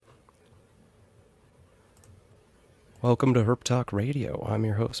Welcome to Herp Talk Radio. I'm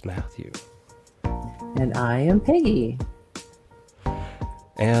your host, Matthew. And I am Peggy.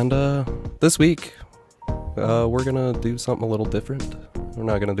 And this week, we're going to do something a little different. We're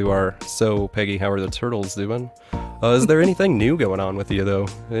not going to do our So, Peggy, how are the turtles doing? Is there anything new going on with you, though?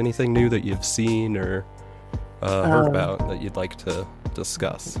 Anything new that you've seen or heard about that you'd like to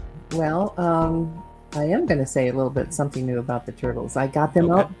discuss? Well, I am going to say a little bit something new about the turtles. I got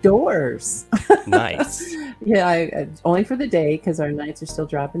them outdoors. Nice. Yeah, only for the day because our nights are still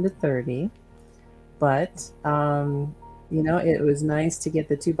dropping to 30. But, it was nice to get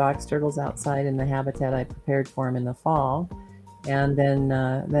the 2 box turtles outside in the habitat I prepared for them in the fall. And then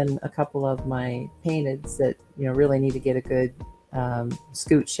a couple of my painteds that, really need to get a good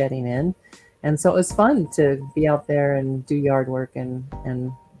scoot shedding in. And so it was fun to be out there and do yard work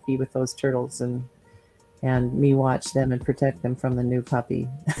and be with those turtles and me watch them and protect them from the new puppy.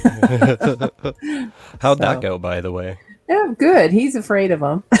 How'd that go, by the way? Yeah, good. He's afraid of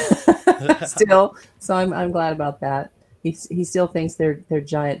them still, so I'm glad about that. He still thinks they're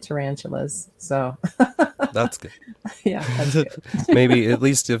giant tarantulas. So that's good. Yeah, that's good. Maybe at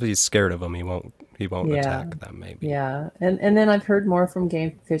least if he's scared of them, he won't attack them. Maybe. Yeah, and then I've heard more from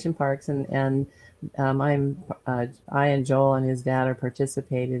Game Fish and Parks, and I and Joel and his dad are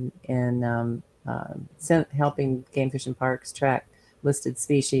participating in helping Game Fish and Parks track listed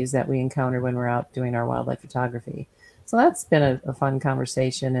species that we encounter when we're out doing our wildlife photography. So that's been a fun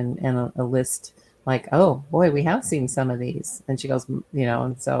conversation and a list like, oh boy, we have seen some of these. And she goes,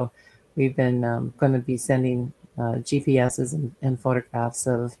 and so we've been going to be sending GPSs and photographs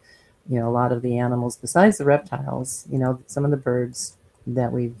of, a lot of the animals besides the reptiles, some of the birds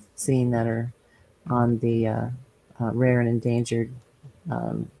that we've seen that are on the rare and endangered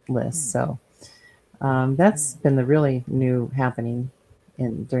list. So that's been the really new happening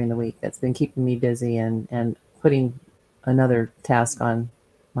during the week. That's been keeping me busy and putting another task on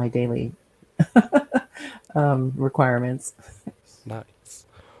my daily requirements. Nice.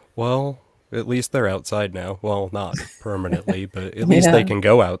 Well, at least they're outside now. Well, not permanently, but at least they can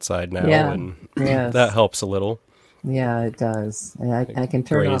go outside now, and that helps a little. Yeah, it does. I can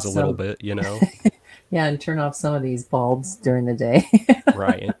turn off a little bit, Yeah, and turn off some of these bulbs during the day.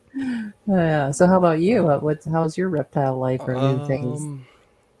 Right. Yeah. So how about you? How's your reptile life or new things?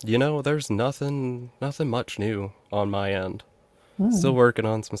 There's nothing much new on my end. Still working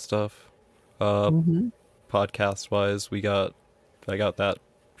on some stuff. Podcast wise, I got that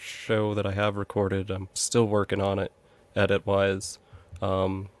show that I have recorded. I'm still working on it, edit wise.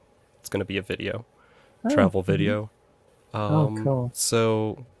 It's gonna be a video, travel video. Cool.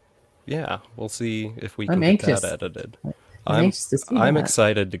 So yeah, we'll see if we can get that edited. I'm anxious to see I'm that.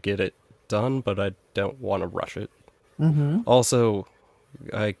 excited to get it done, but I don't want to rush it. Also,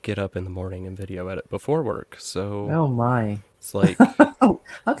 I get up in the morning and video edit before work, so oh my, it's like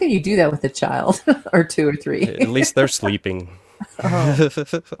how can you do that with a child or 2 or 3? At least they're sleeping.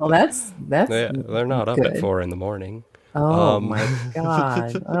 Well, that's yeah, they're not up good. at 4 a.m. Oh my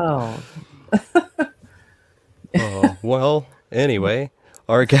god. Oh, well, anyway,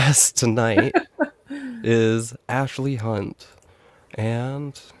 our guest tonight is Ashley Hunt.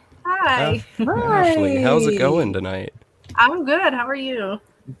 And Hi. Ashley, how's it going tonight? I'm good. How are you?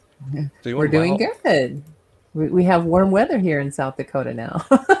 We're doing good. We have warm weather here in South Dakota now.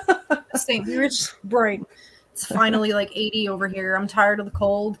 St. Louis, right. It's finally like 80 over here. I'm tired of the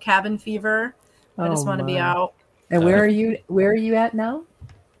cold, cabin fever. I just want to be out. And where are you at now?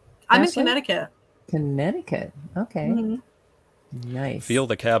 I'm Ashley? in Connecticut. Connecticut. Okay. Mm-hmm. Nice. Feel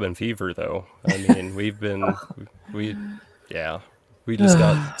the cabin fever though. I mean, we just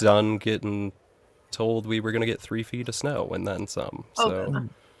got done getting told we were going to get 3 feet of snow and then some. So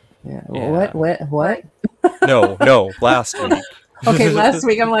yeah. What? No, last week. Okay, last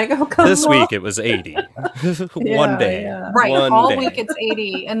week I'm like, oh, come this on. week it was 80. One day. Yeah. Right. All week it's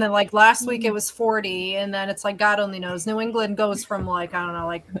 80. And then like last week it was 40. And then it's like God only knows. New England goes from like, I don't know,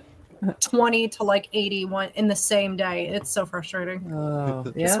 like 20 to like 81 in the same day. It's so frustrating. Oh,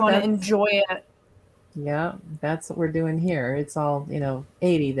 yeah. Just want to enjoy it. Yeah, that's what we're doing here. It's all,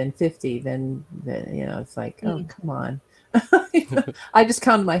 80, then 50, then it's like, oh, come on. I just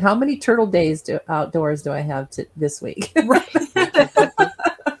counted how many turtle days outdoors do I have this week? Right.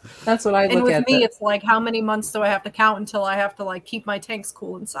 That's what I look at. And with me, it's like, how many months do I have to count until I have to like keep my tanks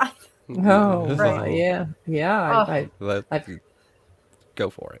cool inside? Oh, right. Yeah. Go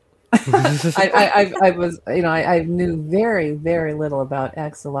for it. I was, I knew very, very little about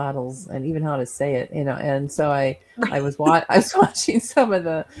axolotls and even how to say it, and so I was watching some of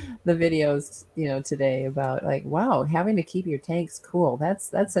the videos, today about like, wow, having to keep your tanks cool.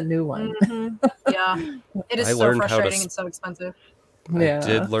 That's a new one. Yeah, it is I so learned how to frustrating and so expensive. I Yeah.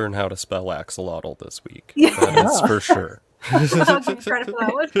 did learn how to spell axolotl this week. Yeah. That is for sure. I'll give you credit for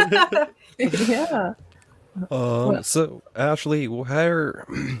that one. Yeah. Well, So Ashley, where,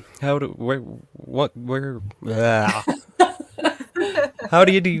 how do, where, what, where, ah. How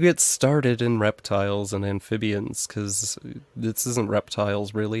do you get started in reptiles and amphibians? Because this isn't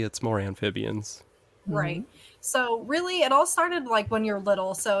reptiles really; it's more amphibians. Right. So really it all started like when you're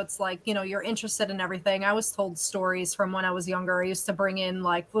little. So it's like, you're interested in everything. I was told stories from when I was younger. I used to bring in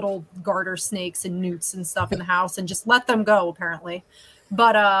like little garter snakes and newts and stuff in the house and just let them go apparently.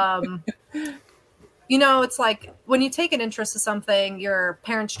 But it's like when you take an interest in something, your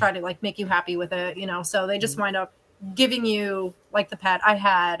parents try to like make you happy with it, so they just wind up giving you like the pet. I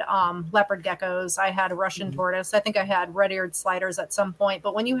had leopard geckos, I had a Russian tortoise, I think I had red-eared sliders at some point.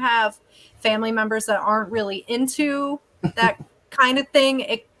 But when you have family members that aren't really into that kind of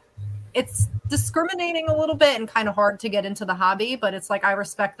thing, it's discriminating a little bit and kind of hard to get into the hobby. But it's like I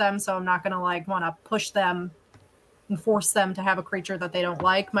respect them, so I'm not gonna like want to push them and force them to have a creature that they don't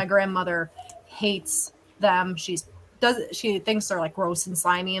like. My grandmother hates them. She thinks they're like gross and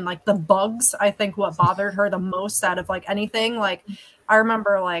slimy, and like the bugs, I think what bothered her the most out of like anything. Like I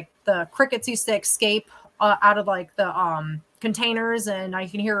remember like the crickets used to escape out of like the containers, and I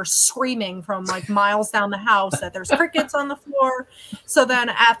can hear her screaming from like miles down the house that there's crickets on the floor. So then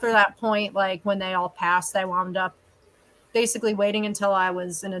after that point, like when they all passed, I wound up basically waiting until I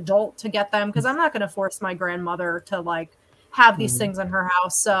was an adult to get them, because I'm not going to force my grandmother to like have these things in her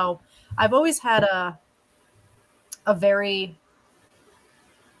house. So I've always had a very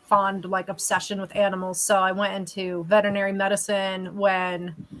fond like obsession with animals. So I went into veterinary medicine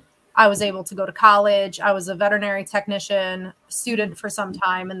when I was able to go to college. I was a veterinary technician student for some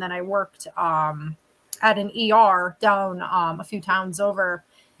time, and then I worked at an ER down a few towns over.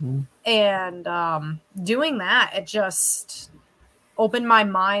 And doing that, it just opened my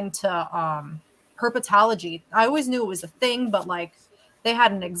mind to herpetology. I always knew it was a thing, but like they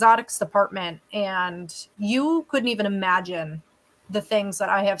had an exotics department, and you couldn't even imagine the things that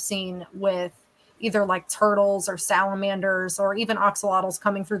I have seen with either like turtles or salamanders or even axolotls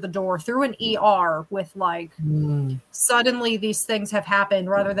coming through the door through an ER with like suddenly these things have happened,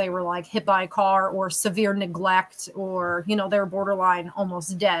 whether they were like hit by a car or severe neglect, or they're borderline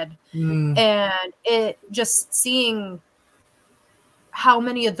almost dead. And it just seeing how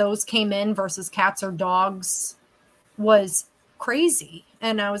many of those came in versus cats or dogs was crazy.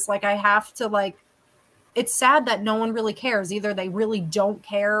 And I was like, I have to like, it's sad that no one really cares. Either they really don't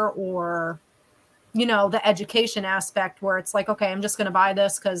care, or the education aspect where it's like, okay, I'm just going to buy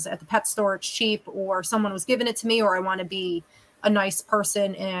this because at the pet store it's cheap, or someone was giving it to me, or I want to be a nice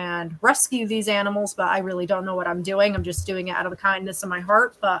person and rescue these animals, but I really don't know what I'm doing. I'm just doing it out of the kindness of my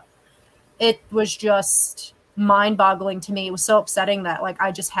heart. But it was just mind-boggling to me. It was so upsetting that like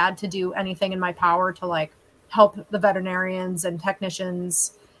I just had to do anything in my power to like help the veterinarians and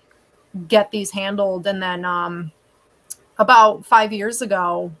technicians get these handled. And then about 5 years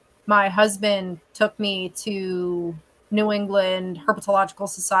ago, my husband took me to New England Herpetological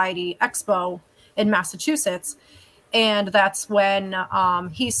Society Expo in Massachusetts. And that's when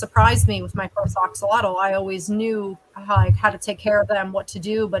he surprised me with my first axolotl. I always knew how to take care of them, what to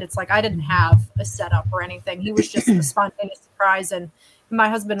do, but it's like I didn't have a setup or anything. He was just a spontaneous surprise. And my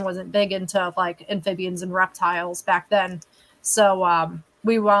husband wasn't big into like amphibians and reptiles back then. So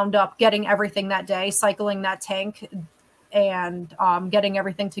we wound up getting everything that day, cycling that tank and getting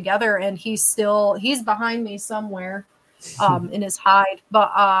everything together. And he's behind me somewhere in his hide.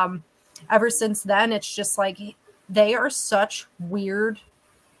 But ever since then, it's just like they are such weird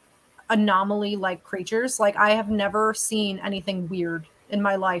anomaly like creatures. Like I have never seen anything weird in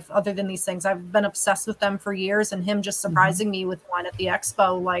my life other than these things. I've been obsessed with them for years, and him just surprising me with one at the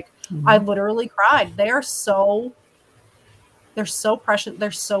expo, like I literally cried. They're so precious.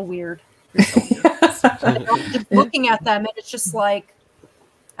 They're so weird. Just looking at them, and it's just like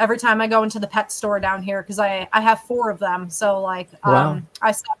every time I go into the pet store down here, because I have 4 of them, so like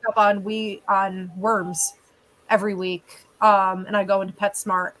I stock up on worms every week, and I go into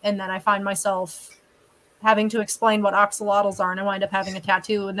PetSmart, and then I find myself having to explain what axolotls are, and I wind up having a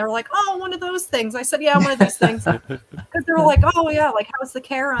tattoo, and they're like, "Oh, one of those things." I said, "Yeah, one of these things," because they were like, "Oh yeah, like how's the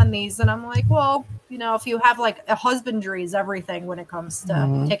care on these?" And I'm like, "Well, if you have like a husbandry is everything when it comes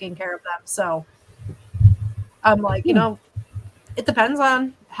to taking care of them." So I'm like, It depends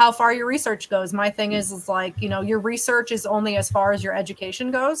on how far your research goes. My thing is like, you know, your research is only as far as your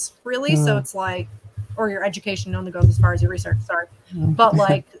education goes, really. So it's like, or your education only goes as far as your research, sorry. But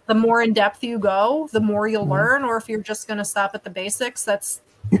like the more in depth you go, the more you'll learn. Or if you're just going to stop at the basics,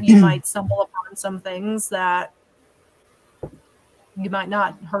 you might stumble upon some things that you might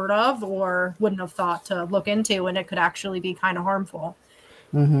not heard of or wouldn't have thought to look into, and it could actually be kind of harmful.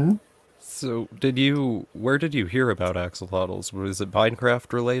 So, where did you hear about axolotls? Was it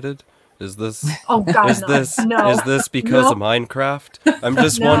Minecraft related? Is this Oh God, is no. this No. is this because No. of Minecraft? I'm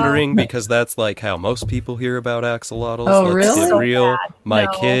just No. wondering because that's like how most people hear about axolotls. Oh, Let's really? get So real. bad. My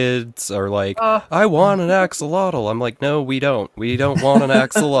No. kids are like, I want an axolotl. I'm like, no, we don't. We don't want an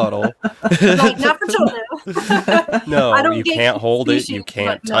axolotl. Like, not for children. No, I don't you get can't hold it. You species,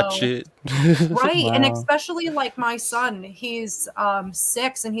 can't but touch no. it. Right. And Wow. especially like my son, he's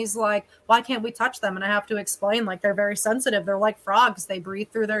 6 and he's like, why can't we touch them? And I have to explain, like, they're very sensitive. They're like frogs. They breathe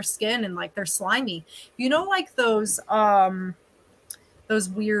through their skin and like they're slimy. You know, like those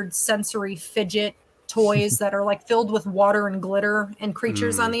weird sensory fidget toys that are like filled with water and glitter and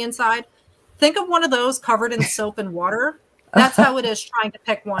creatures on the inside. Think of one of those covered in soap and water. That's how it is trying to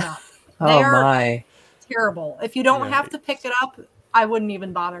pick one up. They Oh are my. terrible. If you don't have to pick it up, I wouldn't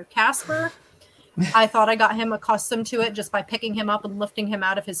even bother. Casper, I thought I got him accustomed to it just by picking him up and lifting him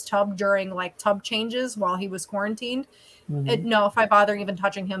out of his tub during like tub changes while he was quarantined. No, if I bother even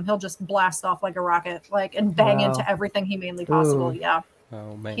touching him, he'll just blast off like a rocket, like, and bang Wow. into everything humanly possible. Ooh. Yeah.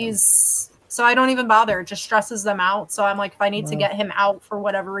 Oh man. So I don't even bother. It just stresses them out. So I'm like, if I need to Wow. get him out for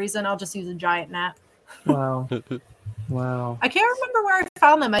whatever reason, I'll just use a giant net. Wow. Wow. I can't remember where I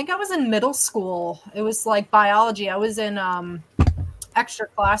found them. I think I was in middle school. It was like biology. I was in extra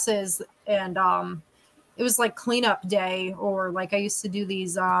classes, and it was like cleanup day, or like I used to do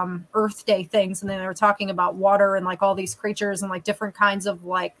these Earth Day things, and then they were talking about water and like all these creatures and like different kinds of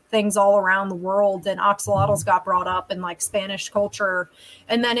like things all around the world, and axolotls got brought up in like Spanish culture,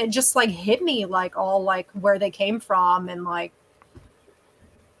 and then it just like hit me like all like where they came from, and like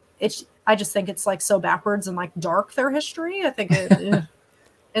I just think it's like so backwards and like dark, their history. I think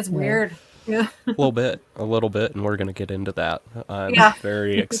it's weird. Yeah. A little bit, and we're gonna get into that. I'm Yeah.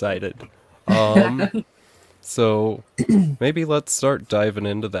 very excited. So maybe let's start diving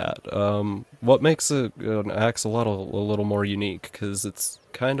into that. What makes an axolotl a little more unique? Because it's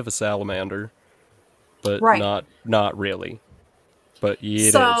kind of a salamander, but Right. not really. But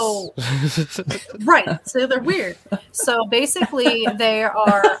it So- is. Right. So they're weird. So basically they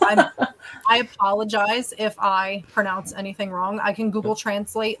are, I apologize if I pronounce anything wrong. I can Google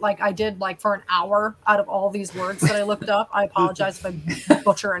Translate like I did like for an hour out of all these words that I looked up. I apologize if I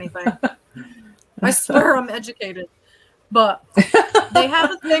butcher anything. I swear I'm educated. But they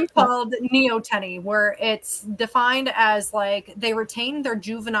have a thing called neoteny, where it's defined as like they retain their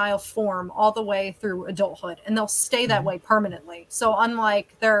juvenile form all the way through adulthood, and they'll stay that way permanently. So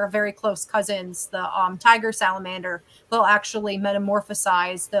unlike their very close cousins, the tiger salamander, they'll actually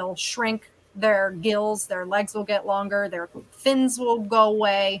metamorphosize. They'll shrink their gills, their legs will get longer, their fins will go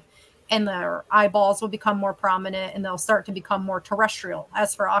away, and their eyeballs will become more prominent, and they'll start to become more terrestrial.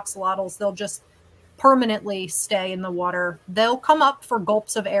 As for axolotls, they'll just permanently stay in the water. They'll come up for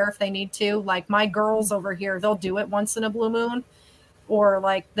gulps of air if they need to. Like my girls over here, they'll do it once in a blue moon, or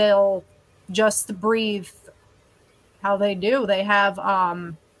like they'll just breathe how they do. They have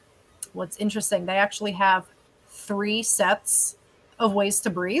what's interesting, they actually have 3 sets of ways to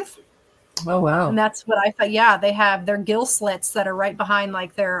breathe. Oh wow. And that's what I thought. Yeah, they have their gill slits that are right behind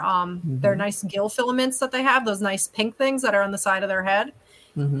like their nice gill filaments that they have, those nice pink things that are on the side of their head.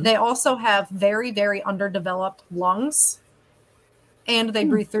 They also have very, very underdeveloped lungs, and they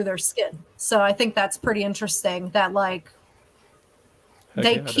breathe through their skin. So I think that's pretty interesting that like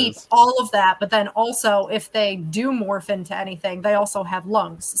they keep all of that, but then also if they do morph into anything, they also have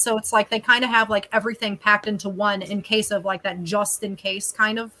lungs. So it's like they kind of have like everything packed into one in case of like that just in case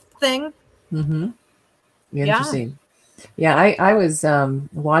kind of thing. Interesting. Yeah, I was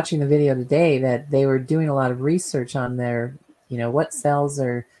watching the video today that they were doing a lot of research on their, what cells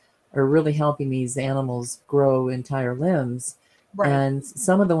are really helping these animals grow entire limbs. Right. And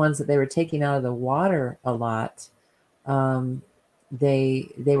some of the ones that they were taking out of the water a lot, they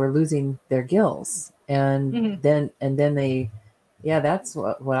were losing their gills. And then they, that's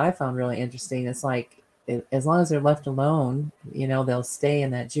what I found really interesting. It's like, as long as they're left alone, they'll stay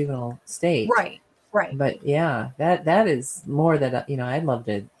in that juvenile state. Right. But yeah, that is more that, I'd love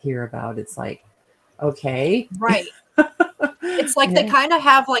to hear about. It's like, okay. Right. It's like they kind of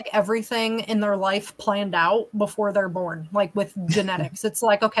have like everything in their life planned out before they're born, like with genetics. It's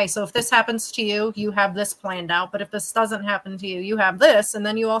like, okay, so if this happens to you, you have this planned out. But if this doesn't happen to you, you have this, and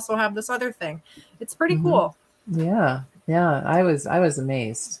then you also have this other thing. It's pretty cool. Yeah, yeah. I was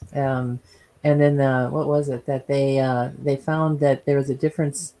amazed. And then what was it that they found that there was a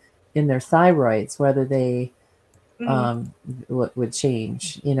difference in their thyroids, whether they would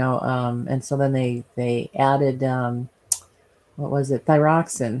change, and so then they added what was it,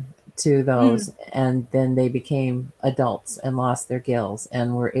 thyroxine to those, and then they became adults and lost their gills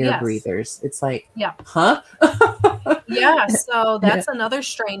and were air breathers. It's like, huh? Yeah, so that's another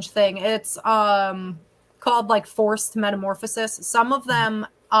strange thing. It's called like forced metamorphosis. Some of them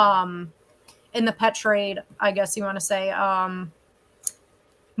in the pet trade, I guess you want to say,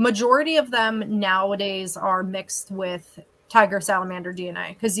 majority of them nowadays are mixed with tiger salamander DNA,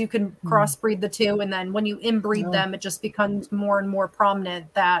 because you can crossbreed the two, and then when you inbreed them, it just becomes more and more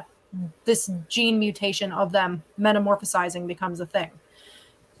prominent that this gene mutation of them metamorphosizing becomes a thing.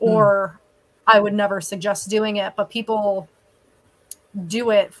 Or I would never suggest doing it, but people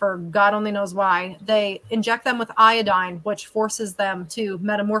do it for God only knows why. They inject them with iodine, which forces them to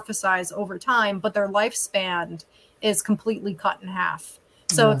metamorphosize over time, but their lifespan is completely cut in half.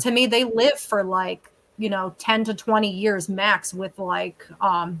 So to me, they live for like, 10 to 20 years max with like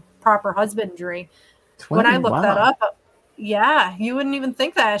proper husbandry. 20, when I looked that up, you wouldn't even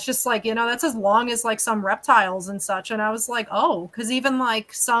think that. It's just like, that's as long as like some reptiles and such. And I was like, oh, because even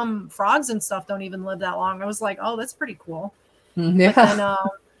like some frogs and stuff don't even live that long. I was like, oh, that's pretty cool. Yeah. But then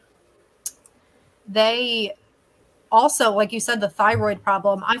they also, like you said, the thyroid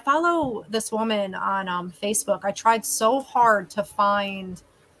problem. I follow this woman on Facebook. I tried so hard to find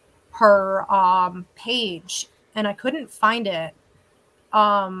her page, and I couldn't find it.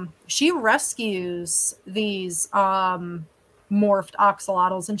 She rescues these morphed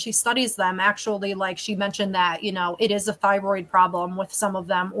axolotls, and she studies them. Actually, like she mentioned that, it is a thyroid problem with some of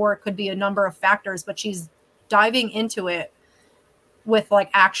them, or it could be a number of factors, but she's diving into it with like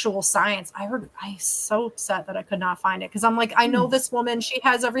actual science. I'm so upset that I could not find it, because I'm like, I know this woman, she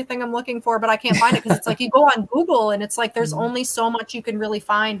has everything I'm looking for, but I can't find it, because it's like you go on Google and it's like there's only so much you can really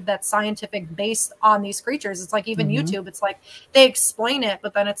find that's scientific based on these creatures. It's like even YouTube, it's like they explain it,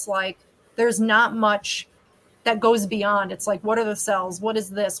 but then it's like there's not much that goes beyond. It's like, what are the cells? What is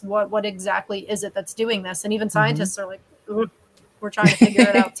this? What exactly is it that's doing this? And even scientists are like, we're trying to figure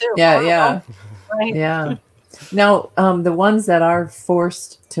it out too. Yeah. Right? Yeah. Now, the ones that are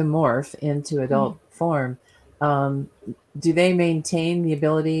forced to morph into adult form, do they maintain the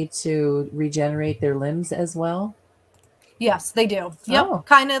ability to regenerate their limbs as well? Yes, they do. Yep. Oh.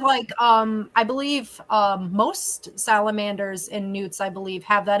 Kind of like, I believe most salamanders and newts, I believe,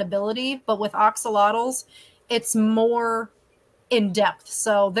 have that ability. But with axolotls, it's more in depth.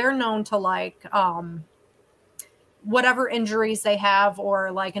 So they're known to like whatever injuries they have,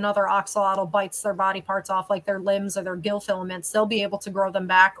 or like another axolotl bites their body parts off, like their limbs or their gill filaments, they'll be able to grow them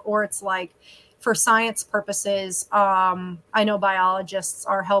back. Or it's like for science purposes, I know biologists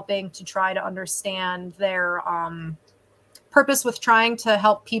are helping to try to understand their purpose with trying to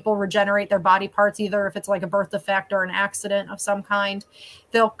help people regenerate their body parts, either if it's like a birth defect or an accident of some kind.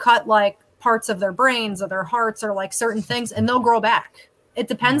 They'll cut like parts of their brains or their hearts or like certain things, and they'll grow back. It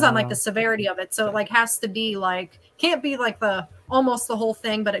depends on like the severity of it. So it like has to be like, can't be like almost the whole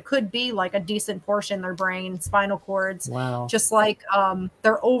thing, but it could be like a decent portion, their brain, spinal cords, just like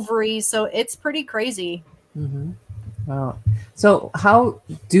their ovaries. So it's pretty crazy. Wow. So how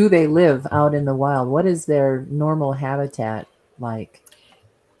do they live out in the wild? What is their normal habitat like?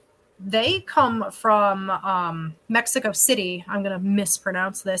 They come from Mexico City. I'm going to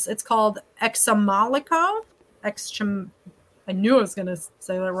mispronounce this. It's called Examalico. I knew I was going to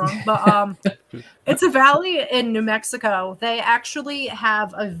say that wrong, but it's a valley in New Mexico. They actually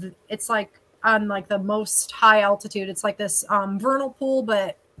have it's like on like the most high altitude. It's like this vernal pool,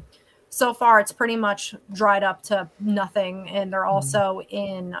 but so far it's pretty much dried up to nothing. And they're also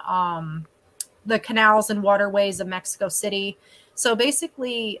in the canals and waterways of Mexico City. So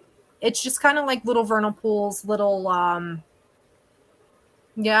basically it's just kind of like little vernal pools, little,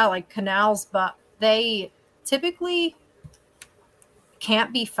 like canals, but they typically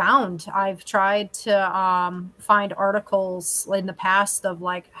can't be found. I've tried to find articles in the past of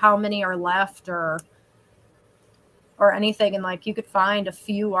like how many are left or anything, and like you could find a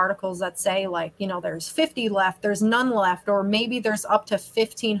few articles that say like, there's 50 left, there's none left, or maybe there's up to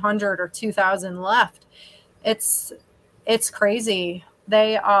 1,500 or 2,000 left. It's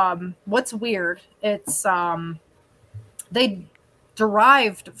what's weird, it's they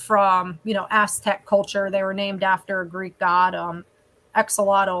derived from, Aztec culture. They were named after a Greek god,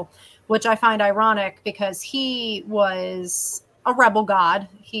 Axolotl, which I find ironic because he was a rebel god.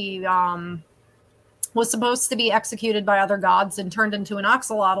 He was supposed to be executed by other gods and turned into an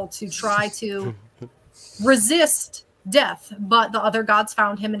axolotl to try to resist death, but the other gods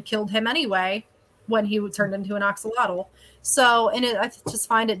found him and killed him anyway when he would turn into an axolotl. So, I just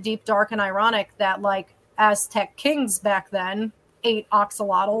find it deep, dark, and ironic that like Aztec kings back then ate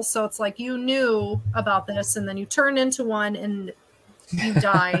axolotls. So it's like you knew about this and then you turn into one and you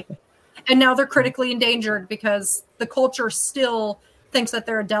die. And now they're critically endangered because the culture still thinks that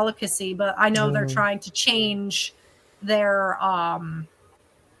they're a delicacy, but I know they're trying to change their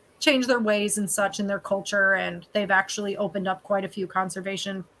ways and such in their culture, and they've actually opened up quite a few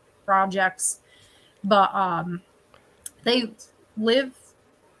conservation projects. But they live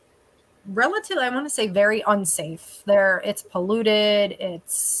relatively, I want to say, very unsafe. It's polluted.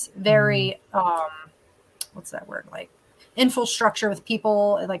 It's very what's that word, like infrastructure with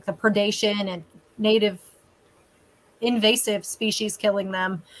people, like the predation and native invasive species killing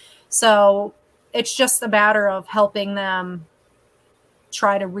them. So it's just a matter of helping them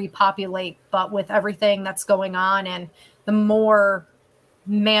try to repopulate. But with everything that's going on and the more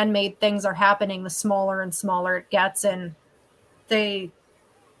man-made things are happening, the smaller and smaller it gets, and they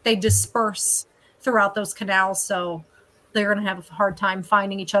disperse throughout those canals. So they're going to have a hard time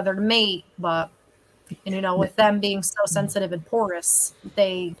finding each other to mate. But with them being so sensitive and porous,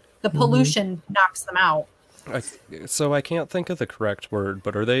 the pollution knocks them out. So I can't think of the correct word,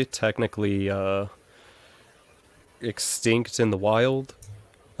 but are they technically extinct in the wild?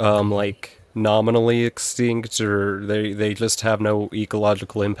 Like nominally extinct, or they just have no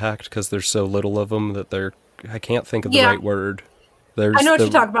ecological impact because there's so little of them that I can't think of the right word. I know what you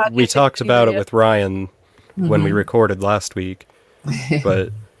talk about. We talked about it with Ryan when we recorded last week, but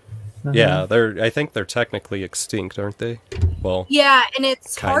yeah, I think they're technically extinct, aren't they? Well, yeah, and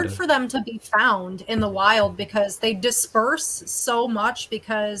it's kinda hard for them to be found in the wild because they disperse so much,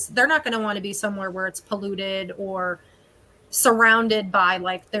 because they're not going to want to be somewhere where it's polluted or surrounded by,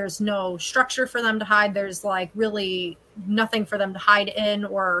 like, there's no structure for them to hide. There's like really nothing for them to hide in,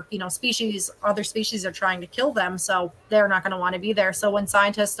 or other species are trying to kill them, so they're not going to want to be there. So when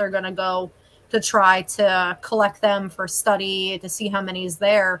scientists are going to go to try to collect them for study to see how many is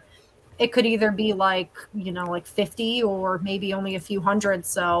there, it could either be like 50 or maybe only a few hundred.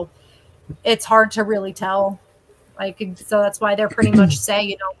 So it's hard to really tell. So that's why they're pretty much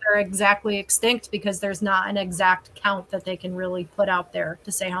say, they're exactly extinct, because there's not an exact count that they can really put out there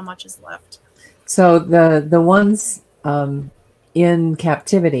to say how much is left. So the ones in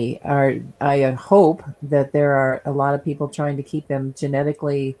captivity I hope that there are a lot of people trying to keep them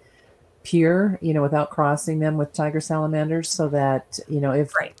genetically pure, without crossing them with tiger salamanders, so that,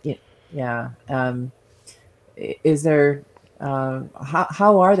 if Right. Is there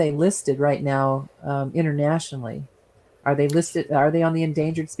how are they listed right now internationally? Are they listed? Are they on the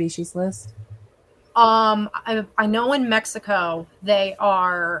endangered species list? I know in Mexico they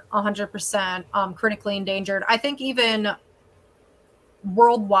are 100% critically endangered. I think even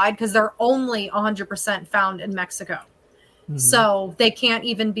worldwide, because they're only 100% found in Mexico. So they can't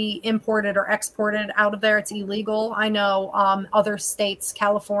even be imported or exported out of there. It's illegal. I know other states,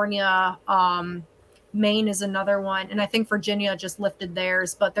 California, Maine is another one, and I think Virginia just lifted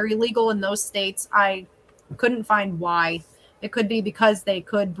theirs, but they're illegal in those states. I couldn't find why. It could be because they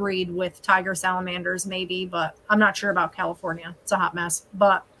could breed with tiger salamanders, maybe, but I'm not sure about California. It's a hot mess.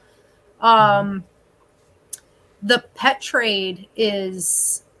 But the pet trade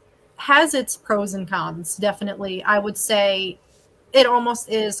has its pros and cons, definitely. I would say it almost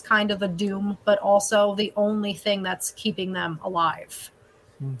is kind of a doom, but also the only thing that's keeping them alive.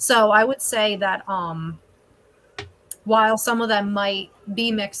 So I would say that while some of them might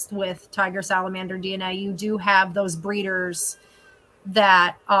be mixed with tiger salamander DNA, you do have those breeders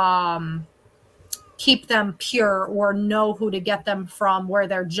that keep them pure or know who to get them from, where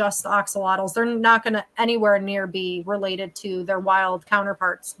they're just axolotls. They're not going to anywhere near be related to their wild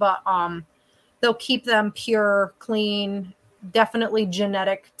counterparts, but they'll keep them pure, clean, definitely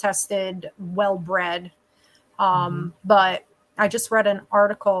genetic tested, well-bred. But I just read an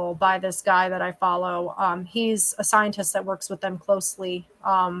article by this guy that I follow. He's a scientist that works with them closely.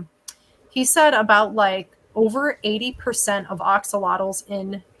 He said about like over 80% of axolotls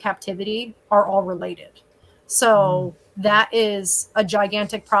in captivity are all related. So that is a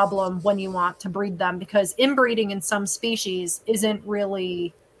gigantic problem when you want to breed them, because inbreeding in some species isn't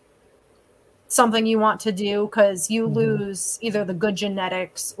really something you want to do, because you lose either the good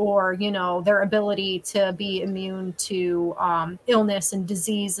genetics or, you know, their ability to be immune to illness and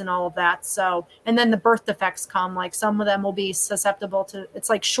disease and all of that. So, and then the birth defects come, like some of them will be susceptible to, it's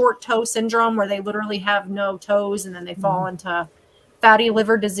like short toe syndrome, where they literally have no toes and then they fall into fatty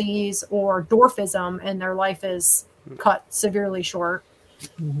liver disease or dwarfism and their life is cut severely short.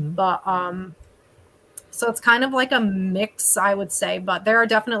 But so it's kind of like a mix, I would say, but there are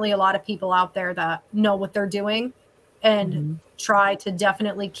definitely a lot of people out there that know what they're doing and try to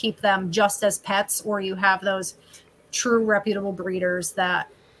definitely keep them just as pets, or you have those true reputable breeders that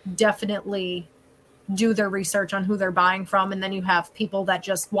definitely do their research on who they're buying from, and then you have people that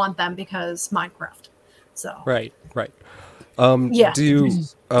just want them because Minecraft. So Right. yeah. Do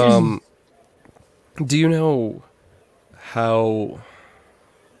you know how?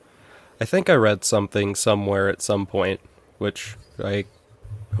 I think I read something somewhere at some point, which I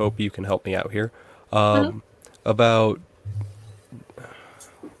hope you can help me out here, about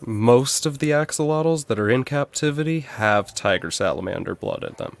most of the axolotls that are in captivity have tiger salamander blood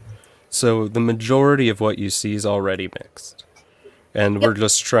in them. So the majority of what you see is already mixed. And we're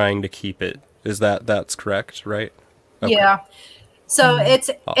just trying to keep it. That's correct, right? Okay. Yeah. So it's,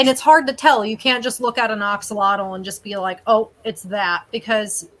 Awesome. and it's hard to tell. You can't just look at an axolotl and just be like, oh, it's that,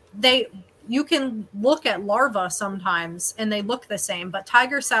 because you can look at larvae sometimes and they look the same, but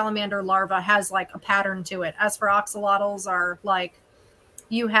tiger salamander larva has like a pattern to it. As for axolotls are like,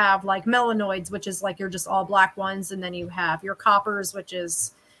 you have like melanoids, which is like you're just all black ones. And then you have your coppers, which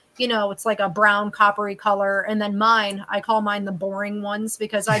is, you know, it's like a brown coppery color. And then I call mine the boring ones,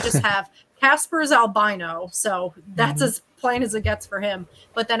 because I just have Casper's albino. So that's as plain as it gets for him.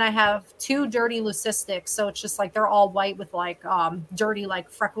 But then I have 2 dirty leucistics. So it's just like, they're all white with like dirty like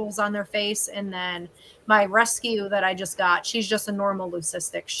freckles on their face. And then my rescue that I just got, she's just a normal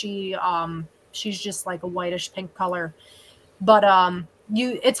leucistic. She's just like a whitish pink color. But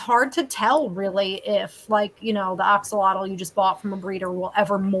it's hard to tell really if, like, you know, the axolotl you just bought from a breeder will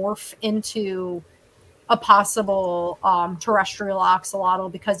ever morph into a possible terrestrial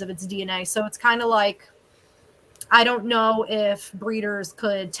axolotl because of its DNA. So it's kind of like, I don't know if breeders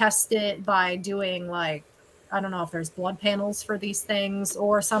could test it by doing like, I don't know if there's blood panels for these things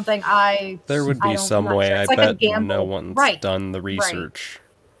or something. There would be some way. Sure. I like bet no one's done the research.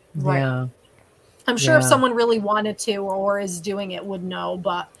 Right. Yeah. I'm sure if someone really wanted to or is doing it would know,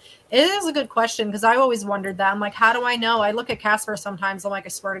 but it is a good question, because I always wondered that. I'm like, how do I know? I look at Casper sometimes. I'm like, I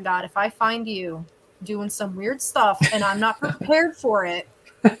swear to God, if I find you doing some weird stuff and I'm not prepared for it,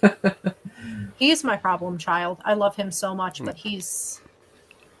 he's my problem child. I love him so much, but he's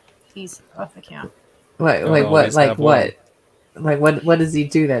I can't. What does he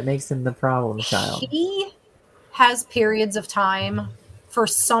do that makes him the problem child? He has periods of time for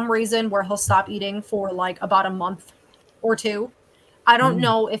some reason where he'll stop eating for like about a month or 2. I don't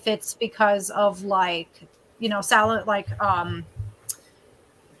know if it's because of like, you know,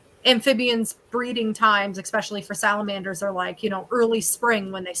 amphibians breeding times, especially for salamanders, are like, you know, early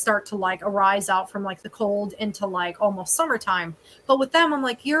spring when they start to like arise out from like the cold into like almost summertime. But with them, I'm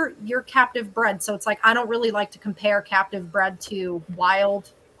like, you're captive bred. So it's like, I don't really like to compare captive bred to wild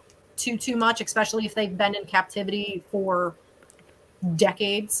too much, especially if they've been in captivity for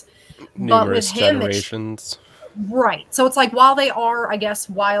decades. But with him, generations. Right. So it's like, while they are, I guess,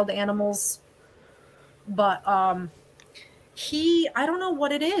 wild animals, but I don't know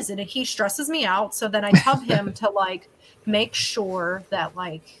what it is, and he stresses me out. So then I tub him to like make sure that,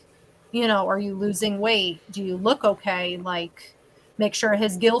 like, you know, are you losing weight? Do you look okay? Like, make sure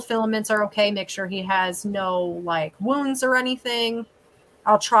his gill filaments are okay. Make sure he has no like wounds or anything.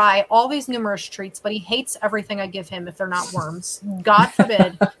 I'll try all these numerous treats, but he hates everything I give him if they're not worms. God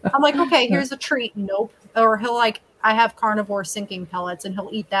forbid. I'm like, okay, here's a treat. Nope. Or he'll like, I have carnivore sinking pellets and he'll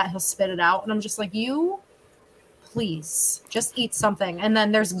eat that. He'll spit it out. And I'm just like, please just eat something. And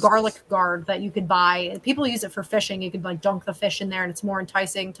then there's garlic guard that you could buy. People use it for fishing. You could like dunk the fish in there and it's more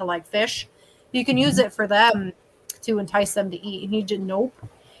enticing to like fish. You can use it for them to entice them to eat. And he just, nope.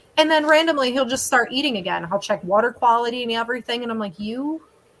 And then randomly he'll just start eating again. I'll check water quality and everything. And I'm like, you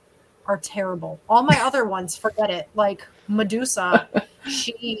are terrible. All my other ones, forget it. Like Medusa,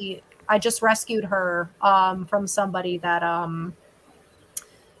 I just rescued her from somebody that I'm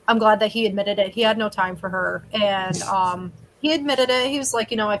glad that he admitted it. He had no time for her. And he admitted it. He was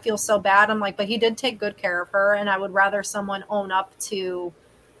like, you know, I feel so bad. I'm like, but he did take good care of her. And I would rather someone own up to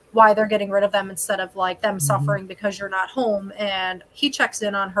why they're getting rid of them instead of like them suffering because you're not home. And he checks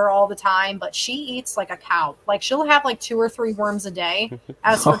in on her all the time, but she eats like a cow. Like she'll have like 2 or 3 worms a day.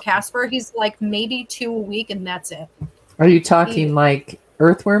 As for Casper, he's like maybe 2 a week and that's it. Are you talking like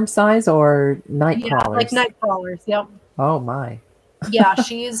earthworm size or night Yeah, crawlers? like night crawlers. Yep. Oh my. Yeah,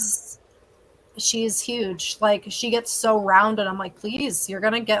 she's huge. Like she gets so round, and I'm like, please, you're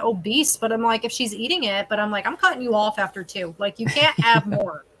gonna get obese. But I'm like, if she's eating it, but I'm like, I'm cutting you off after 2. Like you can't have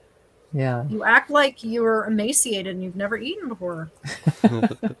more. Yeah. You act like you're emaciated and you've never eaten before.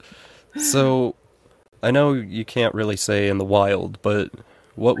 So, I know you can't really say in the wild, but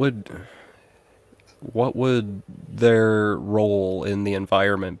what would their role in the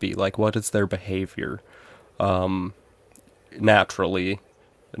environment be? Like, what is their behavior? Naturally,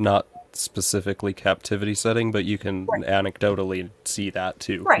 not specifically captivity setting, but you can Right. anecdotally see that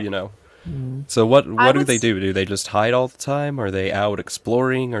too, Right. you know? Mm. So what I do would they do? Do they just hide all the time? Are they out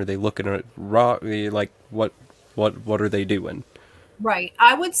exploring? Are they looking at rock? Like, what are they doing? Right.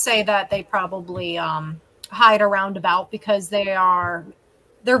 I would say that they probably hide around about because they're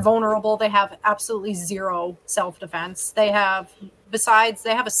vulnerable. They have absolutely zero self-defense. They have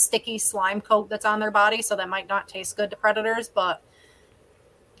a sticky slime coat that's on their body, so that might not taste good to predators, but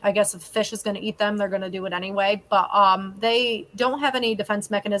I guess if a fish is going to eat them, they're going to do it anyway. But they don't have any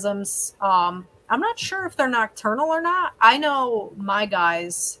defense mechanisms. I'm not sure if they're nocturnal or not. I know my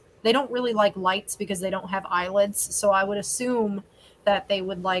guys, they don't really like lights because they don't have eyelids. So I would assume that they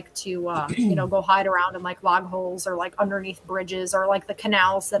would like to, go hide around in like log holes or like underneath bridges or like the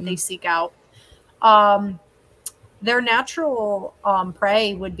canals that they seek out. Their natural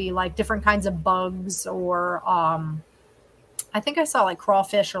prey would be like different kinds of bugs or I think I saw like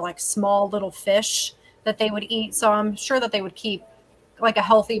crawfish or like small little fish that they would eat. So I'm sure that they would keep like a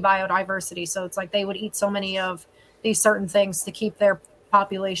healthy biodiversity. So it's like they would eat so many of these certain things to keep their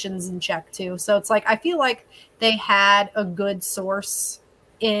populations in check too. So it's like I feel like they had a good source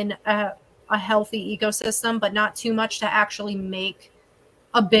in a healthy ecosystem, but not too much to actually make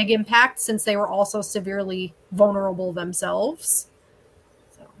a big impact since they were also severely vulnerable themselves.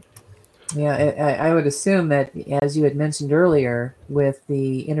 Yeah, I would assume that, as you had mentioned earlier, with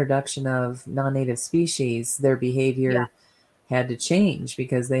the introduction of non-native species, their behavior had to change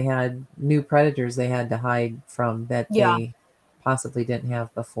because they had new predators they had to hide from that they possibly didn't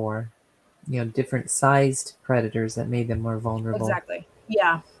have before. Different sized predators that made them more vulnerable. Exactly.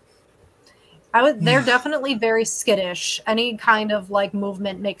 Yeah. They're definitely very skittish. Any kind of like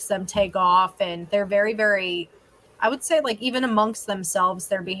movement makes them take off, and they're very, very, I would say, like even amongst themselves,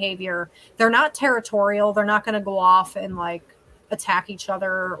 their behavior, they're not territorial. They're not going to go off and like attack each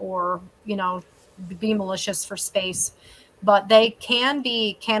other or, be malicious for space, but they can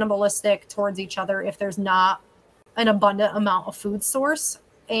be cannibalistic towards each other if there's not an abundant amount of food source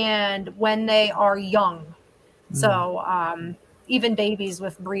and when they are young. So, even babies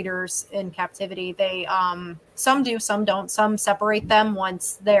with breeders in captivity, they some do, some don't. Some separate them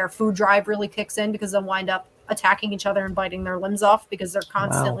once their food drive really kicks in because they'll wind up attacking each other and biting their limbs off because they're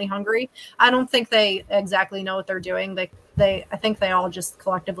constantly hungry. I don't think they exactly know what they're doing. I think they all just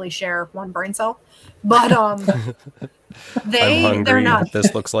collectively share one brain cell. But I'm hungry. they're not.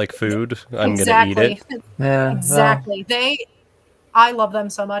 This looks like food. I'm Exactly. gonna eat it. Yeah, Exactly. I love them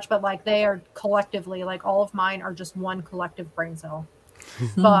so much, but like they are collectively, like all of mine are just one collective brain cell.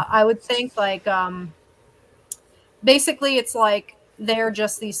 But I would think like basically it's like they're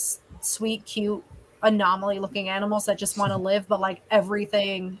just these sweet, cute, anomaly looking animals that just want to live, but like every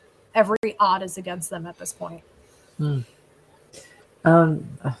odd is against them at this point. Boy,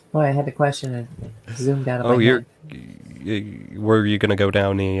 I had a question and zoomed out of my head. Were you gonna go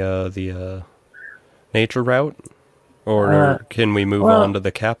down the nature route? Or can we move on to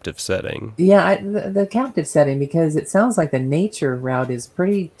the captive setting? Yeah, the captive setting, because it sounds like the nature route is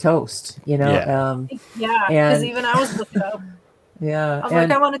pretty toast, Yeah. Because even I was looking up. Yeah. I was like,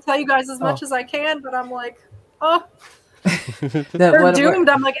 I want to tell you guys as much as I can, but I'm like, oh, they're doomed.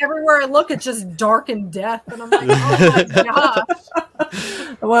 I'm like, everywhere I look, it's just dark and death. And I'm like, oh my gosh.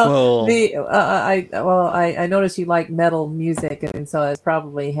 I noticed you like metal music, and so it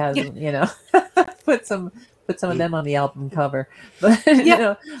probably has, put some of them on the album cover. But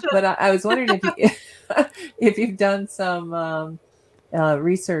but I was wondering if you've done some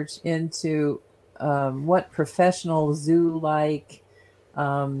research into what professional zoo-like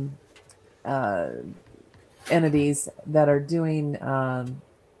entities that are doing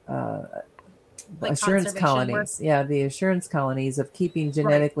Like assurance colonies. Yeah, the assurance colonies of keeping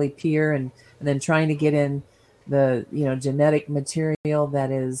genetically pure and then trying to get in the genetic material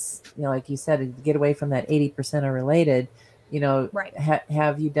that is, like you said, to get away from that 80% are related.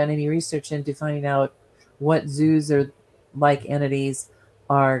 Have you done any research into finding out what zoos or like entities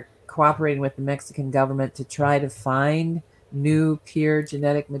are cooperating with the Mexican government to try to find new pure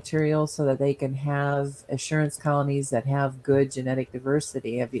genetic material so that they can have assurance colonies that have good genetic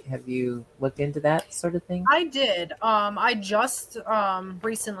diversity. Have you looked into that sort of thing? I did. I just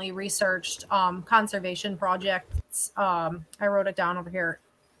recently researched conservation projects. I wrote it down over here.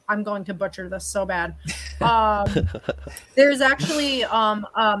 I'm going to butcher this so bad. There's actually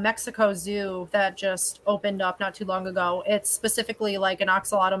a Mexico Zoo that just opened up not too long ago. It's specifically like an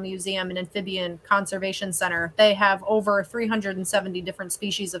Axolotl museum and amphibian conservation center. They have over 370 different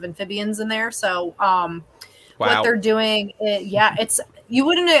species of amphibians in there. So what they're doing,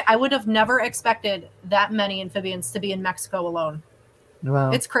 I would have never expected that many amphibians to be in Mexico alone.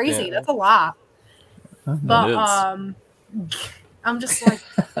 Wow. It's crazy. Yeah. That's a lot. But I'm just like...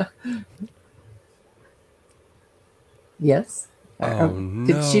 Yes. Oh, no.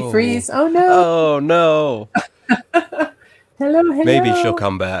 Did she freeze? Oh, no. Oh, no. Hello. Maybe she'll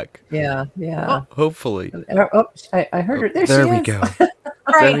come back. Yeah. Oh, hopefully. Oh, I heard her. There she is. There we go.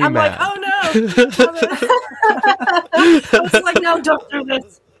 Right. I'm like, oh, no. I was like, no, don't do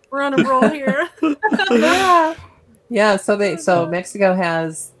this. We're on a roll here. Yeah. So Mexico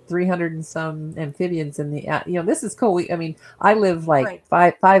has 300 and some amphibians in the, this is cool. I live like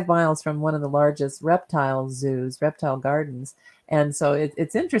 5 miles from one of the largest reptile gardens. And so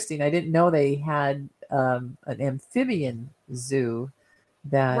it's interesting. I didn't know they had an amphibian zoo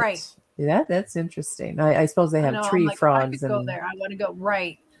that's interesting. I suppose they have tree frogs. I could go there. I want to go.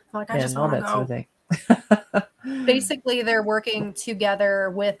 Right. I'm like, I just all want to that go. sort of thing. Basically, they're working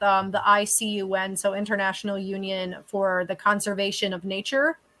together with the ICUN, so International Union for the Conservation of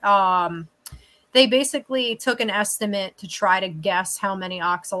Nature. They basically took an estimate to try to guess how many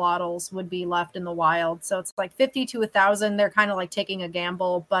axolotls would be left in the wild. So it's like 50 to 1,000. They're kind of like taking a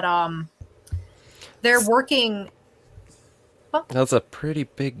gamble, but they're working. Well, that's a pretty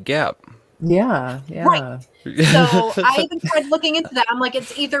big gap. Yeah. Right. So I even tried looking into that. I'm like,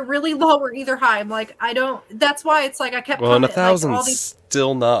 it's either really low or either high. I'm like, that's why it's like I kept. Well, and 1,000's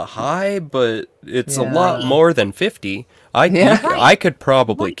still not high, but it's a lot more than 50. I could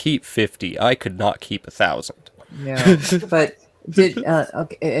probably keep 50. I could not keep 1,000. Yeah, but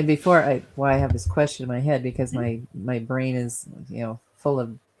okay. And before I have this question in my head because my brain is full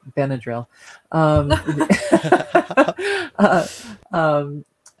of Benadryl.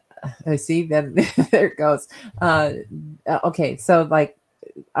 I see that there it goes. Okay, so like,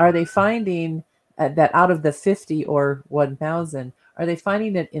 are they finding that out of the 50 or 1,000, are they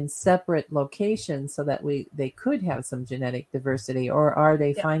finding it in separate locations so that they could have some genetic diversity, or are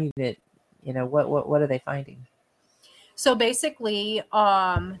they finding it? What are they finding? So basically,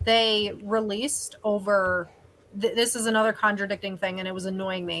 they released over. This is another contradicting thing, and it was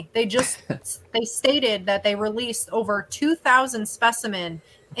annoying me. They stated that they released over 2,000 specimen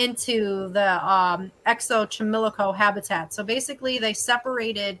into the Xochimilco habitat. So basically, they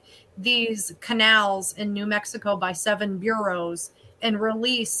separated these canals in New Mexico by 7 bureaus and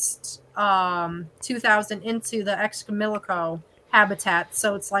released 2,000 into the Xochimilco habitat.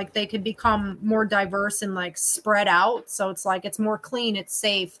 So it's like they could become more diverse and like spread out. So it's like it's more clean, it's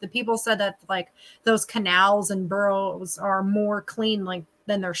safe. The people said that like those canals and burrows are more clean like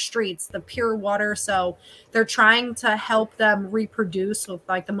than their streets, the pure water. So they're trying to help them reproduce with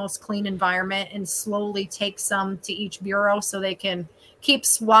like the most clean environment and slowly take some to each bureau so they can keep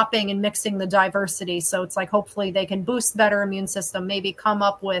swapping and mixing the diversity. So it's like hopefully they can boost better immune system, maybe come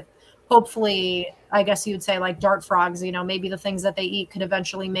up with hopefully, I guess you'd say like dart frogs, maybe the things that they eat could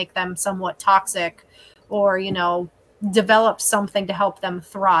eventually make them somewhat toxic or, develop something to help them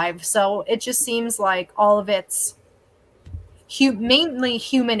thrive. So it just seems like all of it's mainly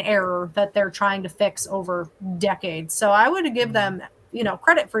human error that they're trying to fix over decades. So I would give them,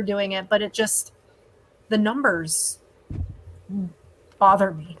 credit for doing it, but it just, the numbers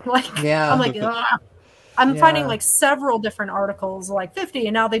bother me. I'm like, ugh. I'm finding like several different articles, like 50,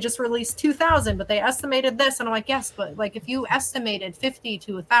 and now they just released 2,000, but they estimated this. And I'm like, yes, but like if you estimated 50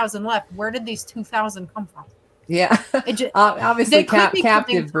 to 1,000 left, where did these 2,000 come from? Yeah. Obviously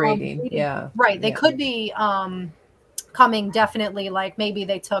captive breeding. Yeah. Right. They could be coming definitely like maybe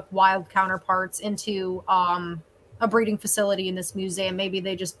they took wild counterparts into a breeding facility in this museum. Maybe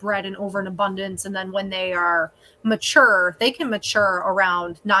they just bred in over an abundance. And then when they are mature, they can mature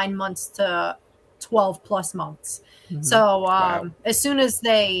around 9 months to 12 plus months. Mm-hmm. So as soon as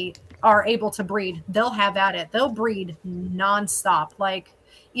they are able to breed, they'll have at it. They'll breed nonstop. Like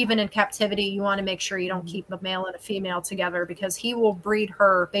even in captivity, you want to make sure you don't keep a male and a female together because he will breed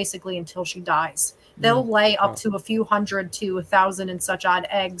her basically until she dies. They'll lay up to a few hundred to 1,000 and such odd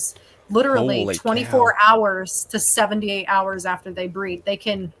eggs, literally 24 hours to 78 hours after they breed. They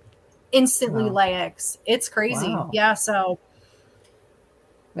can instantly Wow. lay eggs. It's crazy. Wow. Yeah. So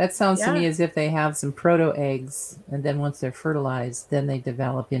That sounds to yeah, me as if they have some proto eggs, and then once they're fertilized, then they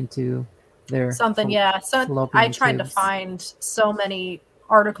develop into their something. Yeah. So I fallopian tried to tubes. find so many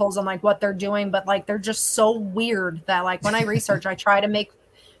articles on like what they're doing, but like they're just so weird that like when I research, I try to make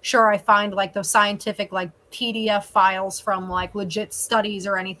sure I find like those scientific like PDF files from like legit studies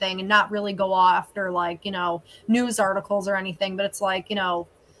or anything, and not really go after like, news articles or anything. But it's like,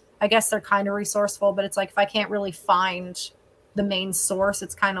 I guess they're kind of resourceful, but it's like if I can't really find the main source,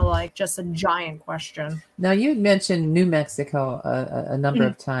 it's kind of like just a giant question. Now you had mentioned New Mexico a number Mhm.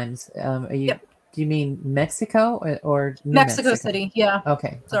 of times. Yep. Do you mean Mexico or New Mexico Mexico? City. Yeah.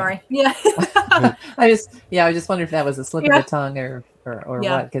 Okay. Sorry. Yeah. I just wondered if that was a slip of Yeah. the tongue or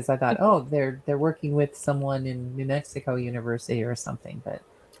Yeah. what, because I thought, oh, they're working with someone in New Mexico University or something. But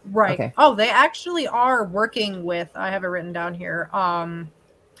Right. okay. Oh, they actually are working with, I have it written down here.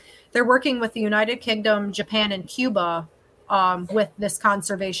 They're working with the United Kingdom, Japan, and Cuba with this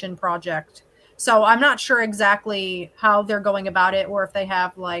conservation project. So I'm not sure exactly how they're going about it, or if they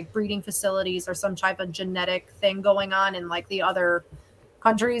have like breeding facilities or some type of genetic thing going on in like the other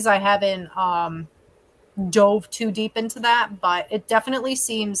countries. I haven't dove too deep into that, but it definitely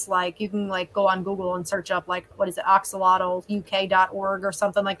seems like you can like go on Google and search up like, what is it, axolotluk.org or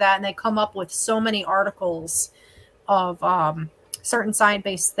something like that, and they come up with so many articles of certain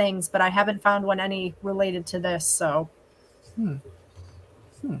science-based things, but I haven't found one any related to this. So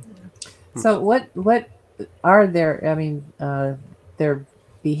So what are their? I mean, their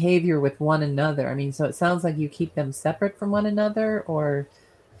behavior with one another. I mean, so it sounds like you keep them separate from one another, or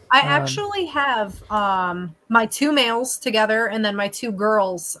I um, actually have my two males together, and then my two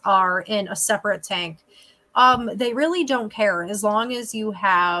girls are in a separate tank. They really don't care as long as you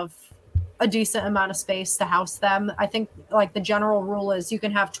have a decent amount of space to house them. I think like the general rule is you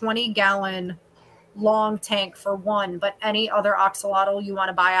can have 20-gallon long tank for one, but any other axolotl you want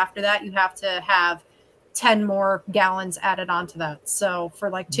to buy after that, you have to have 10 more gallons added onto that. So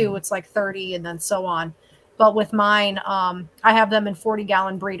for like two, it's like 30 and then so on. But with mine, I have them in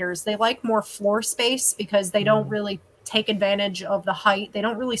 40-gallon breeders. They like more floor space because they don't really take advantage of the height. They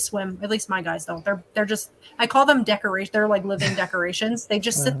don't really swim. At least my guys don't. They're just, I call them decoration. They're like living decorations. They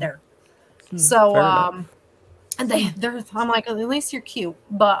just sit there. So Fair enough. and they're I'm like, at least you're cute.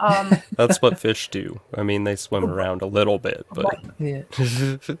 But That's what fish do. I mean, they swim around a little bit, but right. yeah.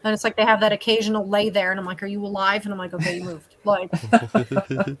 And it's like they have that occasional lay there, and I'm like, "Are you alive?" And I'm like, "Okay, you moved." Like,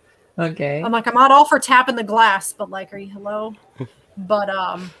 Okay. I'm like, I'm not all for tapping the glass, but like, are you hello? But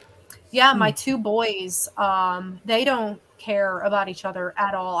yeah, my two boys, they don't care about each other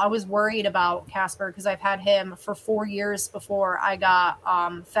at all. I was worried about Casper because I've had him for 4 years before I got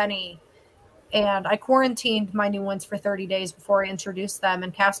Fenny, and I quarantined my new ones for 30 days before I introduced them,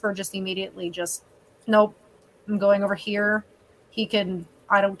 and Casper just immediately just, nope, I'm going over here.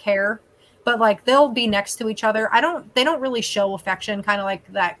 I don't care. But like they'll be next to each other. They don't really show affection, kind of like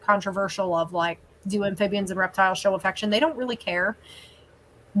that controversial of like, do amphibians and reptiles show affection? They don't really care.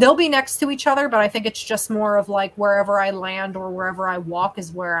 They'll be next to each other, but I think it's just more of like wherever I land or wherever I walk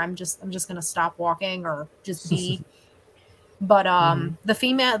is where I'm just gonna stop walking or just be. But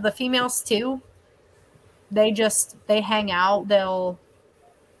the females too, they hang out. They'll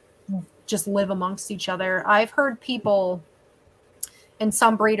just live amongst each other. I've heard people and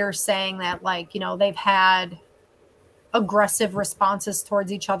some breeders saying that like, they've had aggressive responses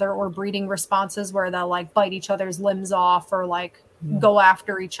towards each other or breeding responses where they'll like bite each other's limbs off or like go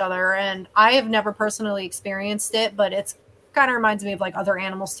after each other. And I have never personally experienced it, but it's kind of reminds me of like other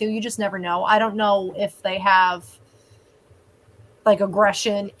animals too. You just never know. I don't know if they have like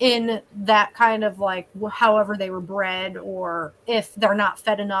aggression in that kind of like however they were bred, or if they're not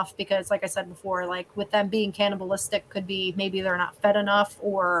fed enough, because like I said before, like with them being cannibalistic could be maybe they're not fed enough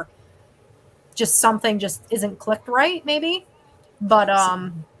or just something just isn't clicked right maybe. But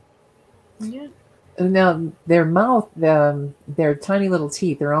yeah. Now their mouth, their tiny little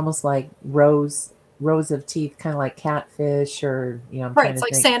teeth, they're almost like rows of teeth, kind of like catfish, or I'm Right, trying it's to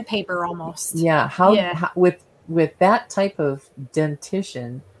like think. sandpaper almost. Yeah, Yeah. how with that type of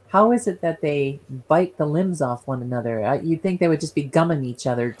dentition, how is it that they bite the limbs off one another? You'd think they would just be gumming each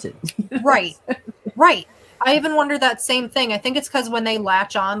other to. Right. Right. I even wonder that same thing. I think it's because when they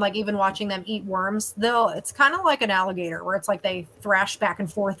latch on, like even watching them eat worms, it's kind of like an alligator where it's like they thrash back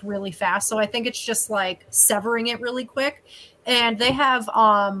and forth really fast. So I think it's just like severing it really quick. And they have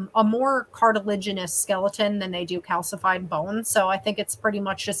a more cartilaginous skeleton than they do calcified bone. So I think it's pretty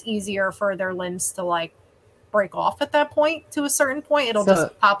much just easier for their limbs to like break off at that point. To a certain point, it'll So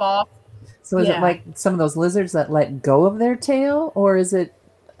just pop off. so is it Yeah. like some of those lizards that let go of their tail, or is it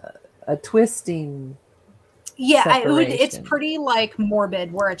a twisting. Yeah, it's separation. pretty like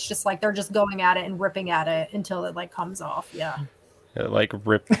morbid, where it's just like they're just going at it and ripping at it until it like comes off. Yeah, Like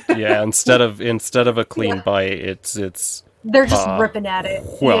rip. Yeah, instead of a clean bite, it's they're just ripping at it.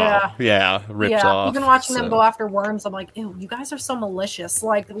 wow, yeah, ripped Yeah, off. even watching them so. go after worms, I'm like, ew, you guys are so malicious.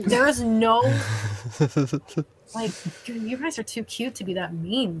 Like, there is no, like, you guys are too cute to be that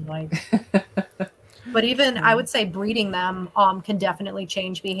mean. Like, but even I would say breeding them can definitely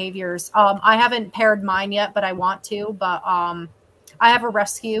change behaviors. I haven't paired mine yet, but I want to. But I have a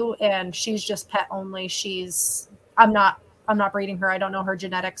rescue, and she's just pet only. I'm not breeding her. I don't know her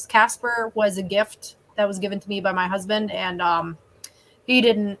genetics. Casper was a gift that was given to me by my husband, and he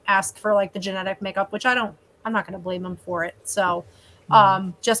didn't ask for like the genetic makeup, which I'm not going to blame him for it. So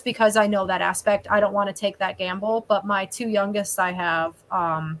just because I know that aspect, I don't want to take that gamble. But my two youngest I have,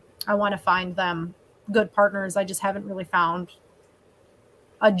 I want to find them good partners. I just haven't really found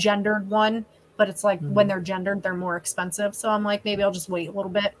a gendered one, but it's like when they're gendered, they're more expensive. So I'm like, maybe I'll just wait a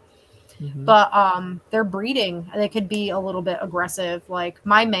little bit. But they're breeding. They could be a little bit aggressive. Like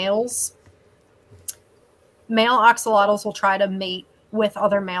my male axolotls will try to mate with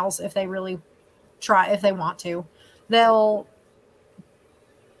other males if they want to. They'll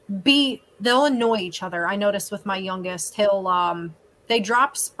annoy each other. I noticed with my youngest, they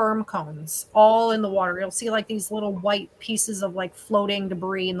drop sperm cones all in the water. You'll see like these little white pieces of like floating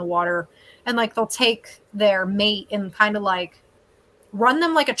debris in the water, and like they'll take their mate and kind of like run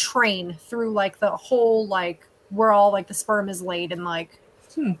them like a train through like the whole like where all like the sperm is laid, and like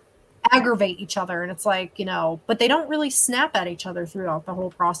aggravate each other. And it's like, but they don't really snap at each other throughout the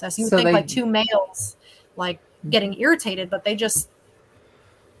whole process. You would think like two males like getting irritated, but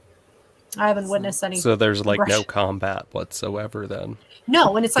I haven't witnessed any. So there's like no combat whatsoever then.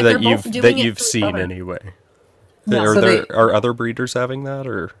 No, and it's like they're both doing that it you've to each seen other. Anyway. No, Are other breeders having that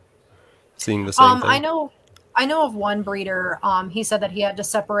or seeing the same thing? I know of one breeder. He said that he had to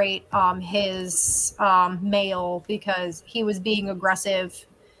separate his male because he was being aggressive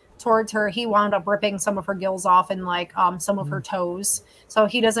towards her. He wound up ripping some of her gills off and like some of her toes. So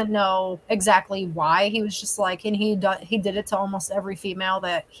he doesn't know exactly why. He was just like, and he did it to almost every female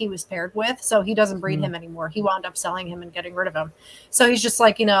that he was paired with. So he doesn't breed him anymore. He wound up selling him and getting rid of him. So he's just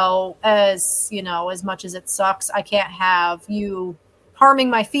like, as much as it sucks, I can't have you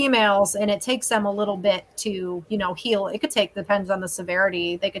harming my females, and it takes them a little bit to heal. It could take, depends on the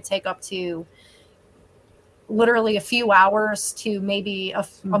severity, they could take up to literally a few hours to maybe a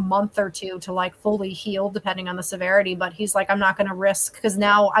month or two to like fully heal, depending on the severity. But he's like, I'm not going to risk, because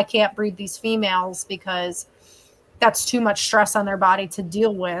now I can't breed these females because that's too much stress on their body to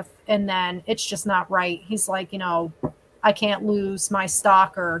deal with, and then it's just not right. He's like, I can't lose my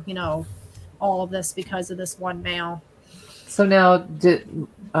stock or all of this because of this one male. So now,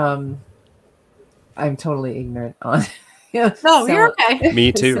 I'm totally ignorant on. No, you're okay.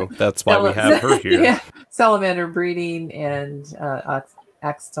 Me too. That's why we have her here. Yeah, salamander breeding and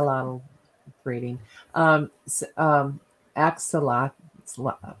axolotl breeding. Axolotls.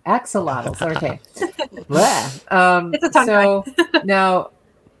 Okay. It's a tongue so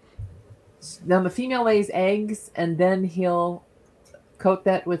now the female lays eggs, and then he'll coat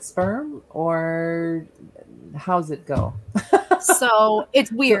that with sperm, or how's it go? So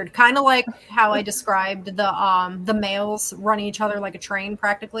it's weird, kind of like how I described the males running each other like a train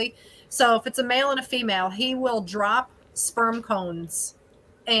practically. So if it's a male and a female, he will drop sperm cones,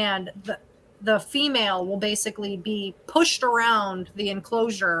 and the female will basically be pushed around the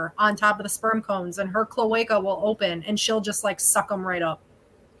enclosure on top of the sperm cones, and her cloaca will open, and she'll just like suck them right up.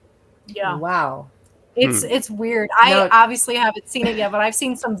 Yeah. Wow. It's weird. I obviously haven't seen it yet, but I've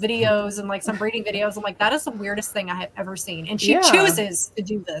seen some videos and like some breeding videos. I'm like, that is the weirdest thing I have ever seen. And she chooses to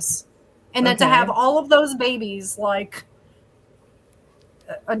do this. And then to have all of those babies like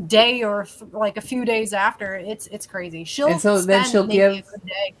a day or like a few days after, it's crazy. She'll give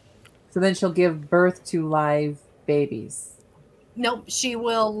birth to live babies. Nope, she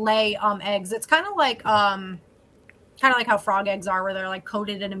will lay eggs. It's kind of like how frog eggs are, where they're like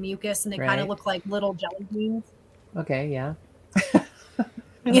coated in a mucus and they kind of look like little jelly beans. Okay, yeah.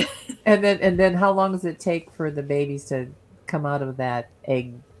 And then how long does it take for the babies to come out of that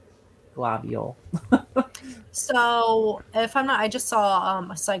egg globule? So if I'm not, I just saw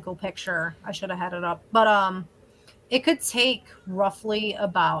a cycle picture. I should have had it up, but it could take roughly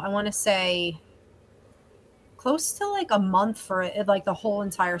about, I want to say, close to like a month for it, like the whole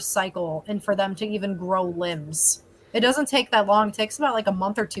entire cycle, and for them to even grow limbs. It doesn't take that long. It takes about like a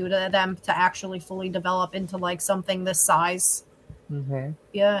month or two to them to actually fully develop into like something this size. Okay.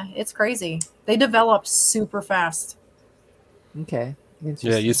 Yeah, it's crazy. They develop super fast. Okay.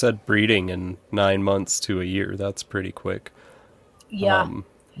 Yeah, you said breeding in 9 months to a year. That's pretty quick. Yeah.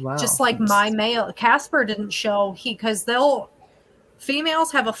 Wow. Just like my male, Casper didn't show because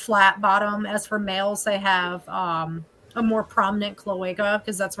females have a flat bottom. As for males, they have a more prominent cloaca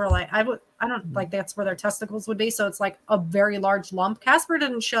because that's where that's where their testicles would be. So it's like a very large lump. Casper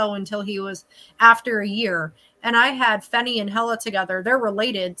didn't show until he was after a year. And I had Fenny and Hella together. They're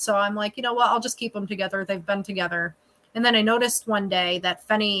related. So I'm like, you know what? I'll just keep them together. They've been together. And then I noticed one day that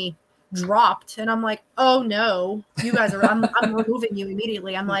Fenny dropped and I'm like, oh no, you guys are, I'm removing you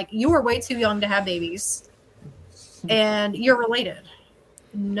immediately. I'm like, you are way too young to have babies and you're related.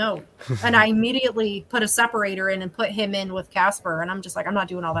 No. And I immediately put a separator in and put him in with Casper. And I'm just like, I'm not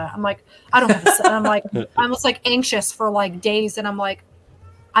doing all that. I'm like, I don't have to. I'm like, I was like anxious for like days. And I'm like,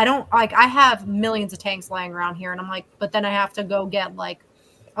 I have millions of tanks laying around here. And I'm like, but then I have to go get like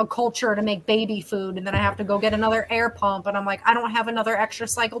a culture to make baby food. And then I have to go get another air pump. And I'm like, I don't have another extra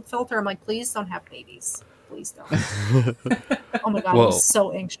cycled filter. I'm like, please don't have babies. Please don't. Oh my God. I was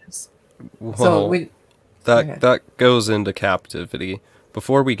so anxious. Well, that goes into captivity.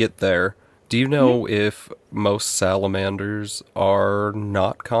 Before we get there, do you know if most salamanders are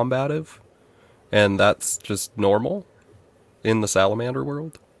not combative? And that's just normal in the salamander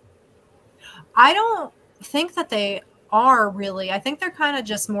world? I don't think that they are really. I think they're kind of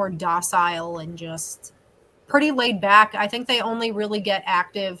just more docile and just pretty laid back. I think they only really get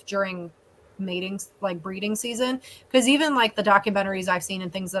active during mating, like breeding season. Because even like the documentaries I've seen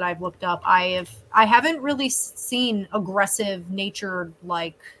and things that I've looked up, I haven't really seen aggressive nature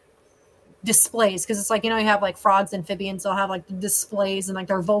like displays. Because it's like, you know, you have like frogs, amphibians, they'll have like the displays and like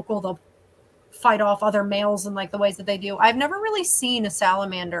they're vocal, they'll fight off other males and like the ways that they do. I've never really seen a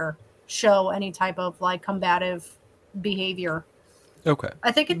salamander show any type of like combative behavior. Okay.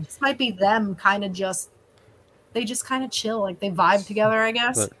 I think it just might be them kind of just, they just kind of chill, like they vibe together, I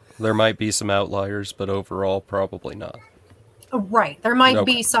guess. There might be some outliers, but overall probably not. Right. There might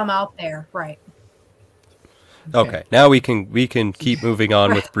be some out there, right. Okay. Now we can keep moving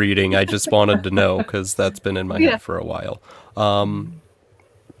on with breeding. I just wanted to know because that's been in my head for a while.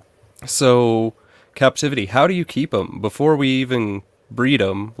 So captivity, how do you keep them before we even breed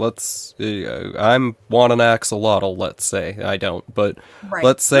them? I'm want an axolotl, let's say. I don't, but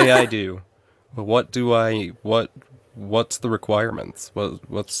let's say I do. What's the requirements?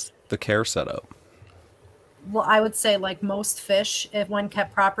 What's the care setup? Well, I would say like most fish, if when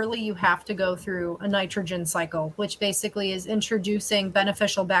kept properly, you have to go through a nitrogen cycle, which basically is introducing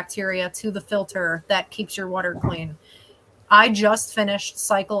beneficial bacteria to the filter that keeps your water clean. I just finished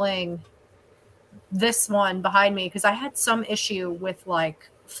cycling this one behind me because I had some issue with like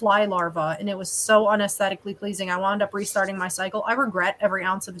fly larvae and it was so unaesthetically pleasing. I wound up restarting my cycle. I regret every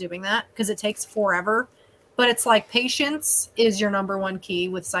ounce of doing that because it takes forever. But it's like patience is your number one key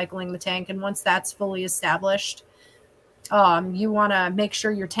with cycling the tank. And once that's fully established, you want to make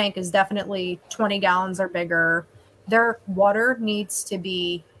sure your tank is definitely 20 gallons or bigger. Their water needs to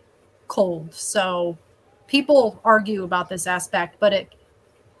be cold. So people argue about this aspect, but it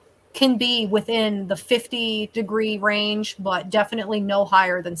can be within the 50-degree range, but definitely no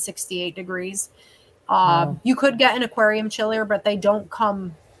higher than 68 degrees. You could get an aquarium chiller, but they don't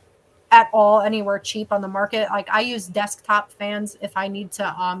come at all anywhere cheap on the market. Like I use desktop fans if I need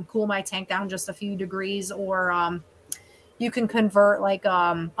to cool my tank down just a few degrees, or you can convert like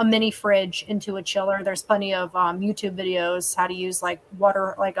a mini fridge into a chiller. There's plenty of YouTube videos how to use like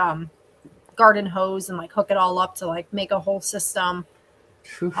water, like garden hose and like hook it all up to like make a whole system.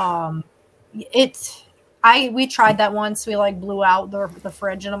 We tried that once. We like blew out the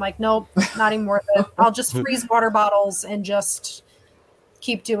fridge and I'm like, nope, not even worth it. I'll just freeze water bottles and just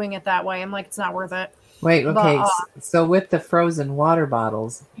keep doing it that way. I'm like, it's not worth it. Wait, okay. So with the frozen water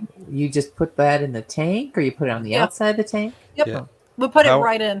bottles, you just put that in the tank or you put it on the outside of the tank? Yep. Yeah. We put it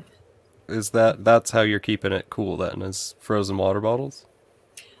right in. Is that's how you're keeping it cool then, is frozen water bottles?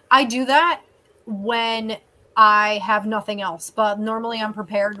 I do that when I have nothing else, but normally I'm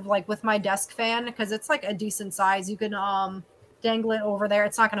prepared like with my desk fan because it's like a decent size. You can dangle it over there.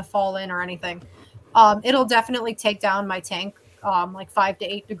 It's not going to fall in or anything. It'll definitely take down my tank like 5 to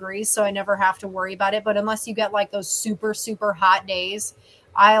 8 degrees, so I never have to worry about it. But unless you get like those super, super hot days,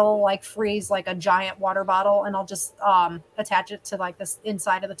 I'll like freeze like a giant water bottle and I'll just attach it to like this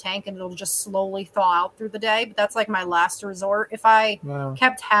inside of the tank and it'll just slowly thaw out through the day. But that's like my last resort. If I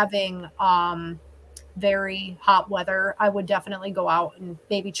kept having very hot weather, I would definitely go out and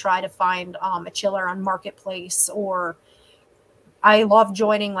maybe try to find a chiller on Marketplace, or I love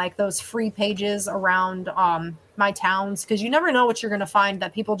joining like those free pages around my towns, because you never know what you're going to find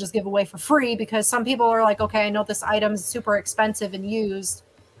that people just give away for free, because some people are like, okay, I know this item's super expensive and used.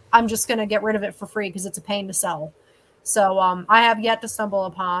 I'm just going to get rid of it for free because it's a pain to sell. So I have yet to stumble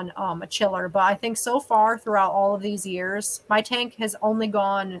upon a chiller, but I think so far throughout all of these years, my tank has only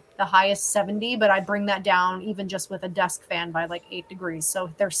gone the highest 70, but I bring that down even just with a desk fan by like 8 degrees. So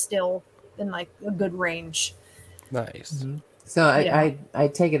they're still in like a good range. Nice. Mm-hmm. So I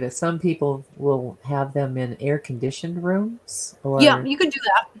take it that some people will have them in air conditioned rooms, or yeah, you could do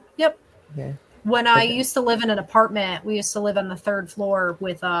that. Yep. Okay. When I used to live in an apartment, we used to live on the 3rd floor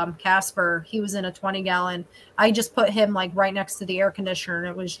with Casper. He was in a 20-gallon. I just put him like right next to the air conditioner,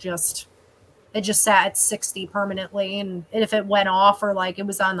 and it just sat at 60 permanently. And if it went off, or like it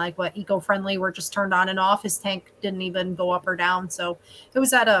was on like what eco-friendly, where it just turned on and off, his tank didn't even go up or down. So it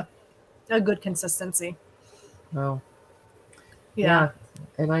was at a good consistency. Oh. Yeah.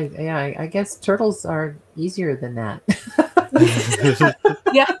 And I guess turtles are easier than that.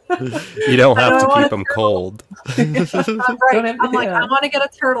 Yeah. You don't have to keep them cold. I'm right. I'm like, I want to get a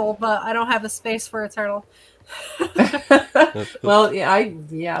turtle, but I don't have the space for a turtle. Well,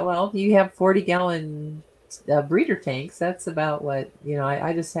 well, you have 40-gallon breeder tanks. That's about what,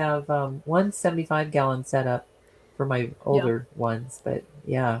 I just have one 75-gallon setup for my older ones. But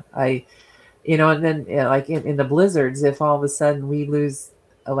yeah, and then like in the blizzards, if all of a sudden we lose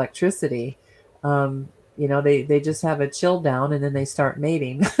electricity, they just have a chill down and then they start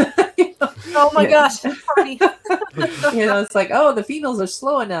mating. Oh my gosh, party. It's like, oh, the females are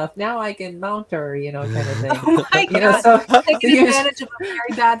slow enough. Now I can mount her, kind of thing. Oh my God. So taking advantage of a very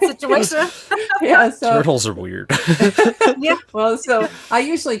bad situation. So turtles are weird. Yeah. Well, so I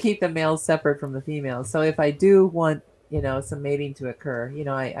usually keep the males separate from the females. So if I do want, some mating to occur,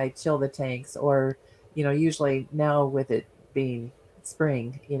 I chill the tanks, or, usually now with it being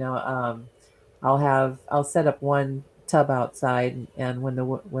spring, I'll set up one tub outside, and when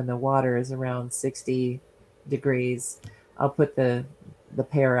the water is around 60 degrees, I'll put the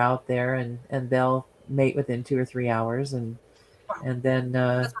pair out there, and they'll mate within 2 or 3 hours, and then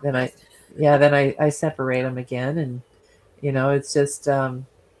I separate them again, and it's just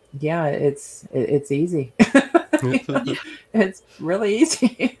it's easy. It's really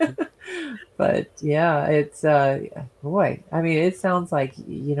easy. But yeah, it's boy, I mean, it sounds like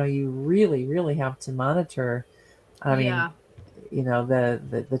you really, really have to monitor. I mean,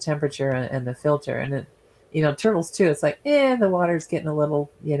 the temperature and the filter, and it, turtles too. It's like, the water's getting a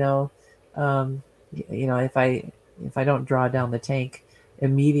little, if I don't draw down the tank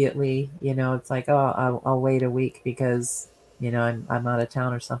immediately, it's like, oh, I'll wait a week because I'm out of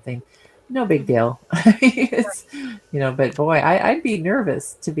town or something. No big deal. It's, but boy, I'd be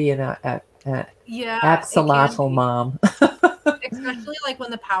nervous to be an axolotl mom. Especially like when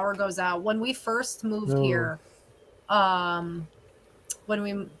the power goes out. When we first moved here, when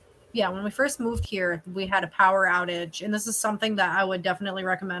we first moved here, we had a power outage, and this is something that I would definitely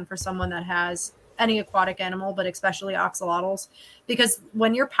recommend for someone that has any aquatic animal, but especially axolotls, because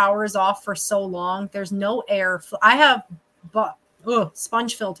when your power is off for so long, there's no air. I have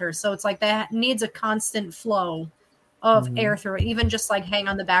sponge filters, so it's like that needs a constant flow of air through it. Even just like hang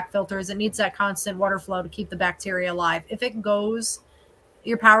on the back filters, it needs that constant water flow to keep the bacteria alive. If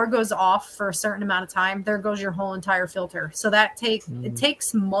your power goes off for a certain amount of time, there goes your whole entire filter. So that it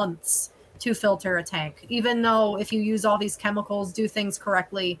takes months to filter a tank. Even though if you use all these chemicals, do things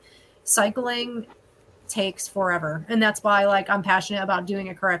correctly, cycling takes forever. And that's why I'm passionate about doing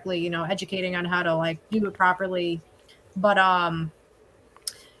it correctly, educating on how to do it properly. But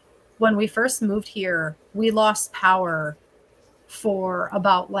when we first moved here, we lost power for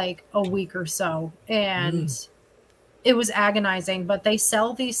about a week or so, and it was agonizing. But they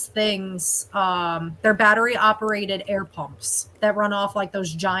sell these things, they're battery operated air pumps that run off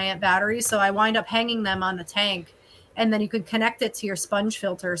those giant batteries. So I wind up hanging them on the tank, and then you could connect it to your sponge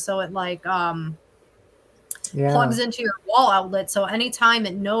filter, so it plugs into your wall outlet. So anytime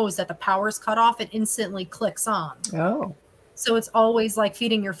it knows that the power's cut off, it instantly clicks on. Oh. So it's always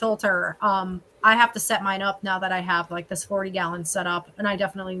feeding your filter. I have to set mine up now that I have this 40-gallon setup, and I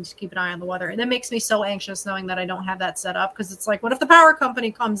definitely need to keep an eye on the weather. And it makes me so anxious knowing that I don't have that set up, because it's what if the power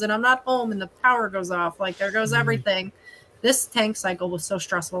company comes and I'm not home and the power goes off? There goes everything. This tank cycle was so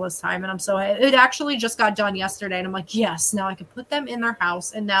stressful this time, and it actually just got done yesterday, and I'm like, yes, now I can put them in their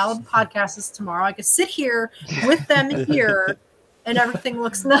house, and now the podcast is tomorrow. I could sit here with them here, and everything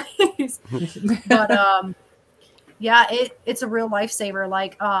looks nice. But yeah, it's a real lifesaver.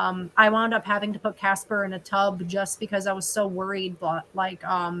 I wound up having to put Casper in a tub just because I was so worried, but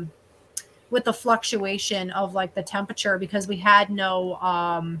with the fluctuation of the temperature, because we had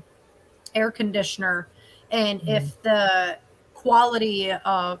no air conditioner. And if the quality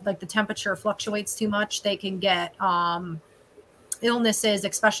of like the temperature fluctuates too much, they can get illnesses,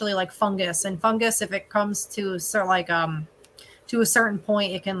 especially like fungus. And fungus, if it comes to sort of like to a certain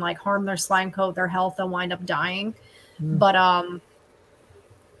point, it can like harm their slime coat, their health, they'll wind up dying. But I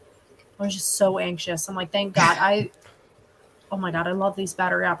was just so anxious. I'm like, thank God. Oh my God, I love these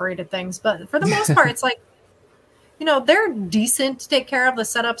battery operated things. But for the most part, it's like, you know, they're decent to take care of. The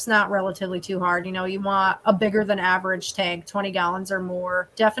setup's not relatively too hard. You know, you want a bigger than average tank, 20 gallons or more.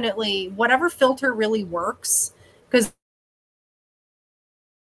 Definitely whatever filter really works. Because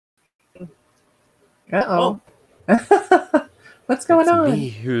Uh-oh. What's going It's on? me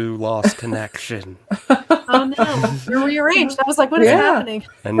who lost connection. oh no, you're rearranged. I was like, what is happening?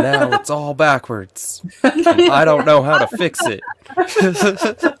 And now it's all backwards. And I don't know how to fix it.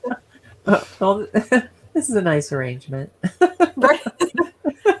 Well, this is a nice arrangement. Right.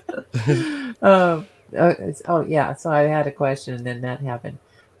 Oh yeah. So I had a question, and then that happened.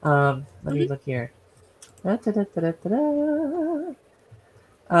 Let me look here.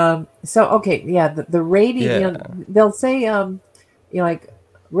 So okay, yeah, the rating. Yeah. You know, they'll say, you know, like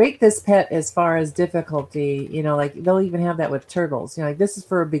rate this pet as far as difficulty. You know, like they'll even have that with turtles. You know, like this is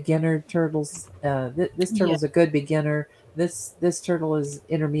for a beginner turtles. This turtle's a good beginner. This turtle is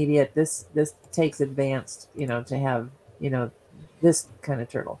intermediate. This takes advanced. You know, to have, you know, this kind of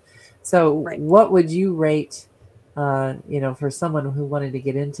turtle. So what would you rate? You know, for someone who wanted to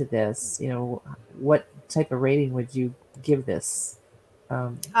get into this, you know, what type of rating would you give this?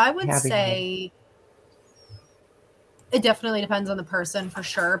 I would say it definitely depends on the person for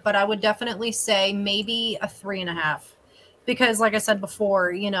sure, but I would definitely say maybe a 3.5, because like I said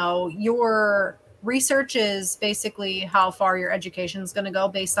before, you know, your research is basically how far your education is going to go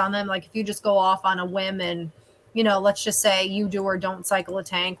based on them. Like if you just go off on a whim and, you know, let's just say you do or don't cycle a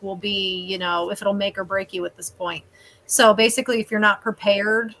tank will be, you know, if it'll make or break you at this point. So basically, if you're not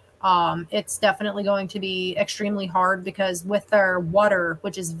prepared, it's definitely going to be extremely hard, because with their water,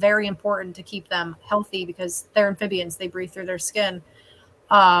 which is very important to keep them healthy because they're amphibians, they breathe through their skin.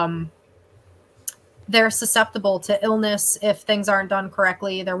 They're susceptible to illness if things aren't done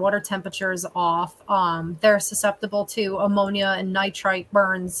correctly. Their water temperature is off. They're susceptible to ammonia and nitrite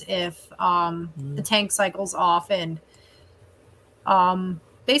burns if the tank cycle's off. And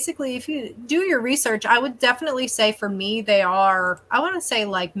basically, if you do your research, I would definitely say for me, they are, I want to say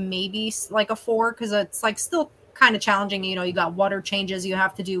like maybe like a 4, because it's like still kind of challenging. You know, you got water changes you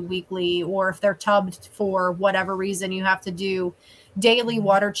have to do weekly, or if they're tubbed for whatever reason, you have to do daily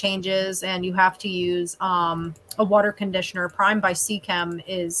water changes, and you have to use a water conditioner. Prime by Seachem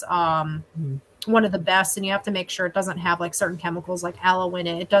is one of the best, and you have to make sure it doesn't have like certain chemicals like aloe in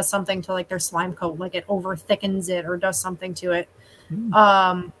it. It does something to like their slime coat, like it over thickens it or does something to it.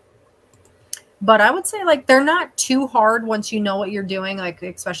 But I would say like they're not too hard once you know what you're doing, like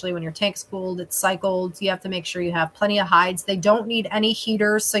especially when your tank's cooled, it's cycled. You have to make sure you have plenty of hides. They don't need any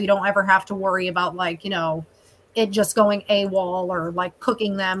heaters, so you don't ever have to worry about like, you know, it just going AWOL or like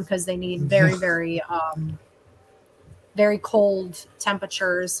cooking them, because they need very, very, very cold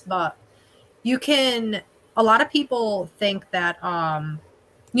temperatures. But you can, a lot of people think that,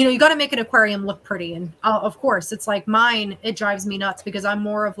 you know, you got to make an aquarium look pretty. And of course, it's like mine, it drives me nuts because I'm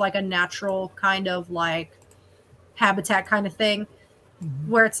more of like a natural kind of like habitat kind of thing,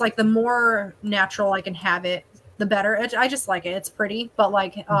 where it's like the more natural I can have it, the better. I just like it. It's pretty. But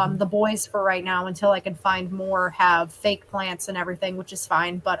like the boys for right now, until I can find more, have fake plants and everything, which is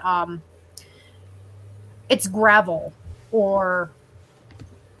fine. But it's gravel or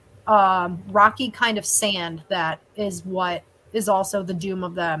rocky kind of sand that is what is also the doom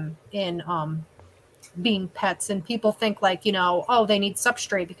of them in being pets. And people think like, you know, oh, they need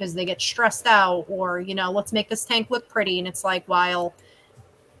substrate because they get stressed out, or, you know, let's make this tank look pretty. And it's like, while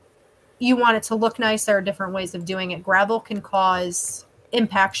you want it to look nice, there are different ways of doing it. Gravel can cause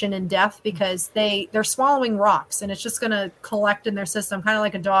impaction and death because they're swallowing rocks, and it's just going to collect in their system, kind of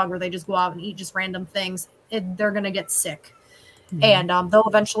like a dog where they just go out and eat just random things. They're going to get sick. And they'll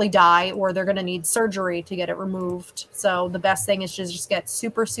eventually die, or they're going to need surgery to get it removed. So the best thing is just get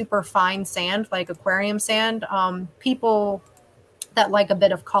super, super fine sand, like aquarium sand. People that like a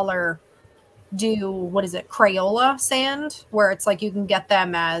bit of color do, what is it, Crayola sand, where it's like you can get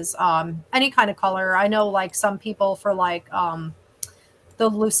them as any kind of color. I know like some people for like the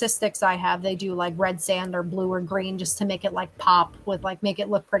leucistics I have, they do like red sand or blue or green just to make it like pop with like make it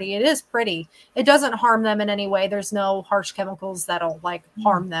look pretty. It is pretty. It doesn't harm them in any way. There's no harsh chemicals that'll like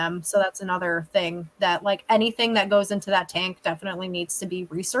harm them. So that's another thing, that like anything that goes into that tank definitely needs to be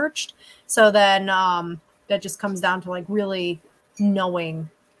researched. So then that just comes down to like really knowing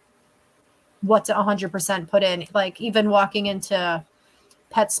what to 100% put in. Like even walking into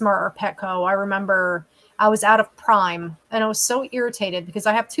PetSmart or Petco, I remember I was out of Prime and I was so irritated because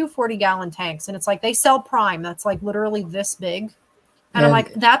I have two 40-gallon tanks and it's like they sell Prime that's like literally this big. And I'm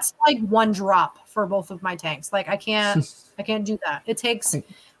like, that's like one drop for both of my tanks. Like I can't do that. It takes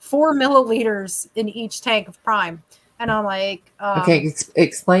 4 milliliters in each tank of Prime. And I'm like, okay,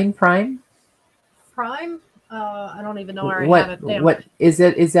 explain Prime. Prime? I don't even know where I What have it down. what is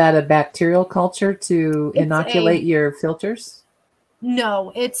it? Is that a bacterial culture to inoculate your filters?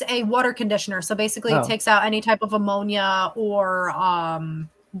 No, it's a water conditioner. So basically it takes out any type of ammonia or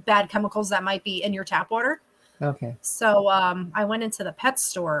bad chemicals that might be in your tap water. Okay. So I went into the pet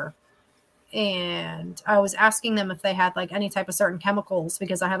store and I was asking them if they had like any type of certain chemicals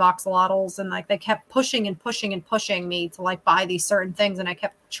because I have axolotls and like they kept pushing and pushing and pushing me to like buy these certain things. And I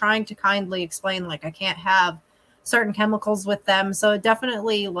kept trying to kindly explain like I can't have certain chemicals with them. So it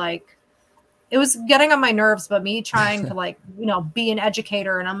definitely like it was getting on my nerves, but me trying to like, be an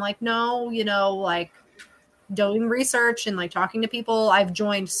educator. And I'm like, no, like doing research and like talking to people. I've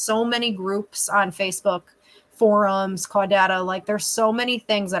joined so many groups on Facebook, forums, Caudata. Like there's so many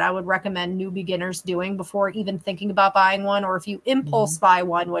things that I would recommend new beginners doing before even thinking about buying one. Or if you impulse buy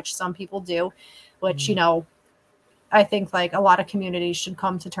one, which some people do, which, I think like a lot of communities should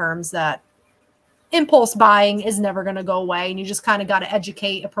come to terms that impulse buying is never going to go away. And you just kind of got to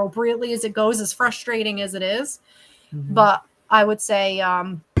educate appropriately as it goes, as frustrating as it is. But I would say,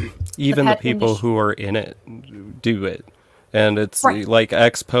 even the people who are in it do it. And it's like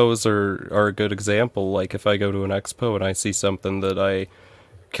expos are a good example. Like if I go to an expo and I see something that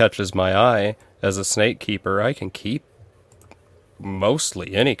catches my eye as a snake keeper, I can keep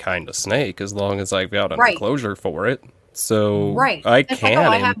mostly any kind of snake as long as I've got an enclosure for it. So I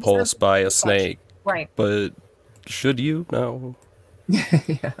can impulse buy a snake. Right. But should you? No.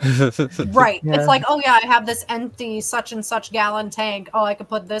 Right. Yeah. It's like, oh yeah, I have this empty such and such gallon tank. Oh, I could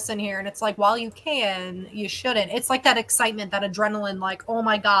put this in here. And it's like, while you can, you shouldn't. It's like that excitement, that adrenaline, like, oh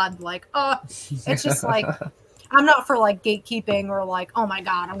my God, like, it's just like, I'm not for like gatekeeping or like, oh my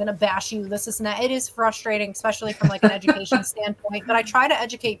God, I'm going to bash you. This and that. It is frustrating, especially from like an education standpoint. But I try to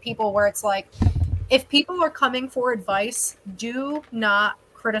educate people where it's like, if people are coming for advice, do not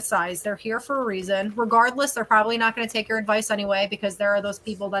criticize. They're here for a reason. Regardless, they're probably not going to take your advice anyway, because there are those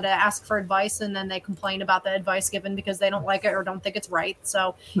people that ask for advice and then they complain about the advice given because they don't like it or don't think it's right.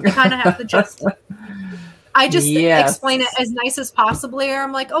 So you kind of have to just explain it as nice as possibly, or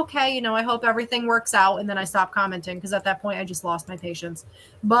I'm like, okay, I hope everything works out, and then I stop commenting because at that point I just lost my patience.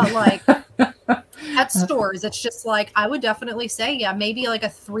 But like at stores, it's just like I would definitely say maybe like a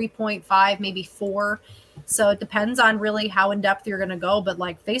 3.5, maybe 4. So it depends on really how in depth you're going to go. But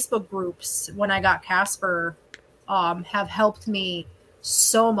like Facebook groups, when I got Casper, have helped me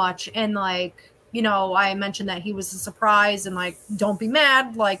so much. And like, I mentioned that he was a surprise and like, don't be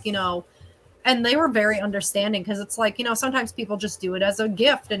mad. Like, and they were very understanding because it's like, sometimes people just do it as a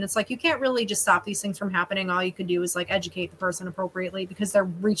gift. And it's like, you can't really just stop these things from happening. All you could do is like educate the person appropriately because they're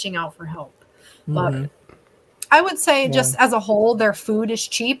reaching out for help. But I would say just as a whole, their food is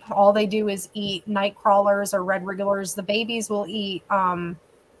cheap. All they do is eat night crawlers or red wrigglers. The babies will eat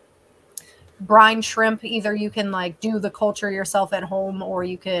brine shrimp. Either you can like do the culture yourself at home, or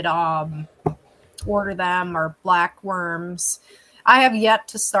you could order them, or black worms. I have yet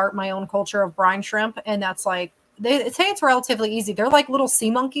to start my own culture of brine shrimp, and that's like, they say it's relatively easy. They're like little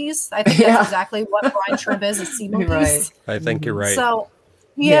sea monkeys. I think that's exactly what brine shrimp is sea monkeys. Right. I think you're right. So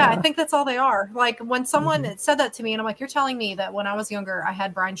yeah, I think that's all they are. Like when someone said that to me, and I'm like, you're telling me that when I was younger, I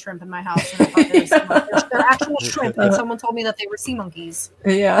had brine shrimp in my house, and I thought they're actual shrimp, and someone told me that they were sea monkeys.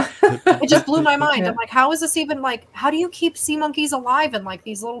 Yeah. It just blew my mind. I'm like, how is this even like, how do you keep sea monkeys alive in like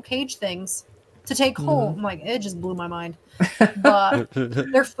these little cage things to take home? I'm like, it just blew my mind. But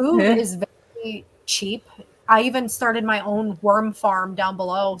their food is very cheap. I even started my own worm farm down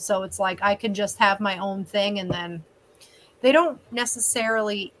below. So it's like I can just have my own thing, and then they don't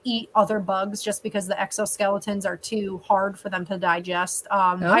necessarily eat other bugs just because the exoskeletons are too hard for them to digest.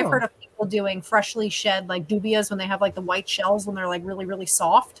 I've heard of people doing freshly shed like dubias when they have like the white shells when they're like really, really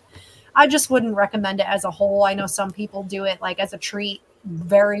soft. I just wouldn't recommend it as a whole. I know some people do it like as a treat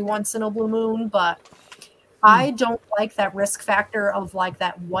very once in a blue moon, but I don't like that risk factor of like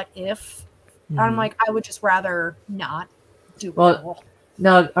that what if. I'm like, I would just rather not do it at all.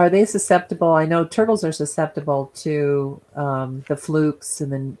 Now, are they susceptible? I know turtles are susceptible to the flukes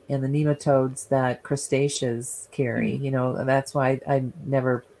and the nematodes that crustaceans carry. That's why I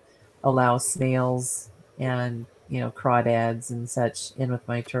never allow snails and crawdads and such in with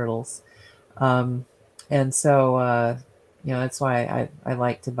my turtles. And so that's why I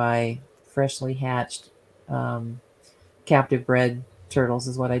like to buy freshly hatched captive bred turtles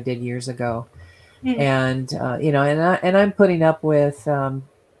is what I did years ago. And and I'm putting up with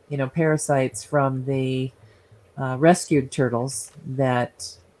parasites from the rescued turtles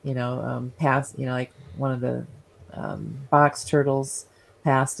that pass. Like one of the box turtles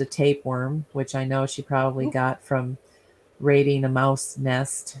passed a tapeworm, which I know she probably got from raiding a mouse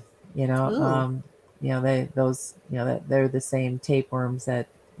nest. That they're the same tapeworms that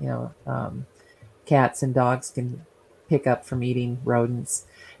cats and dogs can pick up from eating rodents.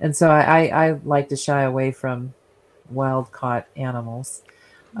 And so I like to shy away from wild caught animals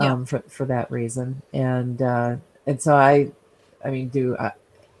for that reason. And so I mean, do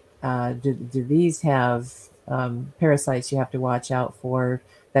these have parasites you have to watch out for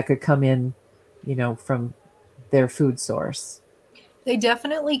that could come in, from their food source? They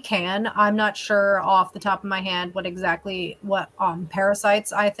definitely can. I'm not sure off the top of my hand what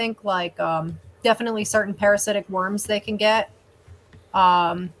parasites. I think like definitely certain parasitic worms they can get.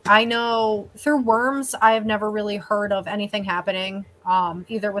 I know through worms I have never really heard of anything happening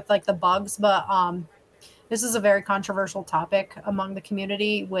either with like the bugs, but this is a very controversial topic among the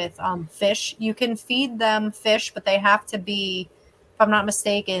community with fish. You can feed them fish, but they have to be, if I'm not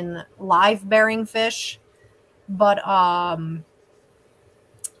mistaken, live bearing fish. But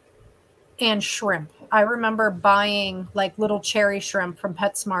and shrimp. I remember buying like little cherry shrimp from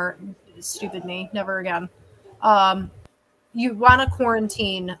PetSmart. Stupid me, never again. You want to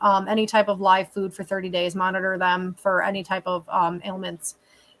quarantine any type of live food for 30 days, monitor them for any type of ailments.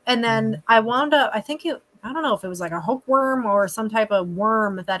 And then I wound up, I don't know if it was like a hookworm or some type of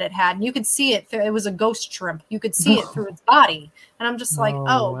worm that it had. And you could see it. It was a ghost shrimp. You could see it through its body. And I'm just like,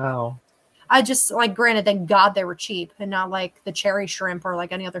 oh, wow. I just like, granted, thank God they were cheap and not like the cherry shrimp or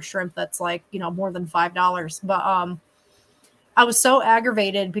like any other shrimp that's like, more than $5. But I was so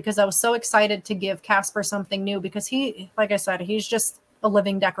aggravated because I was so excited to give Casper something new because he, like I said, he's just a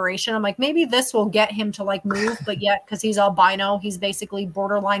living decoration. I'm like, maybe this will get him to like move, but yet because he's albino, he's basically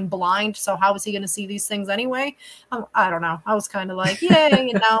borderline blind. So how is he going to see these things anyway? I don't know. I was kind of like, yay,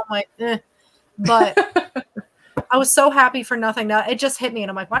 I'm like, eh. But I was so happy for nothing. Now it just hit me, and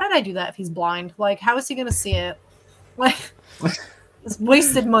I'm like, why did I do that if he's blind? Like, how is he going to see it? Like, it's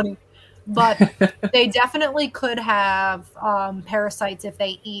wasted money. But they definitely could have parasites if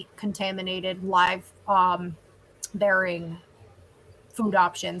they eat contaminated live bearing food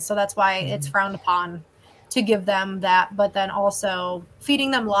options. So that's why it's frowned upon to give them that. But then also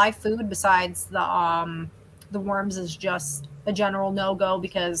feeding them live food besides the worms is just a general no-go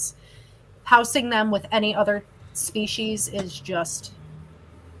because housing them with any other species is just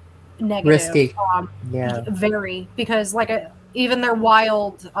negative. Risky. Yeah. Very, because like even their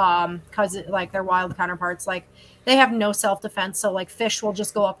wild their wild counterparts, like they have no self-defense. So like fish will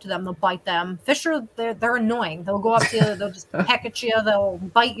just go up to them, they'll bite them. Fish are they're annoying. They'll go up to you, they'll just peck at you, they'll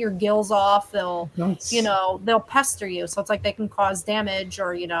bite your gills off, they'll they'll pester you. So it's like they can cause damage,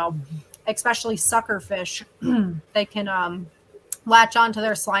 or especially sucker fish, they can latch onto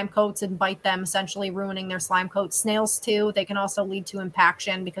their slime coats and bite them, essentially ruining their slime coats. Snails too, they can also lead to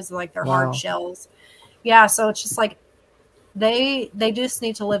impaction because of like their hard shells. Yeah, so it's just like they just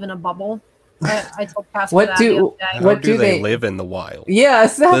need to live in a bubble. I told Casper what do they live in the wild?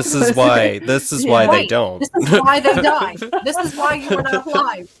 Yes, this is why they don't. This is why they die. This is why you are not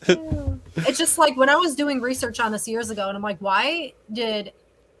alive. It's just like when I was doing research on this years ago, and I'm like, why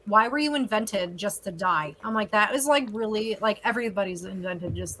were you invented just to die? I'm like, that is like really like everybody's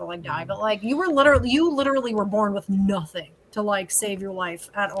invented just to like die, but like you literally were born with nothing to like save your life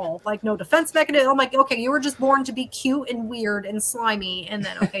at all, like no defense mechanism. I'm like, okay, you were just born to be cute and weird and slimy, and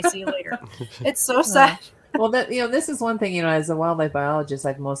then okay, see you later. It's so sad. Well, that this is one thing, as a wildlife biologist,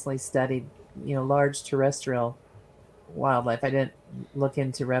 I've mostly studied large terrestrial wildlife. I didn't look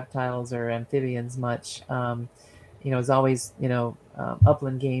into reptiles or amphibians much. It's always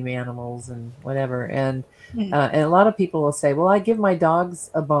upland game animals and whatever, and a lot of people will say, well, I give my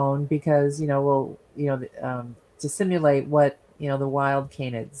dogs a bone because to simulate what the wild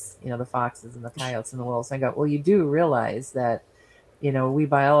canids, the foxes and the coyotes and the wolves. And I go, well, you do realize that we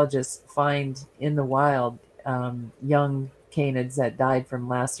biologists find in the wild young canids that died from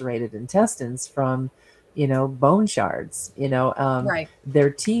lacerated intestines from bone shards. Right.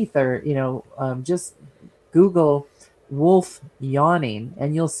 Their teeth are just Google wolf yawning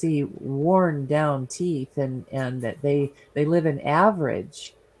and you'll see worn down teeth, and that they live an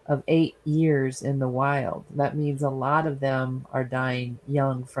average of 8 years in the wild. That means a lot of them are dying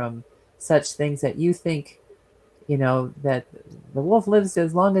young from such things that you think that the wolf lives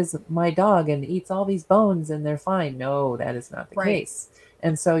as long as my dog and eats all these bones and they're fine. No, that is not the case.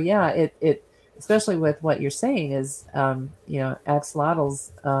 And so, yeah, it especially with what you're saying is,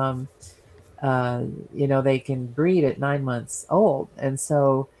 axolotls, they can breed at 9 months old. And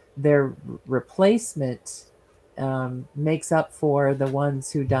so their replacement makes up for the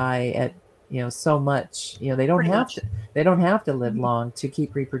ones who die at, so much. They don't Pretty have much. to, live long to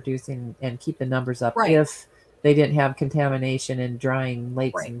keep reproducing and keep the numbers up Right. if they didn't have contamination in drying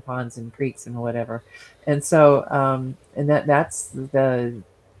lakes Right. and ponds and creeks and whatever. And so, and that's the,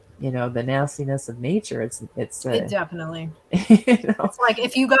 the nastiness of nature. It definitely. It's like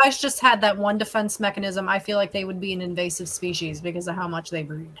if you guys just had that one defense mechanism, I feel like they would be an invasive species because of how much they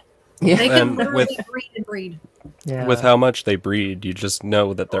breed. Yeah. They can And literally breed and breed. Yeah. with how much they breed, you just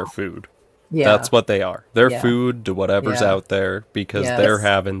know that they're food. Yeah. That's what they are. They're Yeah. food to whatever's Yeah. out there because Yes. they're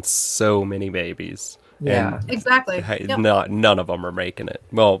having so many babies. Yeah. And Exactly. Yep. none of them are making it.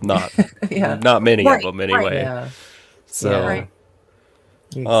 Well, not Yeah. not many Right, of them anyway. Yeah. So, Yeah. Right.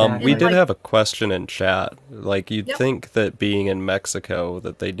 Exactly. we did Like- have a question in chat. Like, you'd Yep. think that being in Mexico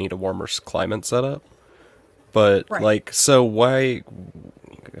that they'd need a warmer climate setup. But, Right. like, so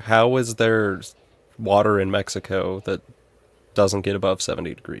how is there water in Mexico that doesn't get above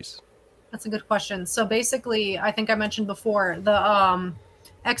 70 degrees? That's a good question. So basically, I think I mentioned before the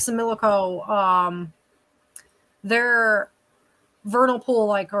Examilico, their vernal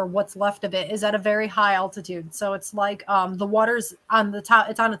pool, or what's left of it, is at a very high altitude. So it's like the water's on the top.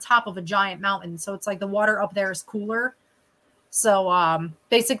 It's on the top of a giant mountain. So it's like the water up there is cooler. So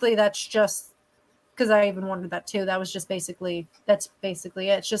basically, that's just because I even wondered that too. That's basically it.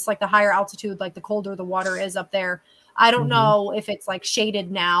 It's just like the higher altitude, like the colder the water is up there. I don't know if it's like shaded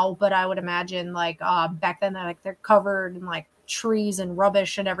now, but I would imagine like back then they're covered in like trees and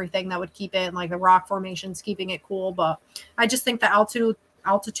rubbish and everything that would keep it, and like the rock formations keeping it cool. But I just think the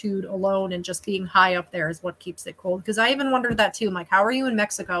altitude alone and just being high up there is what keeps it cold. Because I even wondered that too. I'm like, how are you in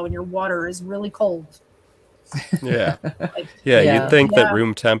Mexico and your water is really cold? Yeah. Like, Yeah. You'd think that Yeah.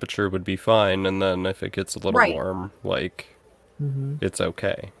 room temperature would be fine, and then if it gets a little Right. warm, like, it's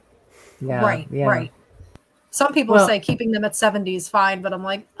okay. Yeah. right, Yeah. right. Some people Well- say keeping them at 70 is fine, but I'm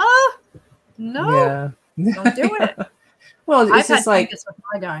like, no, Yeah. don't do it. Well, it's I've had just like, this with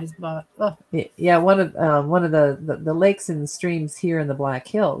my guys, but yeah, one of the lakes and streams here in the Black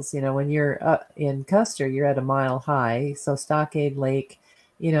Hills, when you're up in Custer, you're at a mile high. So Stockade Lake,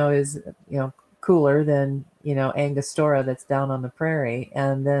 is, cooler than, Angostura that's down on the prairie.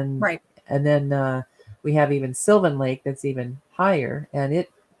 And then, right. And then we have even Sylvan Lake that's even higher, and it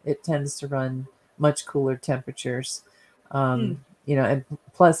tends to run much cooler temperatures. And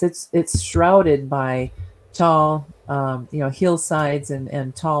plus it's shrouded by tall, hillsides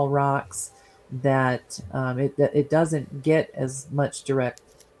and tall rocks that it doesn't get as much direct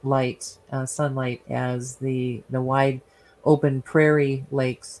light, sunlight as the wide open prairie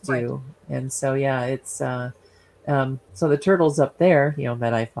lakes do. Right. And so, yeah, it's so the turtles up there,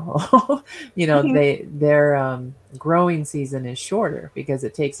 that I follow, their growing season is shorter because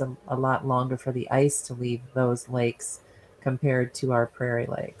it takes a lot longer for the ice to leave those lakes compared to our prairie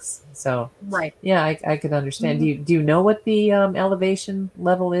lakes. So, right. Yeah, I could understand. Do you know what the elevation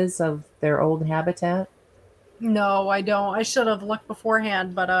level is of their old habitat? No, I don't. I should have looked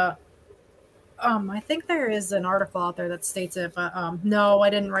beforehand, but I think there is an article out there that states it, but no,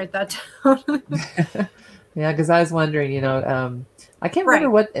 I didn't write that down. Yeah, because I was wondering, I can't remember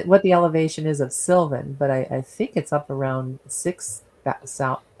what the elevation is of Sylvan, but I think it's up around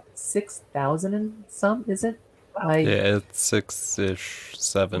 6,000 and some, is it? Wow. Yeah, it's 6-ish,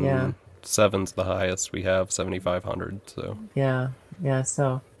 7. Yeah. 7's the highest we have, 7,500. So Yeah.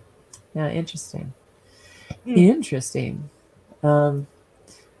 So, yeah, interesting. Interesting. So,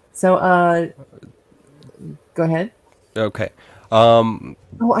 go ahead. okay. I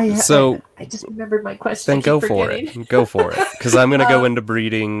just remembered my question. Then go for it. Go for it, because I'm gonna go into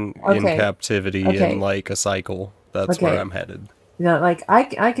breeding in captivity in like a cycle. That's where I'm headed. Like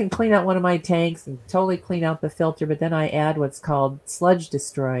I can clean out one of my tanks and totally clean out the filter, but then I add what's called sludge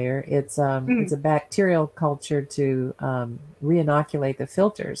destroyer. It's a bacterial culture to re-inoculate the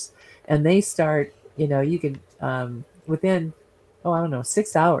filters, and they start. You can within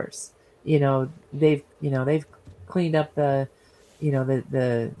 6 hours. They've cleaned up the.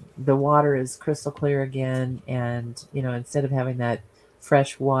 The water is crystal clear again, and instead of having that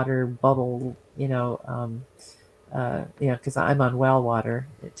fresh water bubble, because I'm on well water,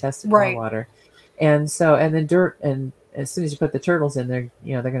 tested well water, and then dirt, and as soon as you put the turtles in there,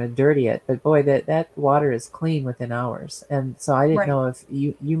 they're going to dirty it. But boy, that water is clean within hours, and so I didn't know if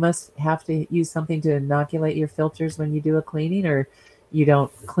you must have to use something to inoculate your filters when you do a cleaning, or you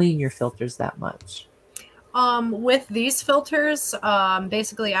don't clean your filters that much. With these filters,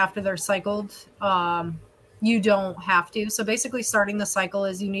 basically after they're cycled, you don't have to. So basically starting the cycle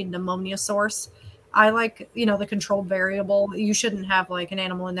is you need an ammonia source. I like, the controlled variable. You shouldn't have like an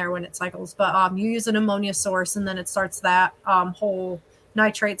animal in there when it cycles, but you use an ammonia source and then it starts that whole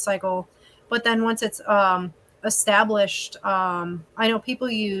nitrate cycle. But then once it's established, I know people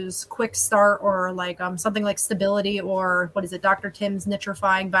use quick start or like something like stability, or what is it, Dr. Tim's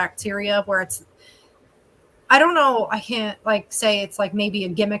nitrifying bacteria, where it's, I don't know. I can't like say it's like maybe a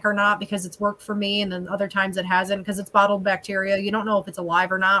gimmick or not, because it's worked for me, and then other times it hasn't because it's bottled bacteria. You don't know if it's alive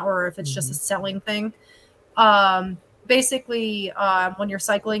or not, or if it's just a selling thing. Basically, when you're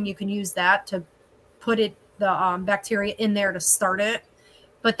cycling, you can use that to put the bacteria in there to start it.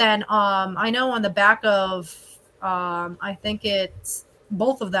 But then I know on the back of I think it's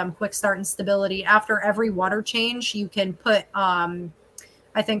both of them, quick start and stability. After every water change, you can put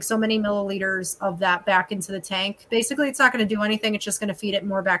I think so many milliliters of that back into the tank. Basically, it's not going to do anything. It's just going to feed it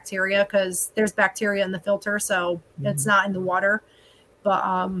more bacteria because there's bacteria in the filter, so it's not in the water.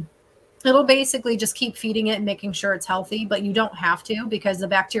 But it'll basically just keep feeding it and making sure it's healthy. But you don't have to, because the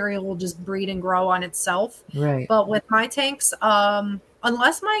bacteria will just breed and grow on itself. Right. But with my tanks,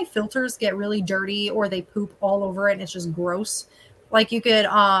 unless my filters get really dirty or they poop all over it and it's just gross, like you could,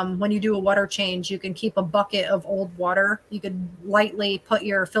 when you do a water change, you can keep a bucket of old water. You could lightly put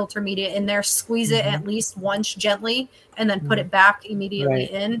your filter media in there, squeeze it at least once gently, and then put it back immediately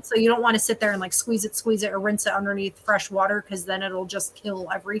in. So you don't want to sit there and like squeeze it, or rinse it underneath fresh water, because then it'll just kill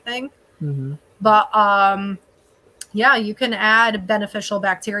everything. But yeah, you can add beneficial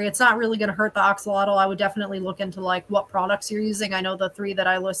bacteria. It's not really going to hurt the axolotl. I would definitely look into like what products you're using. I know the 3 that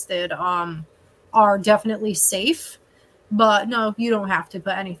I listed are definitely safe. But no, you don't have to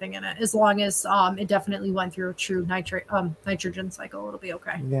put anything in it, as long as it definitely went through a true nitrogen cycle. It'll be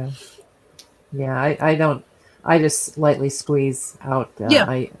okay. Yeah. I don't. I just lightly squeeze out.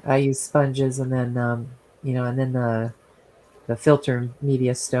 I use sponges, and then and then the filter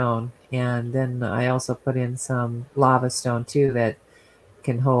media stone, and then I also put in some lava stone too that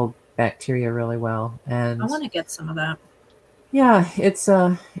can hold bacteria really well. And I want to get some of that. Yeah, it's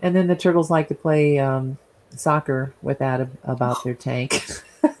and then the turtles like to play soccer with that about their tank.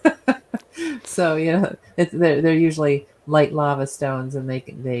 So they're usually light lava stones, and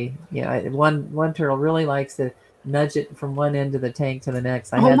one turtle really likes to nudge it from one end of the tank to the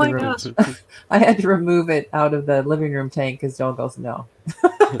next. Oh my gosh! I had to remove it out of the living room tank because Joel goes, no.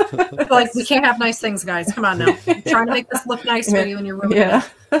 Like, we can't have nice things, guys. Come on now. I'm trying to make this look nice for you, and you're ruining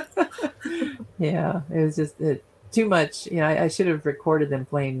it. Yeah, it was just too much. I should have recorded them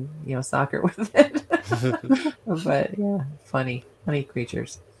playing soccer with it. But yeah, funny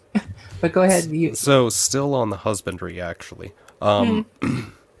creatures. But go ahead. So still on the husbandry, actually. How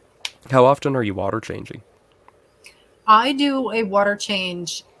often are you water changing? I do a water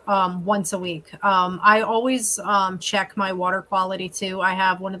change once a week. I always check my water quality too. I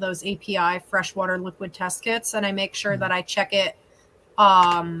have one of those API freshwater liquid test kits, and I make sure that I check it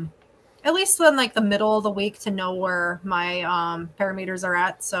at least in like the middle of the week to know where my parameters are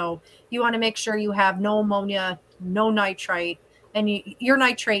at. So you want to make sure you have no ammonia, no nitrite, and your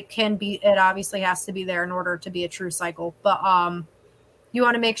nitrate it obviously has to be there in order to be a true cycle. But you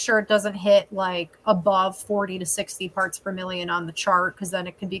want to make sure it doesn't hit like above 40 to 60 parts per million on the chart, because then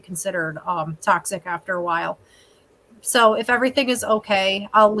it can be considered toxic after a while. So if everything is okay,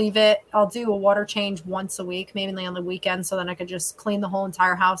 I'll leave it. I'll do a water change once a week, mainly on the weekend, so then I could just clean the whole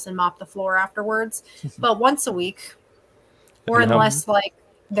entire house and mop the floor afterwards. But once a week, or unless like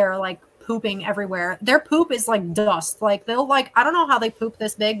they're like pooping everywhere. Their poop is like dust. Like they'll like, I don't know how they poop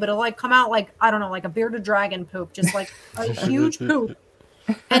this big, but it'll like come out like, I don't know, like a bearded dragon poop, just like a huge poop.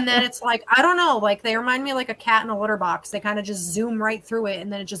 And then it's like, I don't know, like they remind me like a cat in a litter box. They kind of just zoom right through it,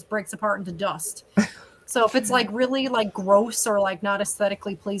 and then it just breaks apart into dust. So if it's like really like gross or like not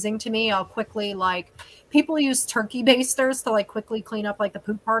aesthetically pleasing to me, I'll quickly like, people use turkey basters to like quickly clean up like the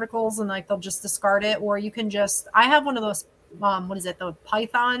poop particles, and like they'll just discard it. Or you can just, I have one of those, what is it, the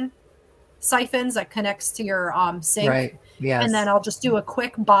Python siphons that connects to your sink. Right. Yes. And then I'll just do a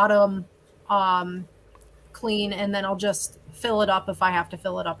quick bottom clean, and then I'll just fill it up if I have to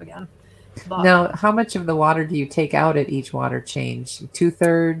fill it up again. But now, how much of the water do you take out at each water change?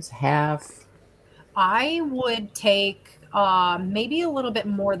 2/3, half? I would take maybe a little bit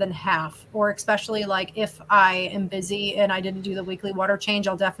more than half, or especially like if I am busy and I didn't do the weekly water change,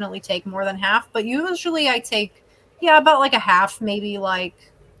 I'll definitely take more than half. But usually I take, about like a half, maybe like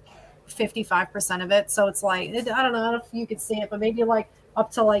 55% of it. So it's like, I don't know if you could see it, but maybe like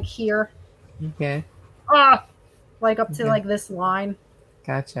up to like here. Okay. Like up to like this line.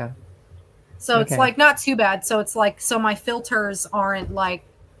 Gotcha. So it's like not too bad. So it's like, so my filters aren't like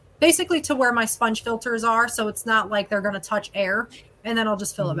basically to where my sponge filters are. So it's not like they're going to touch air, and then I'll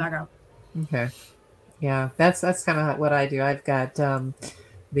just fill it back up. Okay. Yeah, that's kind of what I do. I've got the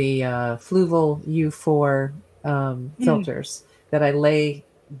Fluval U4 filters that I lay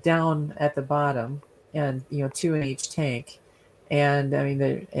down at the bottom, and 2 in each tank, and I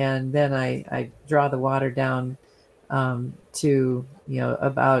mean, and then I draw the water down to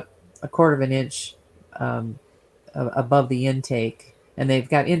about a quarter of an inch above the intake, and they've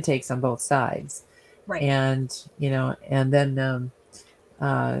got intakes on both sides, right? And and then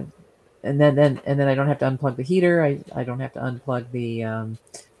and then I don't have to unplug the heater. I don't have to unplug the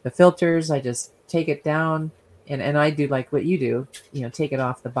filters. I just take it down, and I do like what you do, take it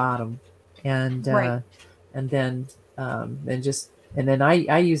off the bottom, and and then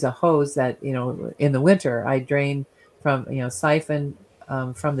I use a hose that in the winter I drain from siphon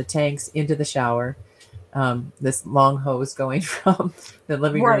from the tanks into the shower. This long hose going from the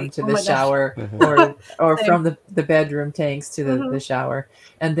living room to the shower, or from the bedroom tanks to the shower,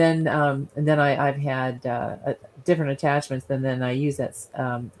 and then I've had different attachments. And then I use that.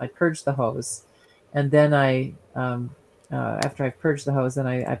 I purge the hose, and then after I've purged the hose, then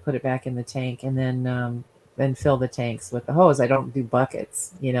I put it back in the tank, and then fill the tanks with the hose. I don't do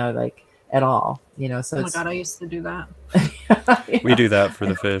buckets, like at all. So oh my God, I used to do that. We do that for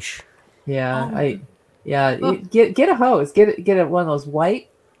the fish. Yeah, get a hose. Get one of those white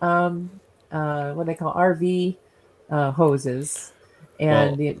what they call RV hoses.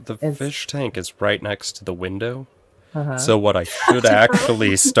 And the fish tank is right next to the window. So what I should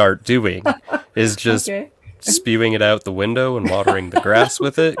actually start doing is just spewing it out the window and watering the grass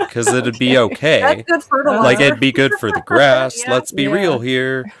with it, because it'd be okay. That's good fertilizer. Like, it'd be good for the grass. Let's be real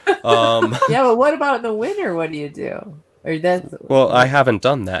here. Yeah, but what about in the winter? What do you do? Well, I haven't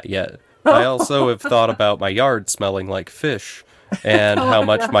done that yet. I also have thought about my yard smelling like fish, and how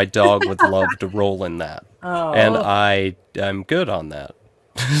much my dog would love to roll in that. And I'm good on that.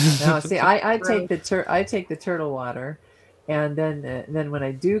 No, see, I take the turtle water, and then when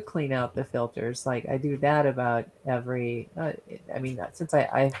I do clean out the filters, like I do that about every. Since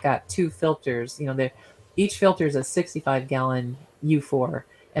I've got 2 filters, each filter is a 65-gallon U4,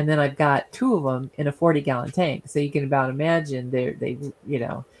 and then I've got 2 of them in a 40-gallon tank. So you can about imagine that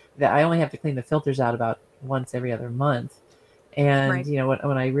I only have to clean the filters out about once every other month. And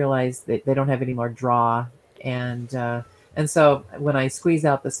when I realize that they don't have any more draw, and so when I squeeze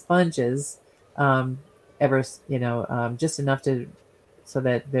out the sponges, just enough so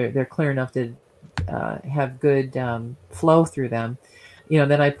that they're clear enough to have good flow through them,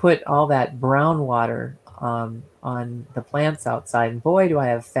 then I put all that brown water on the plants outside, and boy, do I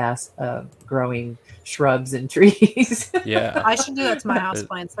have fast growing shrubs and trees. Yeah, I should do that to my house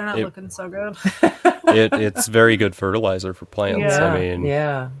plants. They're not looking so good. It's very good fertilizer for plants. Yeah. I mean,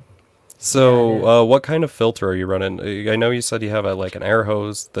 yeah. So, what kind of filter are you running? I know you said you have an air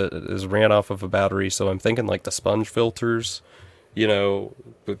hose that is ran off of a battery, so I'm thinking like the sponge filters,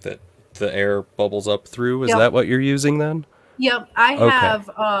 that the air bubbles up through. Is that what you're using then? Yep, I have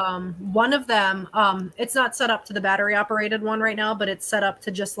one of them. It's not set up to the battery operated one right now, but it's set up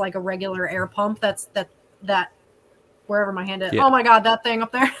to just like a regular air pump. That's that wherever my hand is. Yeah. Oh my God, that thing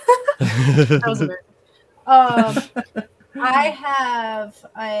up there. That was weird. I have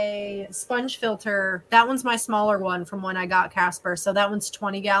a sponge filter. That one's my smaller one from when I got Casper. So that one's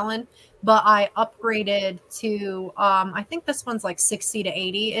 20-gallon, but I upgraded to, I think this one's like 60 to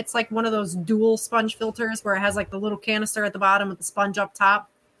 80. It's like one of those dual sponge filters where it has like the little canister at the bottom with the sponge up top,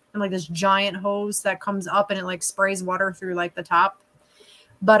 and like this giant hose that comes up and it like sprays water through like the top.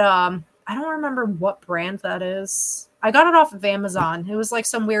 But I don't remember what brand that is. I got it off of Amazon. It was like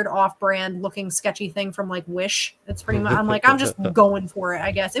some weird off-brand looking sketchy thing from like Wish. It's pretty much, I'm just going for it,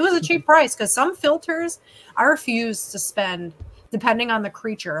 I guess. It was a cheap price, because some filters I refuse to spend depending on the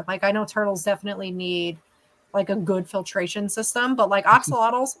creature. Like, I know turtles definitely need like a good filtration system, but like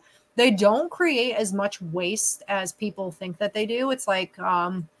axolotls, they don't create as much waste as people think that they do. It's like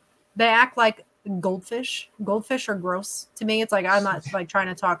they act like goldfish. Goldfish are gross to me. It's like, I'm not like trying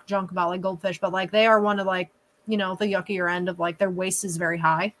to talk junk about like goldfish, but like they are one of like, the yuckier end of like their waste is very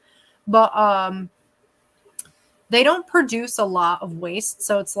high, but they don't produce a lot of waste.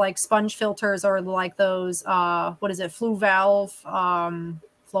 So it's like sponge filters or like those flow valve,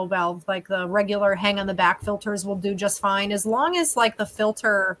 like the regular hang on the back filters will do just fine, as long as like the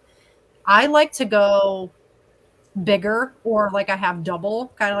filter, I like to go bigger, or like I have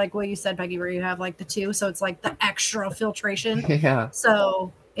double, kind of like what you said, Peggy, where you have like the 2, so it's like the extra filtration. Yeah.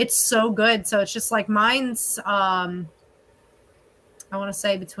 So it's so good. So it's just like mine's I want to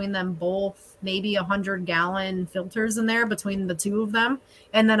say between them both, maybe 100-gallon filters in there between the two of them.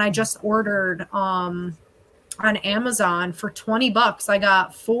 And then I just ordered on Amazon for $20. I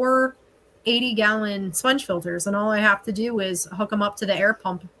got 4 80-gallon sponge filters, and all I have to do is hook them up to the air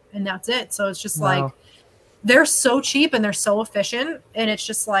pump, and that's it. So it's just like, they're so cheap and they're so efficient, and it's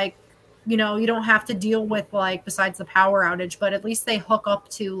just like, you know, you don't have to deal with, like, besides the power outage, but at least they hook up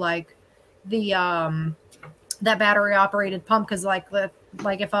to like the that battery operated pump, because like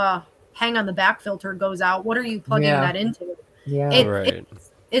if a hang on the back filter goes out, what are you plugging that into?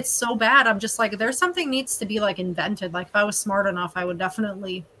 It's so bad. I'm just like, there's something needs to be like invented. Like if I was smart enough, I would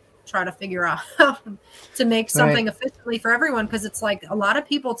definitely try to figure out how to make something efficiently for everyone, because it's like a lot of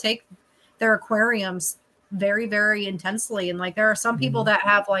people take their aquariums very, very intensely, and like there are some people that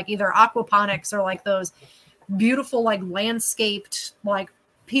have like either aquaponics or like those beautiful like landscaped like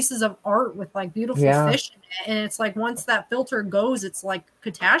pieces of art with like beautiful fish in it. And it's like once that filter goes, it's like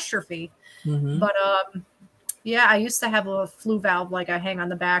catastrophe. But yeah, I used to have a flue valve like I hang on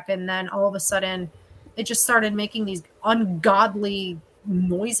the back, and then all of a sudden it just started making these ungodly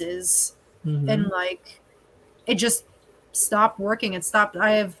noises, and like it just stopped working. It stopped.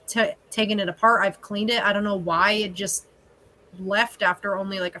 I have taken it apart. I've cleaned it. I don't know why it just left after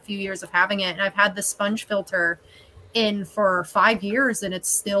only like a few years of having it. And I've had the sponge filter in for 5 years, and it's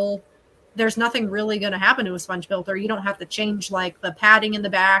still, there's nothing really going to happen to a sponge filter. You don't have to change like the padding in the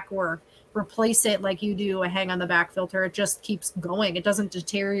back or replace it like you do a hang on the back filter. It just keeps going. It doesn't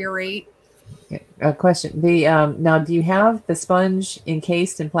deteriorate. A question. The now, do you have the sponge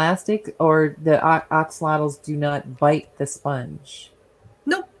encased in plastic, or the axolotls do not bite the sponge?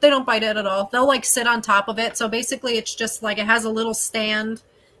 Nope, they don't bite it at all. They'll like sit on top of it. So basically it's just like it has a little stand,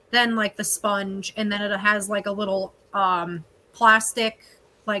 then like the sponge, and then it has like a little plastic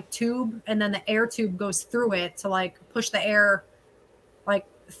like tube, and then the air tube goes through it to like push the air like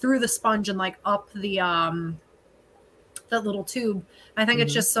through the sponge and like up the that little tube. I think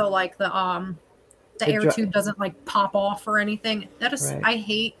it's just so like the air tube doesn't like pop off or anything. That is, I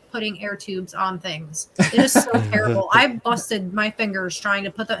hate putting air tubes on things. It is so terrible. I busted my fingers trying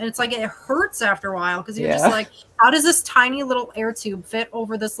to put them, and it's like it hurts after a while, because you're just like, how does this tiny little air tube fit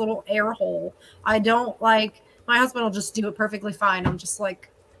over this little air hole? I don't like. My husband will just do it perfectly fine. I'm just like,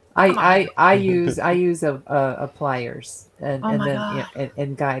 I use a pliers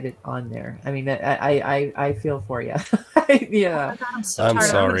and guide it on there. I mean, I feel for you. Yeah. Oh God, I'm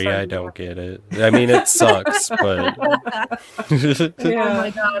sorry, I don't get it. I mean, it sucks, but oh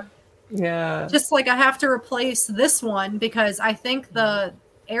my God. Yeah. Just like I have to replace this one because I think the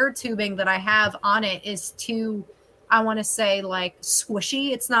air tubing that I have on it is too, I want to say, like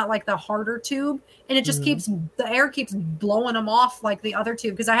squishy. It's not like the harder tube, and it just keeps, the air keeps blowing them off like the other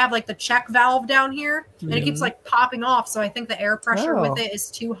tube, because I have like the check valve down here and it keeps like popping off. So I think the air pressure with it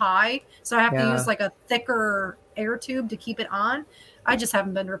is too high. So I have to use like a thicker air tube to keep it on. I just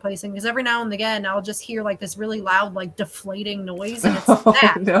haven't been replacing, because every now and again I'll just hear like this really loud like deflating noise, and it's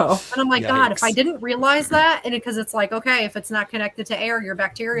that. And I'm like, God, if I didn't realize that, and because it's like, okay, if it's not connected to air, your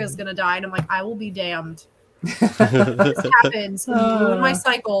bacteria is gonna die, and I'm like, I will be damned. This happens in my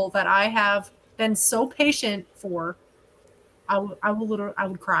cycle that I have been so patient for. I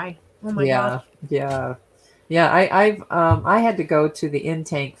would cry. Oh my God. Yeah. I had to go to the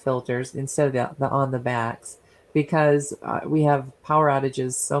in-tank filters instead of the on the backs, because we have power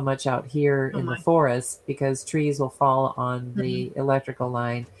outages so much out here in the forest, because trees will fall on the electrical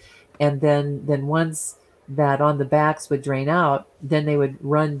line, and then once that on the backs would drain out, then they would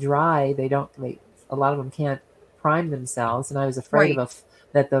run dry. A lot of them can't prime themselves, and I was afraid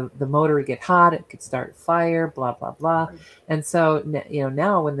that the motor would get hot, it could start fire, blah blah blah. And so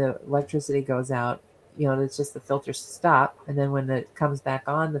now when the electricity goes out, it's just the filters stop, and then when it comes back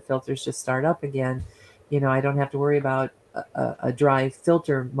on, the filters just start up again. I don't have to worry about a dry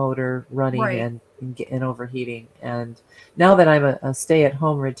filter motor running and overheating. And now that I'm a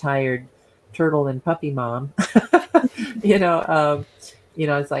stay-at-home retired turtle and puppy mom,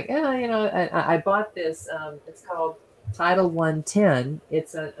 it's like, I bought this. It's called Tidal 110.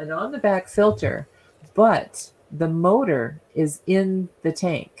 It's an on-the-back filter, but the motor is in the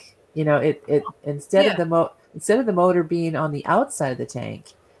tank. Instead of the motor being on the outside of the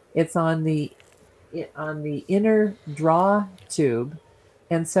tank, it's on the inner draw tube,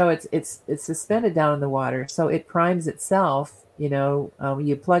 and so it's suspended down in the water, so it primes itself.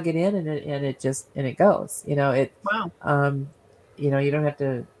 You plug it in, and it goes. You don't have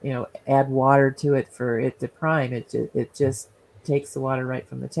to add water to it for it to prime. It just takes the water right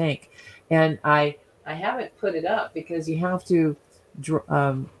from the tank. And I haven't put it up because you have to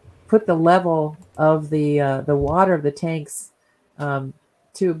put the level of the water of the tanks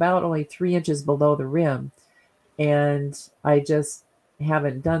to about only 3 inches below the rim. And I just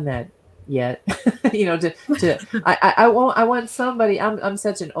haven't done that yet. I want somebody, I'm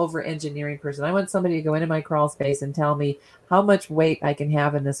such an over engineering person. I want somebody to go into my crawl space and tell me how much weight I can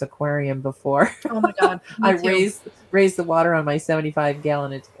have in this aquarium before Oh my God. I raise the water on my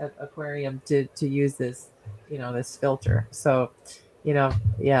 75-gallon aquarium to use this, this filter. So,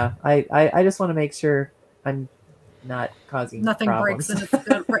 yeah, I just want to make sure I'm not causing nothing problems. breaks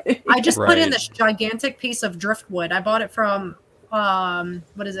in I just put in Right. this gigantic piece of driftwood. I bought it from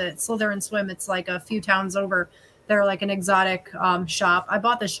what is it, Slither and Swim. It's like a few towns over. They're like an exotic shop. I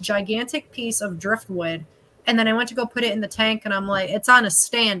bought this gigantic piece of driftwood, and then I went to go put it in the tank, and I'm like, it's on a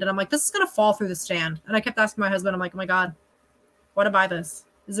stand, and I'm like, this is gonna fall through the stand. And I kept asking my husband, I'm like, oh my God, why to buy this?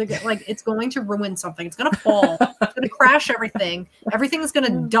 Is it like it's going to ruin something? It's gonna fall. It's gonna crash everything. Everything's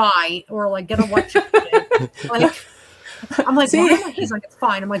gonna die or like get electrocuted. Like, I'm like, why am I? He's like, it's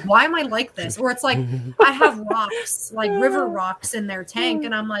fine. I'm like, why am I like this? Or it's like, I have rocks, like river rocks in their tank.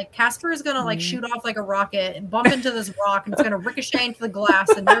 And I'm like, Casper is going to like shoot off like a rocket and bump into this rock and it's going to ricochet into the glass.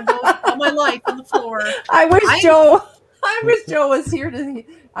 And there goes all my life on the floor. I wish Joe was here to.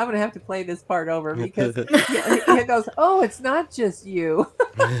 I'm going to have to play this part over because he goes, oh, it's not just you.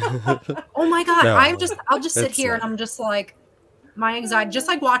 Oh my God. No, I'll just sit it's here and not. I'm just like, my anxiety, just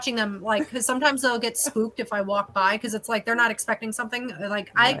like watching them, like, because sometimes they'll get spooked if I walk by because it's like they're not expecting something. Like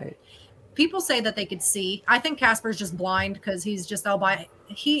Right. People say that they could see. I think Casper's just blind because he's just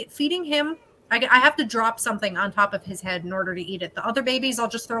feeding him. I have to drop something on top of his head in order to eat it. The other babies, I'll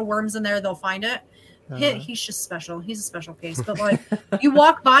just throw worms in there. They'll find it. He's just special. He's a special case. But like, you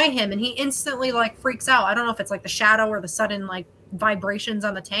walk by him and he instantly like freaks out. I don't know if it's like the shadow or the sudden like vibrations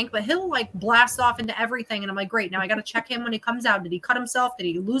on the tank, but he'll like blast off into everything. And I'm like, great. Now I got to check him when he comes out. Did he cut himself? Did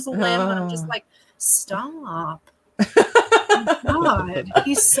he lose a limb? And I'm just like, stop. Oh God.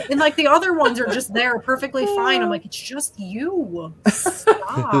 He's and like the other ones are just there perfectly fine. I'm like, it's just you.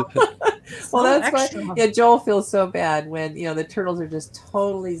 Stop. Well, that's why. Yeah, Joel feels so bad when the turtles are just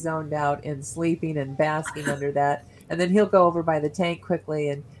totally zoned out and sleeping and basking under that, and then he'll go over by the tank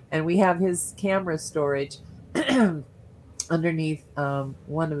quickly, and we have his camera storage underneath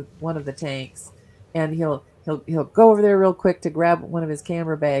one of the tanks, and he'll go over there real quick to grab one of his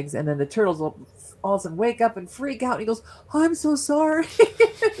camera bags, and then the turtles will all of a sudden wake up and freak out, and he goes, oh, I'm so sorry.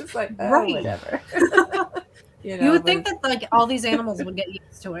 It's like, oh, Right. whatever. You would think that like all these animals would get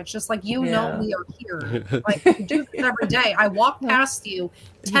used to it. It's just like, know we are here. Like, you do this every day. I walk past you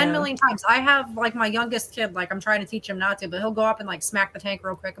 10 million times. I have like my youngest kid, like I'm trying to teach him not to, but he'll go up and like smack the tank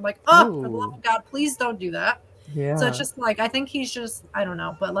real quick. I'm like, oh, for the love of God, please don't do that. Yeah. So it's just like, I think he's just, I don't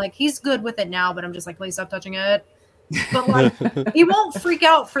know, but like he's good with it now, but I'm just like, please stop touching it. But like, he won't freak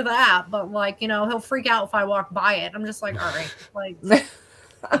out for that, but like, he'll freak out if I walk by it. I'm just like, all right, like,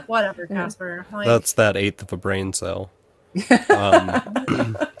 whatever, Casper. Like, That's that eighth of a brain cell. For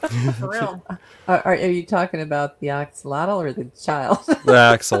real. Are you talking about the axolotl or the child? The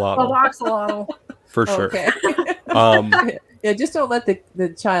axolotl. Oh, axolotl. For sure. Okay. Yeah, just don't let the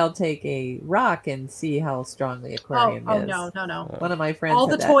child take a rock and see how strong the aquarium is. No. One of my friends. All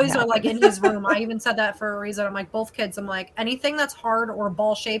the had that toys happen. are like in his room. I even said that for a reason. I'm like, both kids. I'm like, anything that's hard or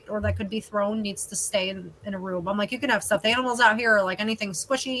ball shaped or that could be thrown needs to stay in a room. I'm like, you can have stuffed animals out here or like anything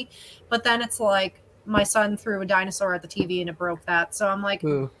squishy, but then it's like my son threw a dinosaur at the TV and it broke that. So I'm like,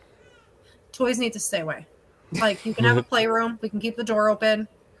 Ooh. Toys need to stay away. Like, you can have a playroom. We can keep the door open.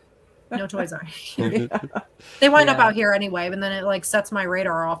 No toys are. They wind up out here anyway, and then it like sets my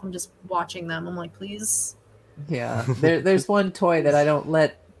radar off. I'm just watching them. I'm like, please. Yeah, there's one toy that I don't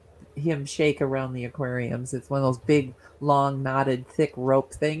let him shake around the aquariums. It's one of those big, long, knotted, thick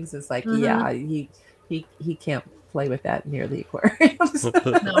rope things. It's like, yeah, he can't play with that near the aquariums.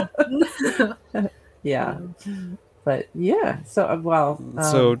 No. Yeah. But yeah, so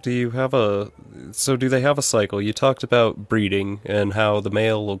so do they have a cycle? You talked about breeding and how the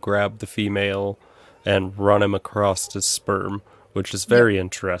male will grab the female and run him across his sperm, which is very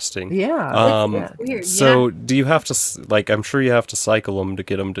interesting. Yeah. Weird. So do you have to, like, I'm sure you have to cycle them to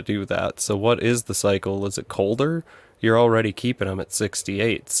get them to do that. So what is the cycle? Is it colder? You're already keeping them at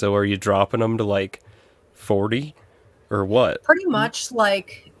 68. So are you dropping them to like 40 or what? Pretty much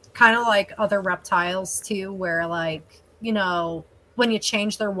like, kind of like other reptiles too, where like, when you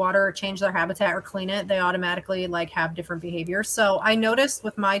change their water or change their habitat or clean it, they automatically like have different behaviors. So I noticed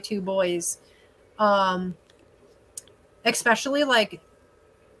with my two boys, especially like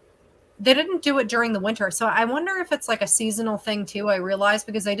they didn't do it during the winter. So I wonder if it's like a seasonal thing too. I realized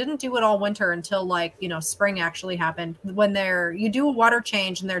because they didn't do it all winter until like, spring actually happened when you do a water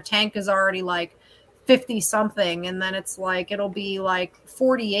change and their tank is already like 50 something, and then it's like it'll be like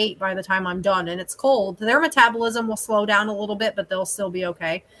 48 by the time I'm done, and it's cold. Their metabolism will slow down a little bit, but they'll still be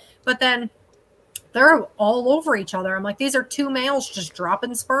okay. But then they're all over each other. I'm like, these are two males just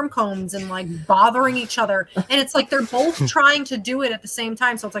dropping sperm cones and like bothering each other. And it's like they're both trying to do it at the same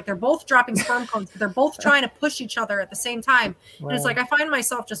time. So it's like they're both dropping sperm cones, but they're both trying to push each other at the same time. Wow. And it's like I find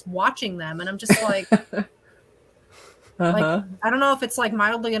myself just watching them, and I'm just like, like I don't know if it's like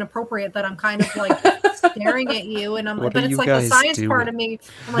mildly inappropriate that I'm kind of like staring at you, and I'm like, but it's like the science part of me.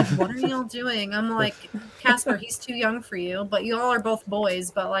 I'm like, what are y'all doing? I'm like, Casper, he's too young for you, but you all are both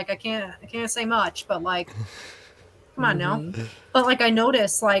boys, but like I can't say much, but like come on now. But like I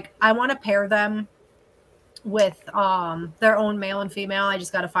noticed, like I want to pair them with their own male and female. I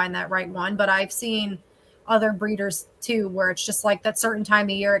just got to find that right one. But I've seen other breeders too, where it's just like that certain time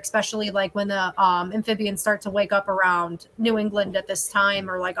of year, especially like when the amphibians start to wake up around New England at this time,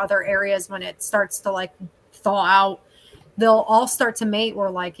 or like other areas when it starts to like thaw out, they'll all start to mate where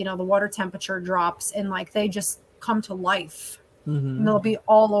like, you know, the water temperature drops and like they just come to life and they'll be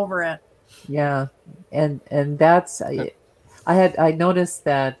all over it. Yeah. And that's, I noticed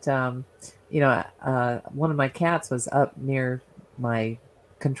that, you know, one of my cats was up near my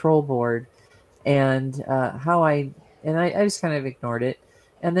control board, and I just kind of ignored it.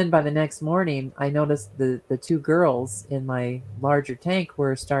 And then by the next morning, I noticed the two girls in my larger tank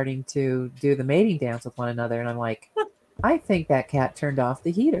were starting to do the mating dance with one another. And I'm like, I think that cat turned off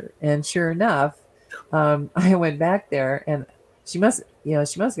the heater. And sure enough, I went back there, and she must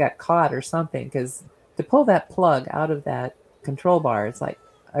have got caught or something, because to pull that plug out of that control bar, it's like,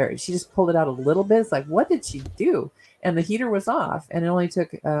 or she just pulled it out a little bit. It's like, what did she do? And the heater was off, and it only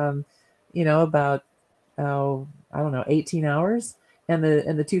took, you know, about, I don't know, 18 hours. And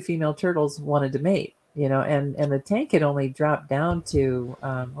the two female turtles wanted to mate, you know, and the tank had only dropped down to,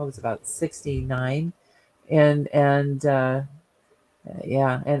 what was it, about 69. And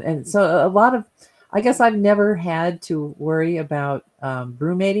yeah. And so a lot of, I guess I've never had to worry about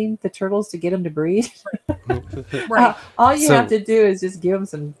brumating the turtles to get them to breed. Right. All you have to do is just give them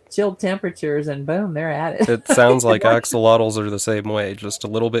some chilled temperatures, and boom, they're at it. It sounds like axolotls are the same way, just a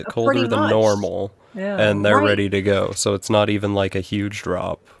little bit colder than normal, and they're ready to go. So it's not even like a huge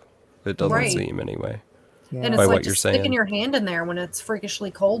drop. It doesn't seem anyway. Yeah. And it's like just sticking your hand in there when it's freakishly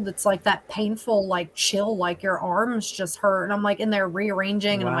cold. It's like that painful, like chill, like your arms just hurt. And I'm like in there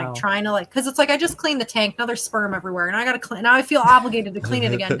rearranging, and I'm like trying to like, because it's like I just cleaned the tank, now there's sperm everywhere, and I gotta clean. Now I feel obligated to clean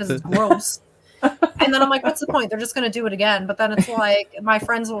it again because it's gross. And then I'm like, what's the point? They're just gonna do it again. But then it's like my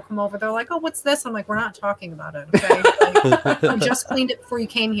friends will come over. They're like, oh, what's this? I'm like, we're not talking about it. Okay, like, I just cleaned it before you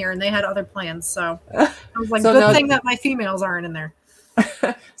came here, and they had other plans. So I was like, good thing that my females aren't in there.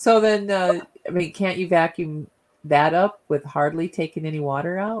 So then, I mean, can't you vacuum that up with hardly taking any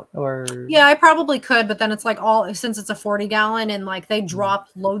water out? Or yeah, I probably could, but then it's like since it's a 40-gallon and like they drop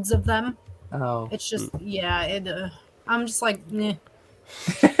loads of them. Oh, it's just I'm just like, nah.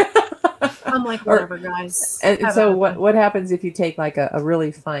 I'm like, whatever, guys. And so what happens if you take like a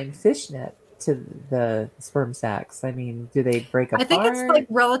really fine fish net to the sperm sacs? I mean, do they break apart? I think it's like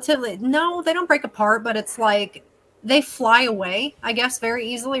relatively, no, they don't break apart, but it's like they fly away, I guess, very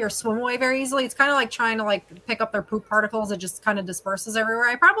easily, or swim away very easily. It's kind of like trying to like pick up their poop particles. It just kind of disperses everywhere.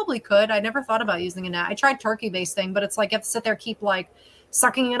 I probably could. I never thought about using a net. I tried turkey basting, but it's like you have to sit there, keep like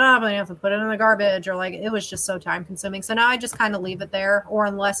sucking it up, and you have to put it in the garbage, or like it was just so time consuming. So now I just kind of leave it there, or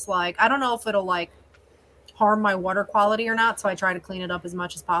unless like I don't know if it'll like harm my water quality or not. So I try to clean it up as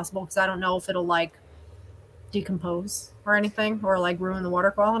much as possible, because I don't know if it'll like decompose or anything, or like ruin the water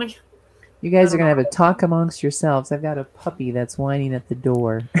quality. You guys are going to have a talk amongst yourselves. I've got a puppy that's whining at the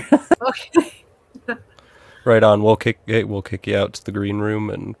door. Okay. Right on. We'll kick you out to the green room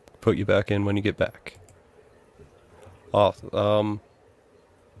and put you back in when you get back. Where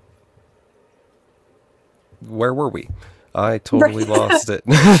were we? I totally lost it.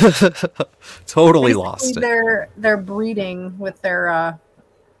 Totally lost it. They're breeding with their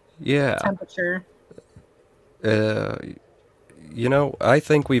temperature. You know, I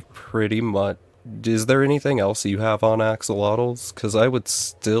think we've pretty much... Is there anything else you have on axolotls? Because I would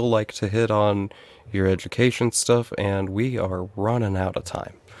still like to hit on your education stuff, and we are running out of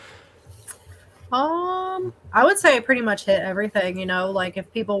time. I would say I pretty much hit everything, you know, like if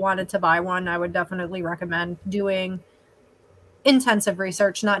people wanted to buy one, I would definitely recommend doing intensive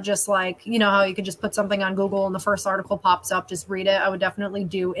research, not just like, you know, how you could just put something on Google and the first article pops up, just read it. I would definitely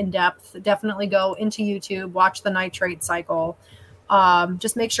do in depth, definitely go into YouTube, watch the nitrate cycle,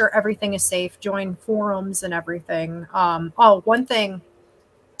 just make sure everything is safe, join forums and everything. One thing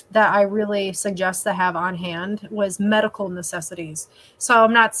that I really suggest to have on hand was medical necessities. So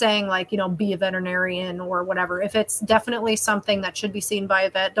I'm not saying like, be a veterinarian or whatever. If it's definitely something that should be seen by a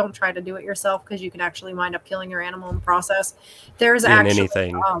vet, don't try to do it yourself because you can actually wind up killing your animal in the process. There's In actually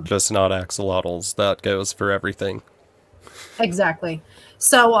anything, just not axolotls. That goes for everything. exactly.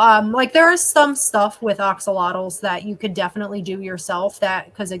 So like there is some stuff with axolotls that you could definitely do yourself that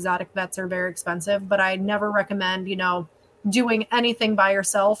because exotic vets are very expensive, but I never recommend, doing anything by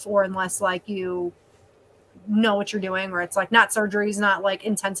yourself or unless like you know what you're doing or it's like not surgeries, not like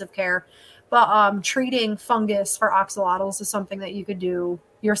intensive care, but treating fungus for axolotls is something that you could do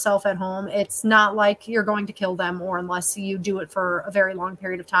yourself at home. It's not like you're going to kill them or unless you do it for a very long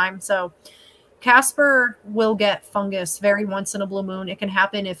period of time. So Casper will get fungus very once in a blue moon. It can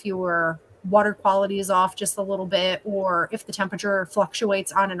happen if your water quality is off just a little bit or if the temperature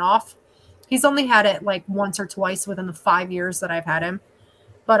fluctuates on and off. He's only had it like once or twice within the 5 years that I've had him.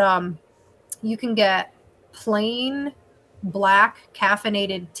 But you can get plain black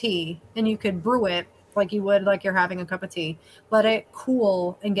caffeinated tea and you could brew it like you would like you're having a cup of tea. Let it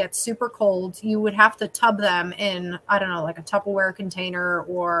cool and get super cold. You would have to tub them in, I don't know, like a Tupperware container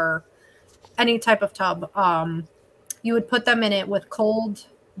or any type of tub. You would put them in it with cold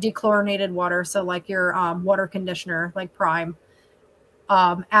dechlorinated water. So like your water conditioner, like Prime.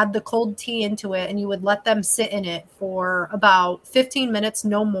 Add the cold tea into it and you would let them sit in it for about 15 minutes,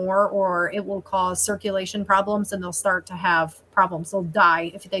 no more, or it will cause circulation problems and they'll start to have problems. They'll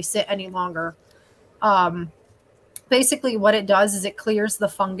die if they sit any longer. Basically what it does is it clears the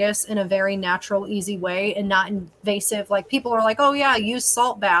fungus in a very natural, easy way and not invasive. Like people are like, oh yeah, use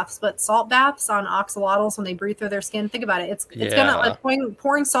salt baths, but salt baths on axolotls when they breathe through their skin, think about it. It's gonna like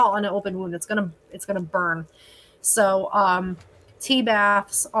pouring salt on an open wound. It's gonna burn. So tea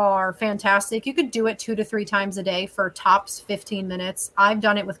baths are fantastic. You could do it 2 to 3 times a day for tops 15 minutes. I've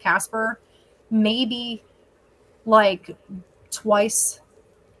done it with Casper maybe like twice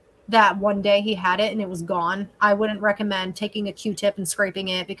that one day he had it and it was gone. I wouldn't recommend taking a Q-tip and scraping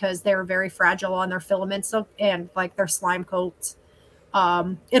it because they're very fragile on their filaments and like their slime coats.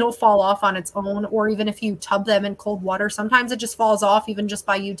 It'll fall off on its own, or even if you tub them in cold water, sometimes it just falls off even just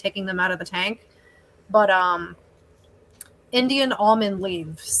by you taking them out of the tank. But Indian almond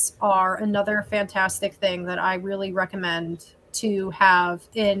leaves are another fantastic thing that I really recommend to have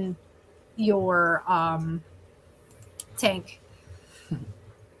in your tank.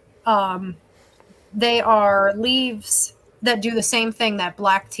 They are leaves that do the same thing that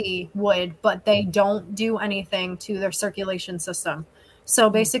black tea would, but they don't do anything to their circulation system. So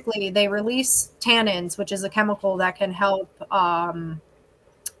basically, they release tannins, which is a chemical that can help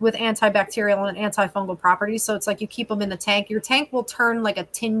with antibacterial and antifungal properties. So it's like you keep them in the tank. Your tank will turn like a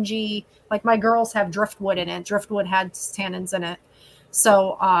tingy, like my girls have driftwood in it. Driftwood had tannins in it.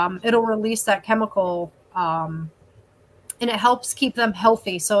 So it'll release that chemical and it helps keep them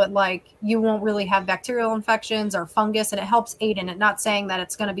healthy. So it like you won't really have bacterial infections or fungus and it helps aid in it. Not saying that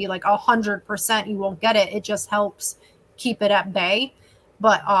it's going to be like 100% you won't get it. It just helps keep it at bay.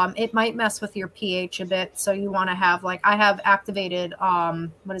 But it might mess with your pH a bit. So you want to have like, I have activated,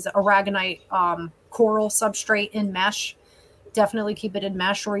 aragonite coral substrate in mesh. Definitely keep it in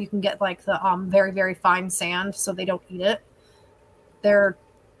mesh, or you can get like the very, very fine sand so they don't eat it. They're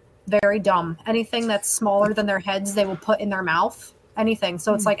very dumb. Anything that's smaller than their heads, they will put in their mouth. Anything.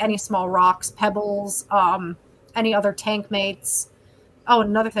 So it's like any small rocks, pebbles, any other tank mates. Oh,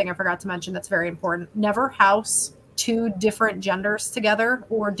 another thing I forgot to mention that's very important. Never house 2 different genders together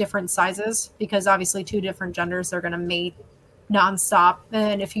or different sizes, because obviously 2 different genders, they're going to mate nonstop.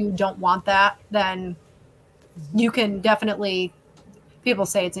 And if you don't want that, then you can definitely, people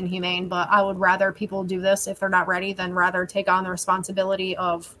say it's inhumane, but I would rather people do this if they're not ready than rather take on the responsibility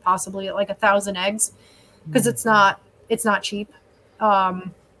of possibly like 1,000 eggs, because it's not cheap.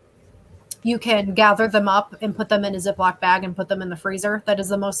 You can gather them up and put them in a Ziploc bag and put them in the freezer. That is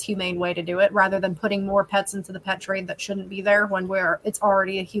the most humane way to do it, rather than putting more pets into the pet trade that shouldn't be there when it's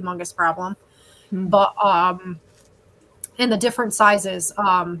already a humongous problem. But in the different sizes,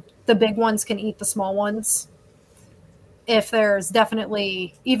 the big ones can eat the small ones. If there's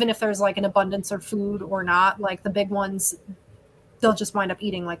definitely, even if there's like an abundance of food or not, like the big ones, they'll just wind up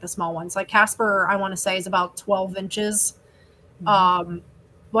eating like the small ones. Like Casper, I want to say is about 12 inches.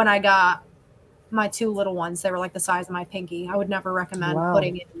 When I got my 2 little ones, they were like the size of my pinky. I would never recommend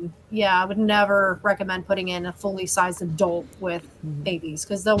I would never recommend putting in a fully sized adult with babies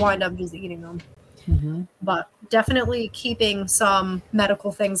because they'll wind up just eating them. But definitely keeping some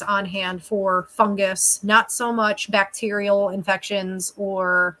medical things on hand for fungus, not so much bacterial infections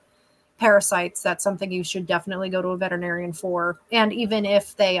or parasites, that's something you should definitely go to a veterinarian for. And even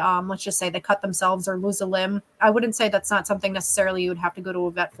if they, let's just say they cut themselves or lose a limb, I wouldn't say that's not something necessarily you would have to go to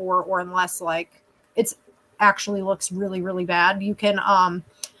a vet for, or unless like it's actually looks really, really bad. You can,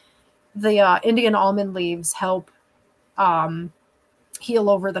 the Indian almond leaves help heal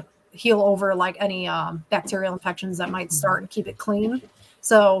over like any bacterial infections that might start and keep it clean.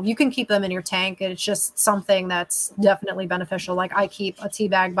 So you can keep them in your tank. And it's just something that's definitely beneficial. Like I keep a tea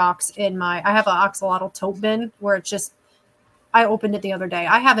bag box I have an Axolotl tote bin where it's just, I opened it the other day.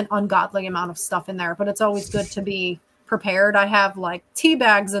 I have an ungodly amount of stuff in there, but it's always good to be prepared. I have like tea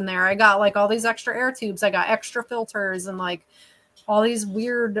bags in there. I got like all these extra air tubes. I got extra filters and like all these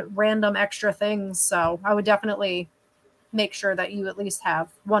weird random extra things. So I would definitely make sure that you at least have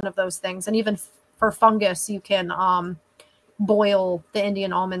one of those things. And even for fungus, you can boil the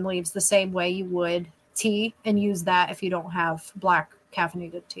Indian almond leaves the same way you would tea and use that if you don't have black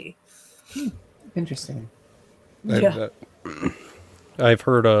caffeinated tea. Interesting. I've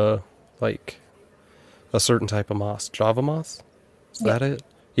heard like a certain type of moss, Java moss. Is that it?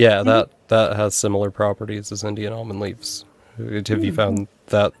 Yeah, that has similar properties as Indian almond leaves. Have you found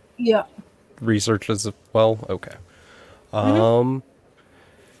that research as well? Okay.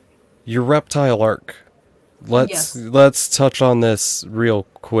 Your reptile arc. Let's touch on this real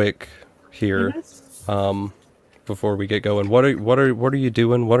quick here. Before we get going, what are you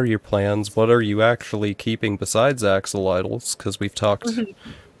doing? What are your plans? What are you actually keeping besides axolotls? Because we've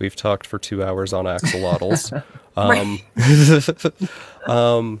talked for 2 hours on axolotls.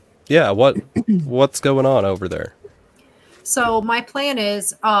 Yeah. What's going on over there? So my plan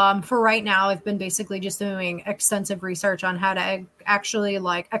is, for right now, I've been basically just doing extensive research on how to actually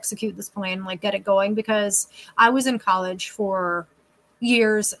like execute this plan, like get it going, because I was in college for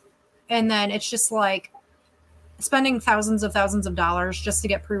years, and then it's just like spending thousands of dollars just to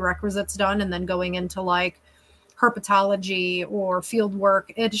get prerequisites done, and then going into like herpetology or field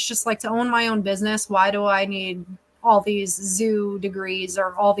work. It's just like, to own my own business, why do I need all these zoo degrees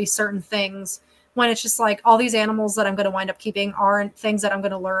or all these certain things, when it's just like all these animals that I'm going to wind up keeping aren't things that I'm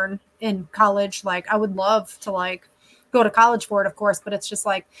going to learn in college. Like I would love to like go to college for it, of course, but it's just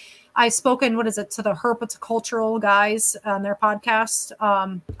like, I've spoken, to the herpetocultural guys on their podcast. I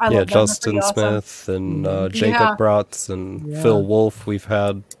love them. Justin Smith and Jacob Bratz and Phil Wolf. We've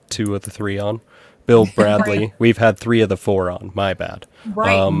had 2 of the 3 on. Bill Bradley. We've had 3 of the 4 on. My bad.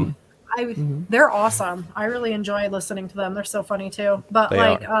 Right. They're awesome. I really enjoy listening to them. They're so funny too. But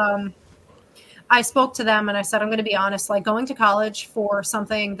I spoke to them and I said, I'm going to be honest, like going to college for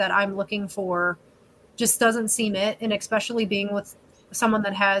something that I'm looking for just doesn't seem it. And especially being with someone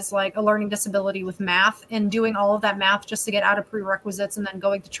that has like a learning disability with math, and doing all of that math just to get out of prerequisites and then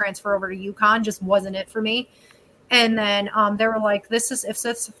going to transfer over to UConn just wasn't it for me. And then they were like,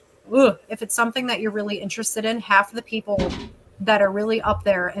 if it's something that you're really interested in, half of the people that are really up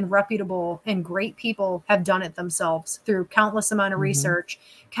there and reputable and great people have done it themselves through countless amount of research,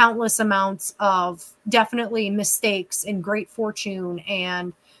 countless amounts of definitely mistakes and great fortune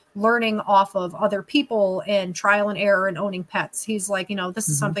and learning off of other people and trial and error and owning pets. He's like, this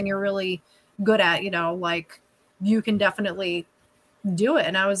is something you're really good at, like you can definitely do it.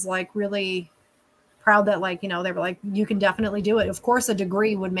 And I was like really proud that like, they were like, you can definitely do it. Of course, a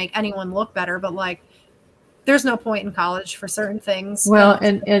degree would make anyone look better, but like, there's no point in college for certain things. Well,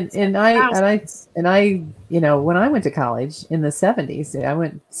 and I, when I went to college in the 70s, I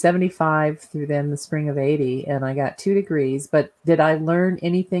went 75 through then the spring of 80, and I got 2 degrees. But did I learn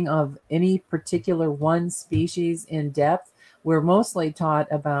anything of any particular one species in depth? We're mostly taught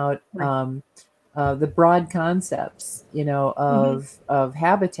about the broad concepts, of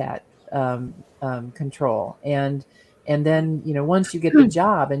habitat control, and then once you get the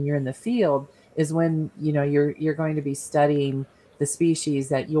job and you're in the field, is when you're going to be studying the species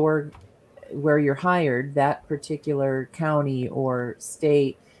that where you're hired, that particular county or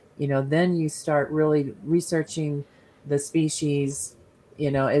state. Then you start really researching the species.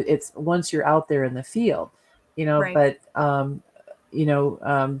 It's once you're out there in the field, but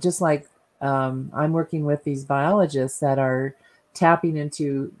just like I'm working with these biologists that are tapping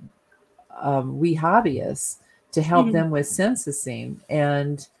into we hobbyists to help them with censusing.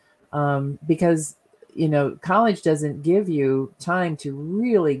 And because college doesn't give you time to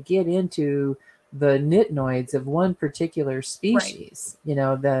really get into the nitnoids of one particular species.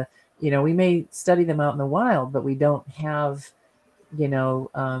 We may study them out in the wild, but we don't have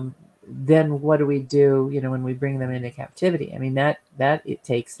then what do we do, when we bring them into captivity? I mean, that it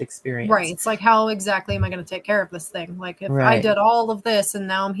takes experience. Right. It's like, how exactly am I going to take care of this thing? Like, if I Right. did all of this and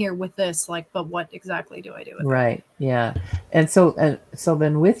now I'm here with this, like, but what exactly do I do with it? Right. Yeah. And so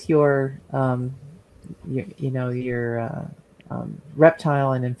then with your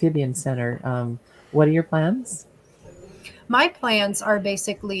reptile and amphibian center, what are your plans? My plans are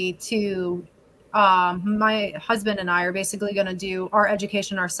basically to, my husband and I are basically going to do our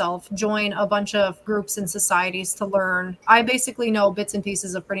education ourselves, join a bunch of groups and societies to learn. I basically know bits and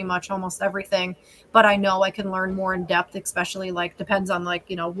pieces of pretty much almost everything, but I know I can learn more in depth, especially like depends on like,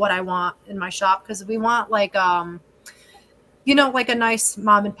 what I want in my shop. Cause we want like, like a nice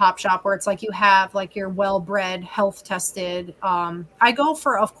mom and pop shop where it's like you have like your well-bred, health tested. I go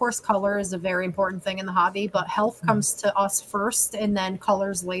for, of course, color is a very important thing in the hobby, but health comes to us first and then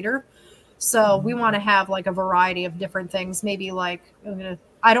colors later. So we want to have like a variety of different things. Maybe like,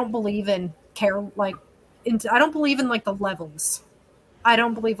 I don't believe in I don't believe in like the levels. I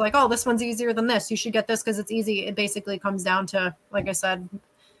don't believe like, oh, this one's easier than this. You should get this because it's easy. It basically comes down to, like I said,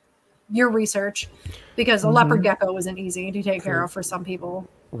 your research, because a leopard gecko isn't easy to take care of for some people.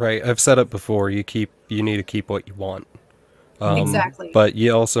 Right. I've said it before. You need to keep what you want. Exactly. But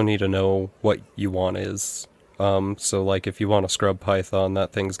you also need to know what you want is. So like if you want a scrub python,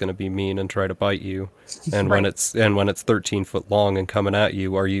 that thing's going to be mean and try to bite you. And when it's 13 foot long and coming at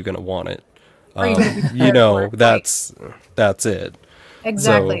you, are you going to want it? That's it.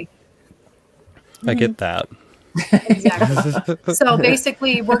 Exactly. So, I get that. Exactly. So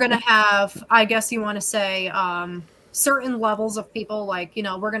basically we're going to have, I guess you want to say, certain levels of people, like,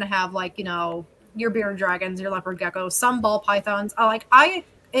 we're going to have like, your bearded dragons, your leopard geckos, some ball pythons.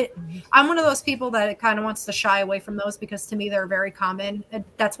 I'm one of those people that kind of wants to shy away from those because to me they're very common.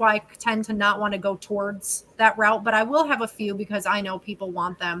 That's why I tend to not want to go towards that route, but I will have a few because I know people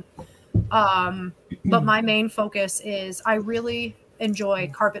want them. But my main focus is I really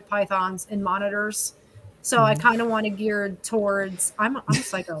enjoy carpet pythons and monitors. So I kind of want to gear towards, I'm a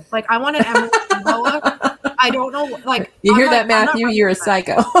psycho. Like I want an emerald boa. I don't know. Like you hear that, Matthew? You're a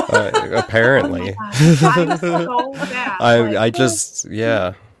psycho. Apparently. I'm so bad.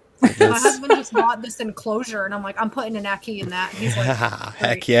 Yeah. My husband just bought this enclosure, and I'm like, I'm putting an Aki in that. He's like,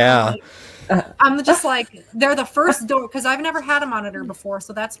 heck yeah. I'm just like, they're the first door because I've never had a monitor before.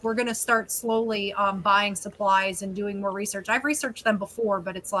 So we're going to start slowly buying supplies and doing more research. I've researched them before,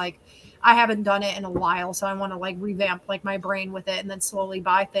 but it's like, I haven't done it in a while. So I want to like revamp like my brain with it and then slowly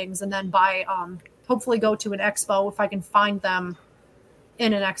buy things and then hopefully go to an expo if I can find them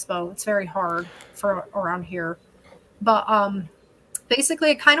in an expo. It's very hard for around here, but basically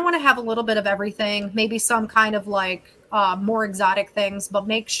I kind of want to have a little bit of everything, maybe some kind of like more exotic things, but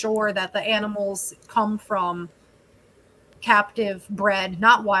make sure that the animals come from captive bred,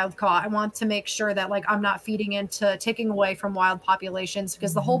 not wild caught. I want to make sure that like I'm not feeding into taking away from wild populations,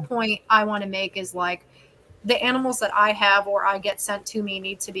 because the whole point I want to make is like the animals that I have or I get sent to me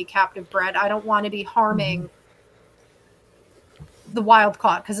need to be captive bred. I don't want to be harming the wild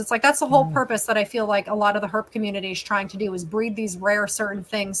caught, because it's like that's the whole purpose that I feel like a lot of the herp community is trying to do, is breed these rare certain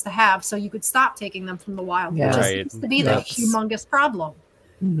things to have so you could stop taking them from the wild, which seems to be the humongous problem.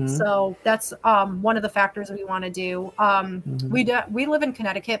 So that's one of the factors we want to do. We live in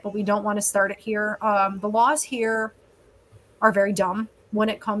Connecticut, but we don't want to start it here. The laws here are very dumb when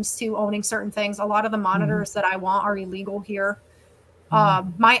it comes to owning certain things. A lot of the monitors that I want are illegal here.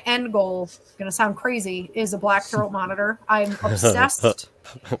 My end goal, going to sound crazy, is a black throat monitor. I'm obsessed.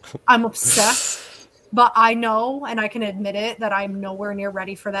 But I know, and I can admit it, that I'm nowhere near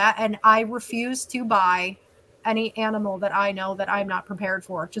ready for that. And I refuse to buy any animal that I know that I'm not prepared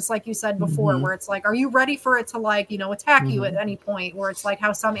for. Just like you said before, where it's like, are you ready for it to like, attack you at any point? Where it's like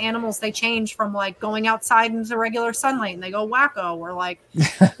how some animals, they change from like going outside into regular sunlight and they go wacko, or like,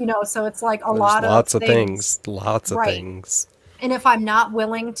 so it's like lots of things. And if I'm not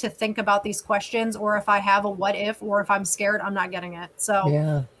willing to think about these questions, or if I have a what if, or if I'm scared, I'm not getting it.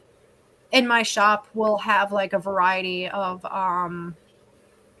 So in my shop, we'll have like a variety of,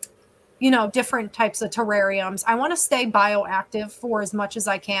 different types of terrariums. I want to stay bioactive for as much as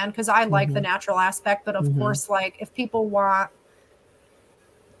I can, because I like the natural aspect. But of course, like if people want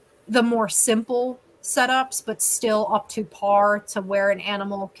the more simple setups, but still up to par to where an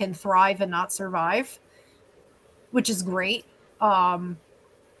animal can thrive and not survive, which is great.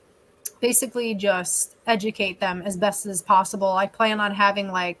 Basically just educate them as best as possible. I plan on having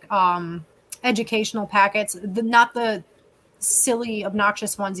like educational packets, not the silly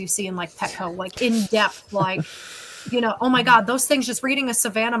obnoxious ones you see in like Petco, like in depth, like Oh my God, those things, just reading a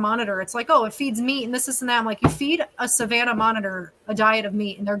savanna monitor, it's like, oh, it feeds meat and this and that. I'm like, you feed a savanna monitor a diet of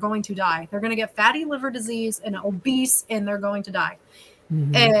meat and they're going to die. They're going to get fatty liver disease and obese and they're going to die.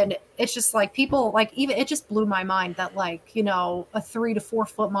 Mm-hmm. And it's just like people, like, even it just blew my mind that, like, a 3 to 4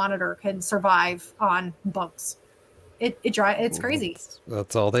 foot monitor can survive on bugs. It's crazy.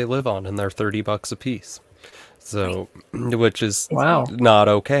 That's all they live on, and they're $30 a piece. So, which is wow. not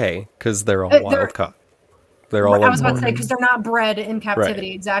okay, because they're all wild caught. They're all. I was about to say, because they're not bred in captivity.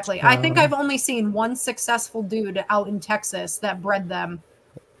 Right. Exactly. I think I've only seen one successful dude out in Texas that bred them.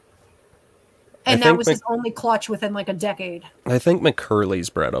 And that was his only clutch within like a decade. I think McCurley's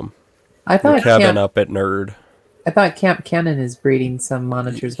bred them. I thought Kevin up at Nerd. I thought Camp Cannon is breeding some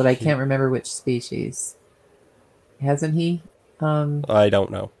monitors, but I can't remember which species. Hasn't he? I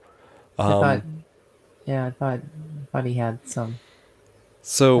don't know. I thought he had some.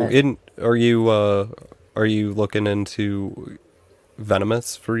 So, are you looking into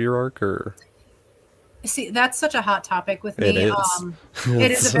venomous for your arc, or? See, that's such a hot topic with me. It is. It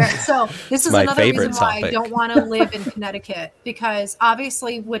is so this is another reason why I don't want to live in Connecticut, because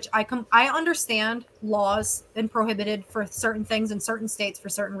obviously, which I understand laws and prohibited for certain things in certain states for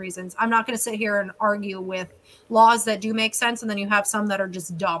certain reasons. I'm not going to sit here and argue with laws that do make sense, and then you have some that are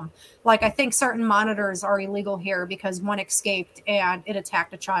just dumb. Like, I think certain monitors are illegal here because one escaped and it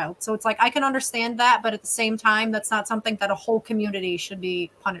attacked a child. So it's like, I can understand that, but at the same time, that's not something that a whole community should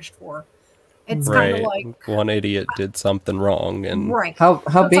be punished for. It's kind of like one idiot did something wrong, and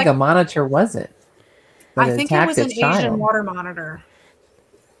how big a monitor was it? I think it was an Asian water monitor.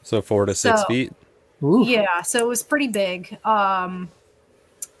 So 4 to 6 feet. Ooh. Yeah, so it was pretty big.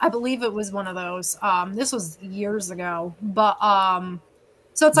 I believe it was one of those. This was years ago, but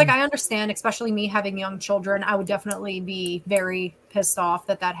so it's like, I understand, especially me having young children, I would definitely be very pissed off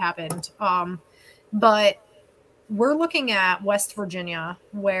that happened. But we're looking at West Virginia,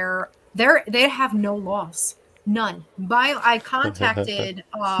 where they have no laws, none. I contacted.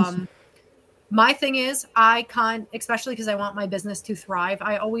 My thing is, especially because I want my business to thrive,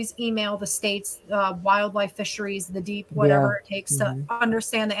 I always email the state's wildlife, fisheries, the deep, whatever it takes to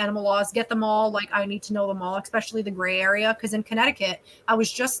understand the animal laws, get them all. Like, I need to know them all, especially the gray area. Because in Connecticut, I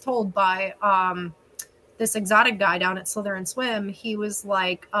was just told by this exotic guy down at Slytherin Swim, he was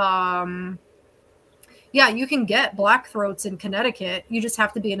like, yeah, you can get black throats in Connecticut. You just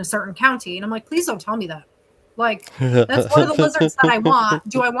have to be in a certain county. And I'm like, please don't tell me that. Like, that's one of the lizards that I want.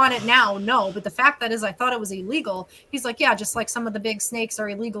 Do I want it now? No. But the fact that is, I thought it was illegal. He's like, yeah, just like some of the big snakes are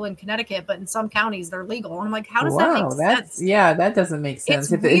illegal in Connecticut, but in some counties they're legal. And I'm like, how does that make sense? Yeah, that doesn't make sense.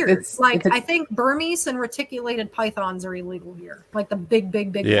 It's weird. I think Burmese and reticulated pythons are illegal here. Like the big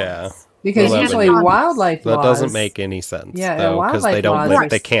ones. Because usually wildlife laws. That doesn't make any sense. Yeah, though, because they don't live.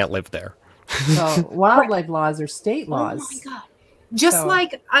 They can't live there. So wildlife laws are state laws. Oh my God. Just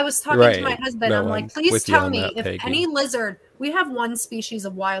like I was talking to my husband, I'm like, please tell me if any lizard, we have one species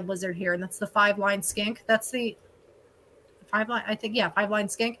of wild lizard here, and that's the 5-line skink. That's the 5-line, I think, 5-line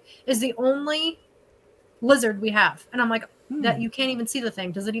skink is the only lizard we have. And I'm like, that you can't even see the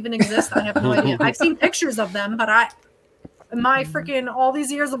thing. Does it even exist? I have no idea. I've seen pictures of them, but in my freaking all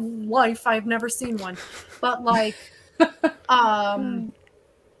these years of life, I've never seen one. But like,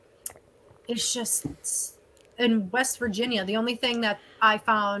 it's just in West Virginia, the only thing that I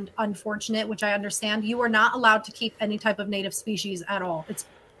found unfortunate, which I understand, you are not allowed to keep any type of native species at all. It's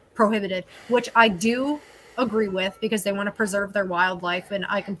prohibited, which I do agree with because they want to preserve their wildlife, and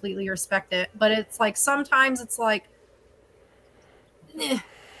I completely respect it. But it's like, sometimes it's like,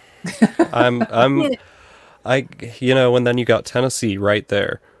 and then you got Tennessee right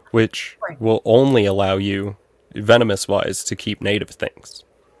there, which will only allow you, venomous wise, to keep native things.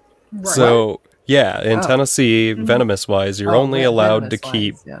 Right. So in Tennessee, venomous wise, you're only allowed to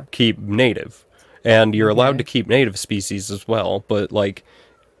keep native, and you're allowed to keep native species as well. But like,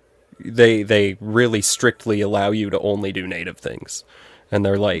 they really strictly allow you to only do native things, and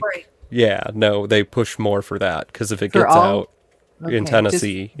they're like, they push more for that, because if it gets out in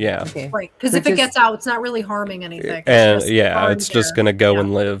Tennessee, because if it gets out, it's not really harming anything, and it's just gonna go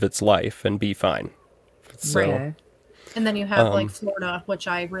and live its life and be fine. So. And then you have like Florida, which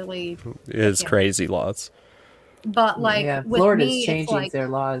I really is crazy laws. But like, with Florida's me, changing their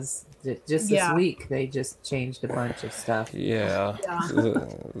laws just this week. They just changed a bunch of stuff. Yeah.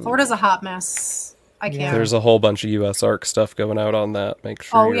 Florida's a hot mess. I can't. There's a whole bunch of US ARC stuff going out on that. Make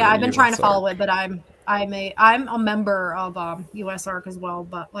sure. Oh yeah, I've been trying to follow it, but I'm a member of US ARC as well.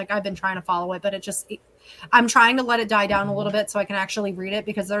 But like, I've been trying to follow it, but I'm trying to let it die down a little bit so I can actually read it,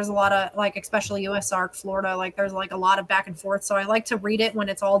 because there's a lot of, like, especially US ARC Florida, like there's like a lot of back and forth. So I like to read it when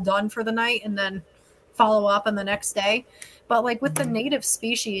it's all done for the night, and then follow up on the next day. But like with the native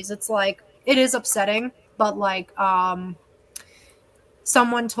species, it's like, it is upsetting, but like,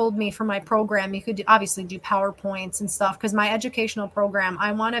 someone told me for my program, you could obviously do PowerPoints and stuff, because my educational program,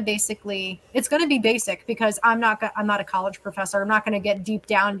 I want to basically, it's going to be basic, because I'm not a college professor. I'm not going to get deep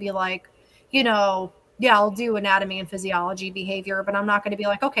down and be like, yeah, I'll do anatomy and physiology, behavior, but I'm not going to be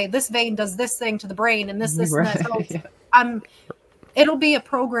like, okay, this vein does this thing to the brain and this and that. So Yeah. it'll be a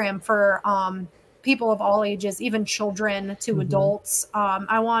program for people of all ages, even children to adults.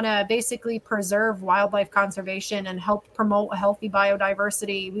 I want to basically preserve wildlife conservation and help promote a healthy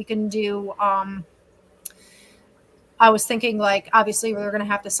biodiversity. We can do, I was thinking, like, obviously we're going to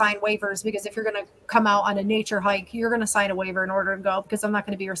have to sign waivers, because if you're going to come out on a nature hike, you're going to sign a waiver in order to go, because I'm not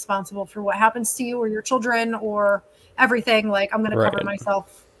going to be responsible for what happens to you or your children or everything. Like, I'm going to cover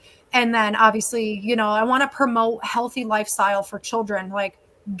myself. And then obviously, I want to promote healthy lifestyle for children, like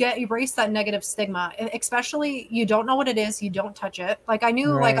erase that negative stigma, especially you don't know what it is. You don't touch it. Like, I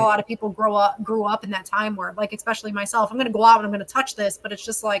knew like a lot of people grew up in that time where, like, especially myself, I'm going to go out and I'm going to touch this, but it's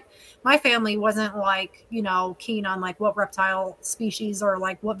just like, my family wasn't like, keen on like what reptile species or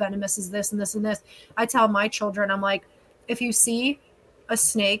like what venomous is this and this and this. I tell my children, I'm like, if you see a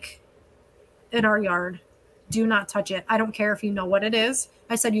snake in our yard, do not touch it. I don't care if you know what it is.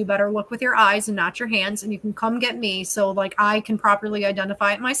 I said, you better look with your eyes and not your hands, and you can come get me so like I can properly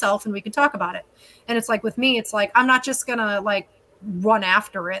identify it myself and we can talk about it. And it's like with me, it's like, I'm not just gonna like run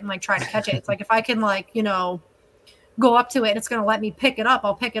after it and like try to catch it. It's like, if I can like, go up to it and it's going to let me pick it up,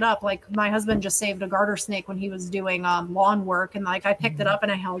 I'll pick it up. Like, my husband just saved a garter snake when he was doing lawn work, and like I picked it up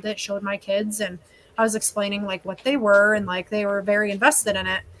and I held it, showed my kids, and I was explaining like what they were, and like they were very invested in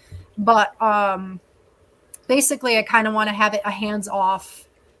it. But basically I kind of want to have it a hands-off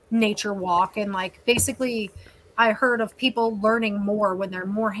nature walk, and like basically I heard of people learning more when they're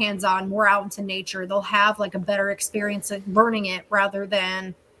more hands-on, more out into nature. They'll have like a better experience at learning it rather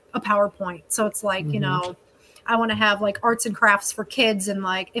than a PowerPoint. So it's like, I want to have like arts and crafts for kids, and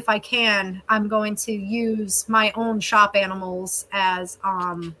like if I can, I'm going to use my own shop animals as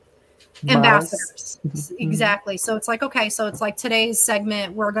ambassadors. Exactly. So it's like, okay, so it's like today's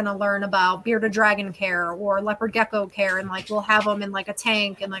segment, we're going to learn about bearded dragon care or leopard gecko care, and like we'll have them in like a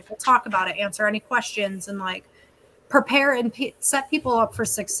tank, and like we'll talk about it, answer any questions, and like prepare and set people up for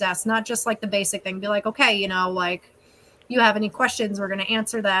success, not just like the basic thing. Be like, okay, like, you have any questions, we're going to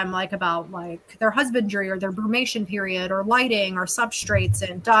answer them, like about like their husbandry or their brumation period or lighting or substrates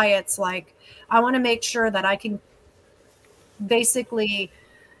and diets. Like, I want to make sure that I can basically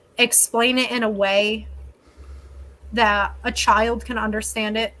explain it in a way that a child can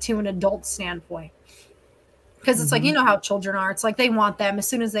understand it to an adult standpoint. Because it's like, how children are. It's like they want them. As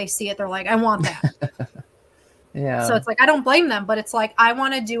soon as they see it, they're like, I want that. Yeah. So it's like, I don't blame them, but it's like, I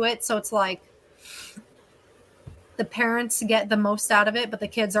want to do it. So it's like, the parents get the most out of it, but the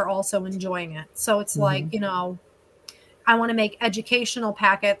kids are also enjoying it. So it's like, I want to make educational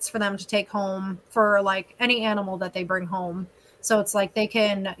packets for them to take home for like any animal that they bring home. So it's like they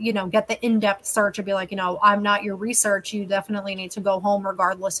can, get the in-depth search and be like, I'm not your research. You definitely need to go home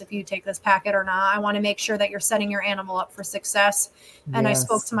regardless if you take this packet or not. I want to make sure that you're setting your animal up for success. And I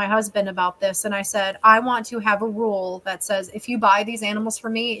spoke to my husband about this, and I said, I want to have a rule that says, if you buy these animals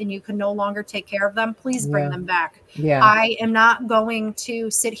from me and you can no longer take care of them, please bring them back. Yeah. I am not going to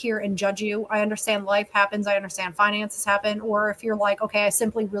sit here and judge you. I understand life happens. I understand finances happen. Or if you're like, okay, I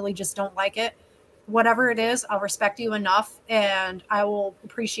simply really just don't like it. Whatever it is, I'll respect you enough, and I will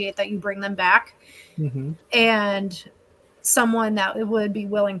appreciate that you bring them back. And someone that would be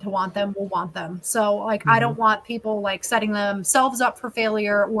willing to want them will want them. So like, I don't want people like setting themselves up for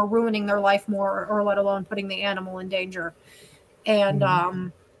failure or ruining their life more, or let alone putting the animal in danger.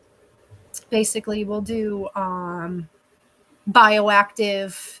 And basically we'll do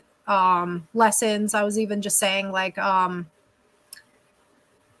bioactive lessons. I was even just saying like,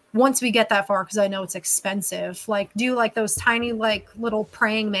 once we get that far, because I know it's expensive, like do like those tiny like little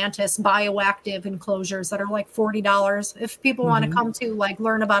praying mantis bioactive enclosures that are like $40. If people want to come to like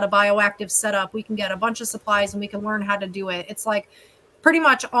learn about a bioactive setup, we can get a bunch of supplies and we can learn how to do it. It's like pretty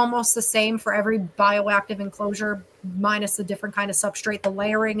much almost the same for every bioactive enclosure, minus a different kind of substrate. The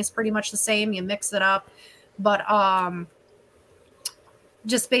layering is pretty much the same. You mix it up, but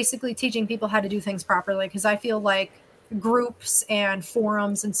just basically teaching people how to do things properly, because I feel like groups and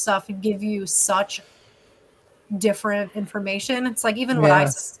forums and stuff give you such different information. It's like even what I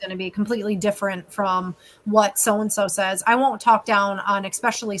say is going to be completely different from what so-and-so says. I won't talk down on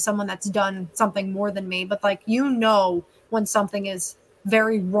especially someone that's done something more than me, but like, when something is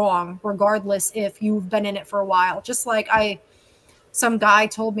very wrong, regardless if you've been in it for a while. Just like some guy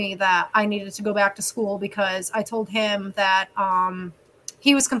told me that I needed to go back to school because I told him that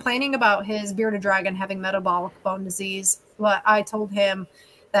he was complaining about his bearded dragon having metabolic bone disease. But I told him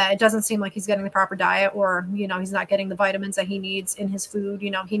that it doesn't seem like he's getting the proper diet, or, he's not getting the vitamins that he needs in his food.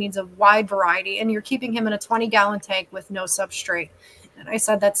 He needs a wide variety, and you're keeping him in a 20-gallon tank with no substrate. And I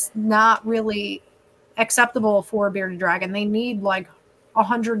said, that's not really acceptable for a bearded dragon. They need like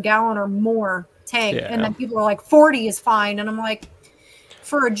 100-gallon or more tank. Yeah. And then people are like, 40 is fine. And I'm like,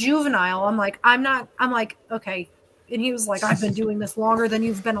 for a juvenile, I'm like, okay. And he was like, I've been doing this longer than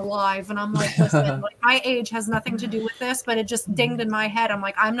you've been alive. And I'm like, listen, like, my age has nothing to do with this, but it just dinged in my head. I'm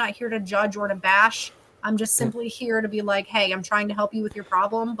like, I'm not here to judge or to bash. I'm just simply here to be like, hey, I'm trying to help you with your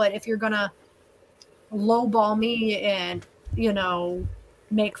problem. But if you're going to lowball me and,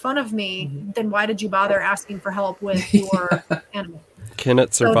 make fun of me, then why did you bother asking for help with your animal? Can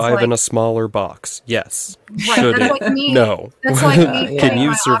it survive in a smaller box? Yes. Right. Should That's it? like me. No. That's like me. Can you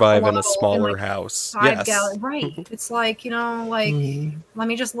my survive in a axolotl smaller like house? 5 Yes. gallon. Right. It's like, let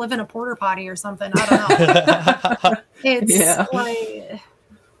me just live in a porta potty or something. I don't know. It's like,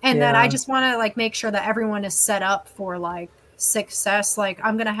 and then I just want to like make sure that everyone is set up for like success. Like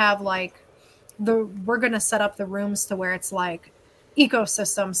I'm going to have like we're going to set up the rooms to where it's like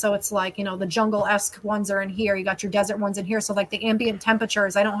ecosystem. So it's like, the jungle-esque ones are in here. You got your desert ones in here. So like the ambient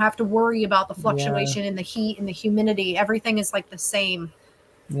temperatures, I don't have to worry about the fluctuation in the heat and the humidity. Everything is like the same.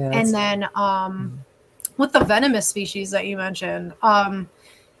 Yeah, and then with the venomous species that you mentioned,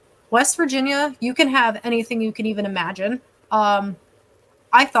 West Virginia, you can have anything you can even imagine.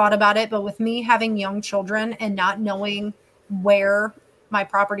 I thought about it, but with me having young children and not knowing where my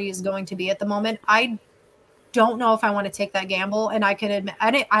property is going to be at the moment, I don't know if I want to take that gamble. And I can admit,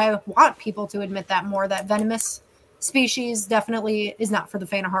 I want people to admit that more, that venomous species definitely is not for the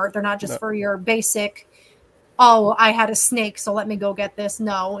faint of heart. They're not just for your basic, oh, I had a snake, so let me go get this.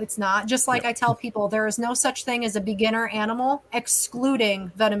 No, it's not. Just like I tell people, there is no such thing as a beginner animal, excluding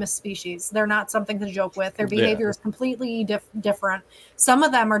venomous species. They're not something to joke with. Their behavior is completely different. Some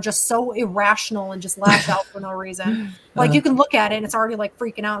of them are just so irrational and just lash out for no reason. Like you can look at it and it's already like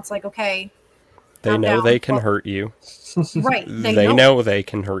freaking out. It's like, okay. They know they can hurt you. Right. They know they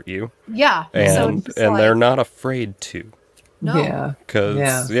can hurt you. Yeah. And they're not afraid to. No. Yeah.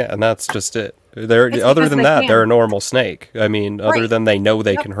 Because, and that's just it. Other than that, they're a normal snake. I mean, other than they know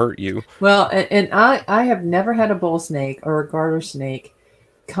they can hurt you. Well, and I have never had a bull snake or a garter snake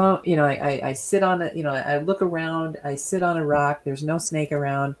come, I sit on it, I look around, I sit on a rock, there's no snake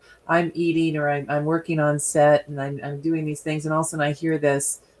around, I'm eating or I'm working on set and I'm doing these things, and all of a sudden I hear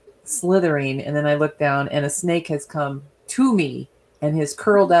this slithering, and then I look down and a snake has come to me and has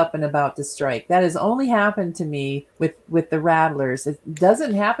curled up and about to strike. That has only happened to me with the rattlers. It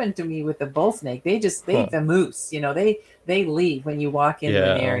doesn't happen to me with the bull snake. They the moose, they leave when you walk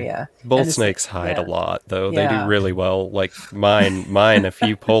into an area. Bull snakes hide a lot though. They do really well. Like mine, if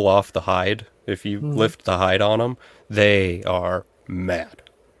you pull off the hide, if you lift the hide on them, they are mad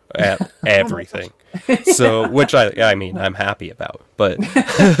at everything. So, which I mean, I'm happy about, but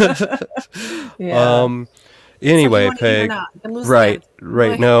anyway, Peg,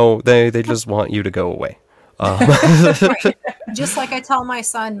 right. No, they just want you to go away. Right. Just like I tell my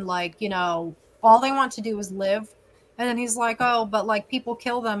son, like, all they want to do is live. And then he's like, oh, but like people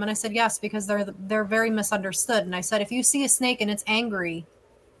kill them. And I said, yes, because they're very misunderstood. And I said, if you see a snake and it's angry,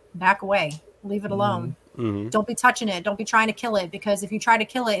 back away, leave it alone. Mm-hmm. Don't be touching it. Don't be trying to kill it, because if you try to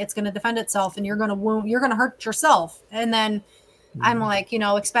kill it, it's going to defend itself and you're going to hurt yourself. And then I'm like,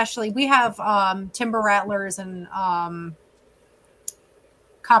 especially we have timber rattlers and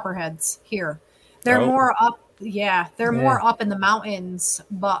copperheads here. They're more up. Yeah, they're more up in the mountains.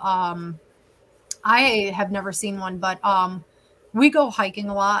 But I have never seen one. But we go hiking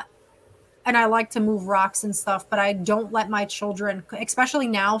a lot. And I like to move rocks and stuff, but I don't let my children, especially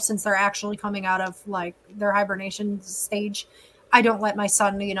now since they're actually coming out of like their hibernation stage, I don't let my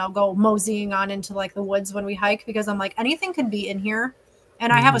son, go moseying on into like the woods when we hike, because I'm like, anything can be in here.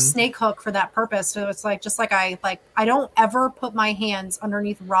 And I have a snake hook for that purpose. So it's like, just like I don't ever put my hands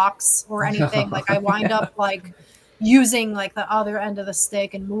underneath rocks or anything. Like I wind up like using like the other end of the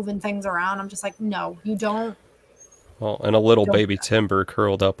stick and moving things around. I'm just like, no, you don't. Well, and a little baby timber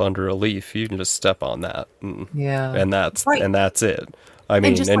curled up under a leaf, you can just step on that. And that's it. I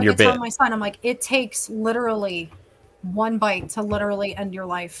mean, and you're bit. I tell my son, I'm like, it takes literally one bite to literally end your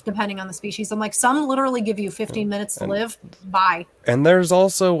life, depending on the species. I'm like, some literally give you 15 minutes to live. Bye. And there's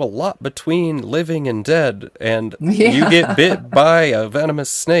also a lot between living and dead. And you get bit by a venomous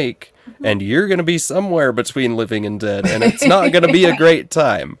snake, and you're going to be somewhere between living and dead, and it's not going to be a great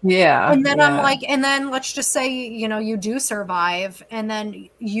time. Yeah. And then yeah. I'm like, and then let's just say, you do survive, and then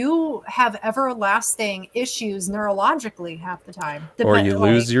you have everlasting issues neurologically half the time. Or you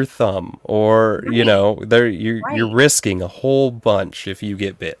lose your thumb, or you're Right. risking a whole bunch if you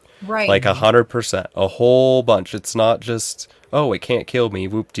get bit. Right. Like 100%, a whole bunch. It's not just, oh, it can't kill me,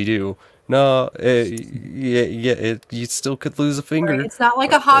 whoop-de-doo. No, you still could lose a finger. Right. It's not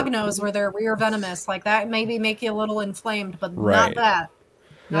like a hognose where they're rear venomous. Like that maybe make you a little inflamed, but not Right. that.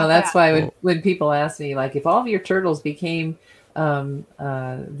 No, Not that's that. why when people ask me, like, if all of your turtles became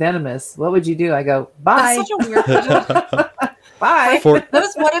venomous, what would you do? I go, bye. That's such a weird question. Bye.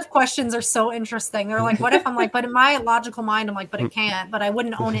 Those what if questions are so interesting. They're like, what if? I'm like, but in my logical mind, I'm like, but it can't. But I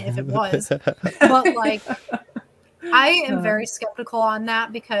wouldn't own it if it was. But like, I am very skeptical on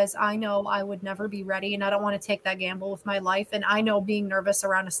that because I know I would never be ready, and I don't want to take that gamble with my life. And I know being nervous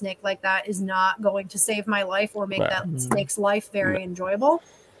around a snake like that is not going to save my life or make that snake's life very enjoyable.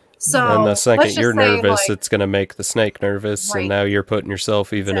 So, and the second let's you're just say, nervous, like, it's going to make the snake nervous, Right. and now you're putting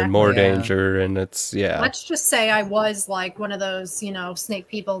yourself even in Exactly. more Yeah. danger, and it's, let's just say I was like one of those, snake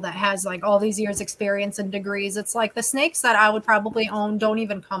people that has like all these years experience and degrees. It's like the snakes that I would probably own don't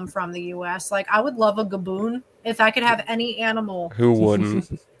even come from the US. Like I would love a gaboon if I could have any animal. Who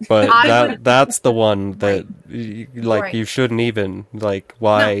wouldn't? But that's the one that, Right. you shouldn't even, like,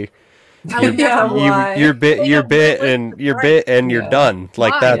 why... I would never. why? You're bit and you're Yeah. done.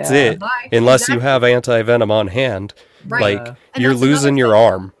 Like, Bye. that's Yeah. it. Bye. Unless you Exactly. have anti-venom on hand. Right. Like, And you're that's another losing your thing.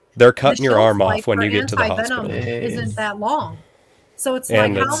 arm. They're The cutting your shelf arm life off when for you get to the anti-venom hospital. isn't that long. So it's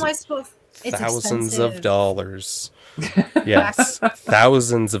And like, how it's am I supposed? It's Thousands expensive. of dollars. Yes.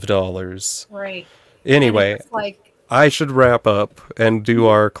 Thousands of dollars. Right. Anyway, And it's like, I should wrap up and do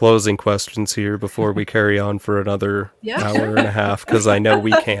our closing questions here before we carry on for another hour and a half, because I know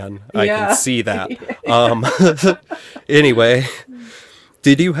we can. I Yeah. can see that. Anyway,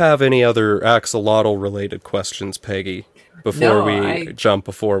 did you have any other axolotl related questions, Peggy, before No, we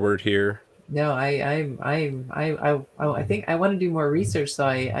jump forward here? No, I think I want to do more research, so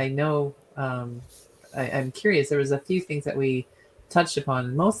I know I'm curious. There was a few things that we touched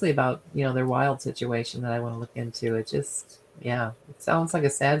upon, mostly about their wild situation that I want to look into. It just it sounds like a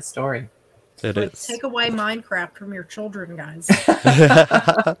sad story. It is. take away Minecraft from your children, guys.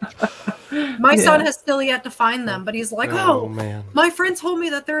 My son has still yet to find them, but he's like, oh man. My friend told me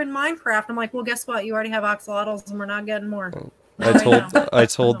that they're in Minecraft. I'm like, well, guess what? You already have axolotls, and we're not getting more. I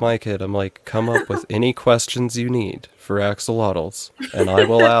told my kid, I'm like, come up with any questions you need for axolotls, and I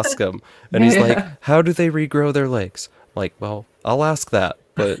will ask them. And he's like, how do they regrow their legs? I'm like, well, I'll ask that.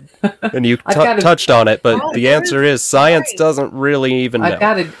 But and you touched on it, but the answer is science doesn't really even know.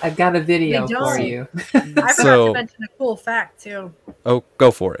 I've got a video for you. I forgot to mention a cool fact too. Oh,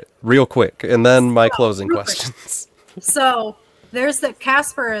 go for it, real quick, and then my closing questions. So there's that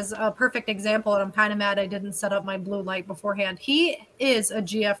Casper is a perfect example, and I'm kind of mad I didn't set up my blue light beforehand. He is a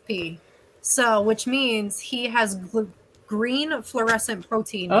GFP, so which means he has green fluorescent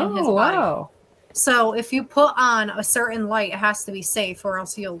protein in his body. Wow. So if you put on a certain light, it has to be safe, or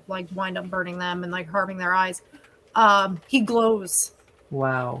else you'll like wind up burning them and like harming their eyes. He glows.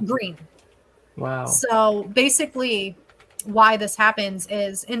 Wow. Green. Wow. So basically, why this happens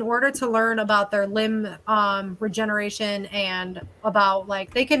is in order to learn about their limb regeneration and about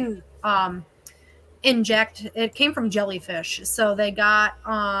like they can inject. It came from jellyfish, so they got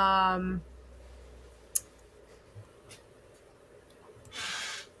my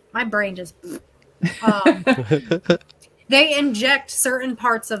brain just. They inject certain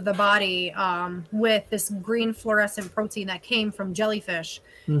parts of the body with this green fluorescent protein that came from jellyfish.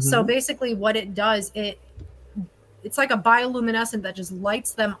 Mm-hmm. So basically what it does, it's like a bioluminescent that just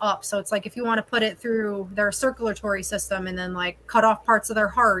lights them up. So it's like if you want to put it through their circulatory system and then like cut off parts of their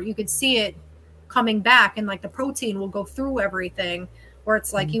heart, you could see it coming back, and like the protein will go through everything. Or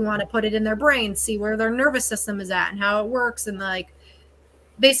it's like you want to put it in their brain, see where their nervous system is at and how it works, and like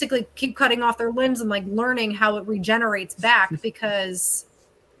basically keep cutting off their limbs and like learning how it regenerates back, because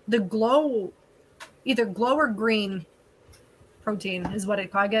the either glow or green protein is what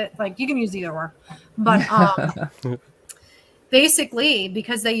I get. Like you can use either or, but basically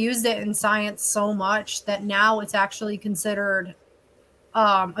because they used it in science so much that now it's actually considered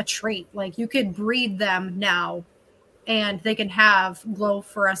a trait. Like you could breed them now and they can have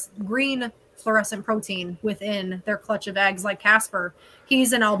green fluorescent protein within their clutch of eggs, like Casper.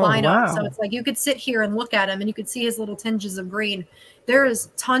 He's an albino, so it's like you could sit here and look at him and you could see his little tinges of green. there's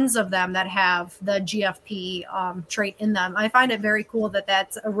tons of them that have the GFP trait in them. I find it very cool that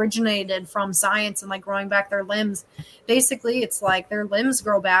that's originated from science and like growing back their limbs. Basically, it's like their limbs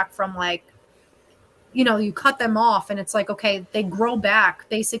grow back from like, you cut them off and it's like, okay, they grow back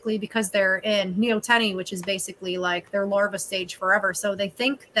basically because they're in neoteny, which is basically like their larva stage forever. So they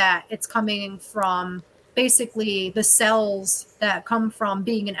think that it's coming from basically the cells that come from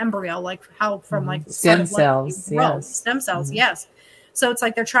being an embryo, like how from like stem cells, yes. Stem cells, yes. So it's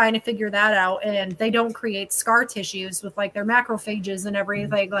like they're trying to figure that out, and they don't create scar tissues with like their macrophages and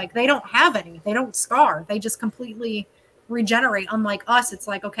everything. Like they don't have any, they don't scar, they just completely regenerate. Unlike us, it's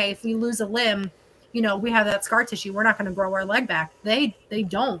like, okay, if we lose a limb, we have that scar tissue, we're not going to grow our leg back. They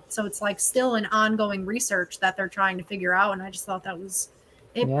don't. So it's like still an ongoing research that they're trying to figure out. And I just thought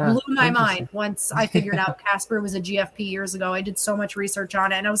it blew my mind once I figured out Casper was a GFP years ago. I did so much research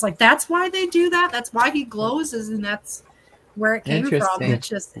on it, and I was like, that's why they do that. That's why he glows, and that's where it came from. It's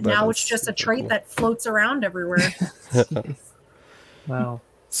just it's just a trait that floats around everywhere. Wow.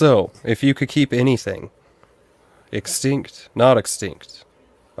 So, if you could keep anything, extinct, not extinct,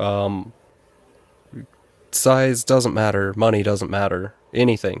 size doesn't matter, money doesn't matter,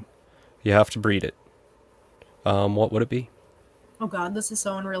 anything, you have to breed it. What would it be? Oh God, this is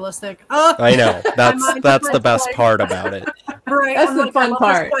so unrealistic. I know. That's the best part about it. Right. That's the fun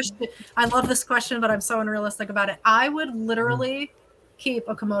part. I love this question, but I'm so unrealistic about it. I would literally keep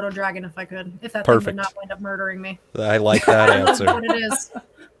a Komodo dragon if I could, if that thing did not wind up murdering me. I like that answer. What it is.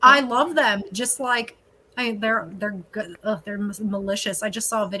 I love them. Just like they're good. They're malicious. I just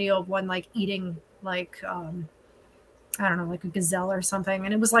saw a video of one like eating like I don't know, like a gazelle or something,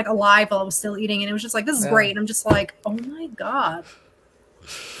 and it was like alive while I was still eating, and it was just like, this is great. And I'm just like, oh my God.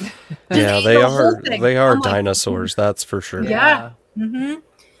 Yeah, they are dinosaurs, that's for sure. Yeah. Mm-hmm.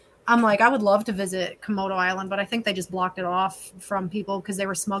 I'm like, I would love to visit Komodo Island, but I think they just blocked it off from people because they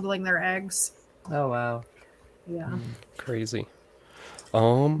were smuggling their eggs. Oh wow. Yeah. Crazy.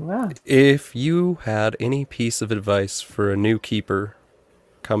 Wow. If you had any piece of advice for a new keeper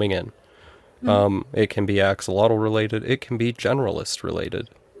coming in, it can be axolotl related, it can be generalist related,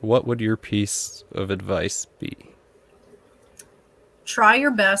 what would your piece of advice be? Try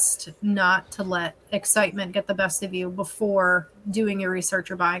your best not to let excitement get the best of you before doing your research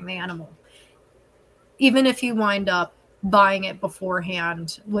or buying the animal. Even if you wind up buying it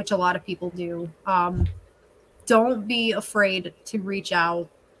beforehand, which a lot of people do, don't be afraid to reach out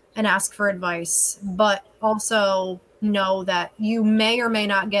and ask for advice, but also know that you may or may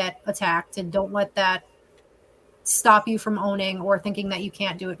not get attacked, and don't let that stop you from owning or thinking that you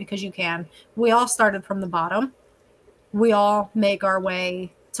can't do it, because you can. We all started from the bottom. We all make our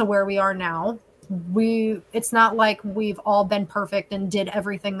way to where we are now. It's not like we've all been perfect and did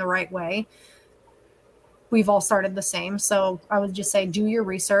everything the right way. We've all started the same. So I would just say, do your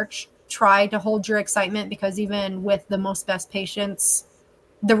research, try to hold your excitement, because even with the most best patience,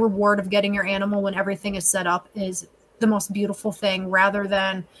 the reward of getting your animal when everything is set up is the most beautiful thing, rather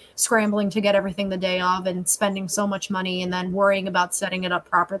than scrambling to get everything the day of and spending so much money and then worrying about setting it up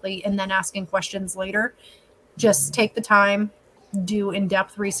properly and then asking questions later. Just take the time, do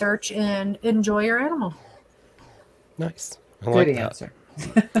in-depth research, and enjoy your animal. Nice. I like Good that. answer.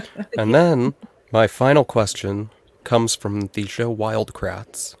 And then my final question comes from the show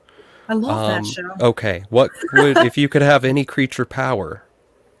Wildcrats. I love that show. Okay, what would, if you could have any creature power,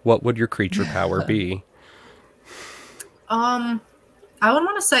 what would your creature power be? I would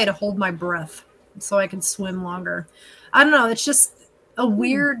want to say to hold my breath so I can swim longer. I don't know. It's just a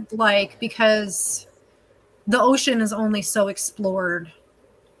weird, because the ocean is only so explored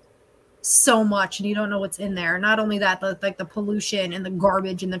so much, and you don't know what's in there. Not only that, but the pollution and the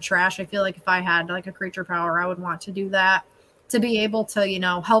garbage and the trash. I feel like if I had a creature power, I would want to do that, to be able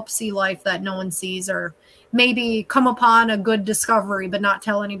to, help see life that no one sees, or maybe come upon a good discovery, but not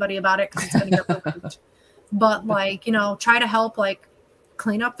tell anybody about it because it's going to get ruined. But try to help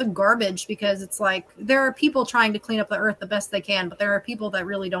clean up the garbage, because it's there are people trying to clean up the earth the best they can, but there are people that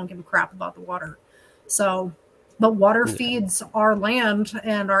really don't give a crap about the water. So, but water feeds our land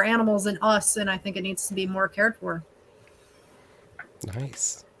and our animals and us, and I think it needs to be more cared for.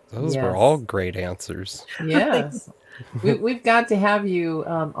 Nice. Those were all great answers. Yes. We've got to have you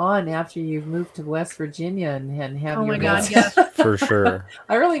on after you've moved to West Virginia and have oh your my God, yes. For sure.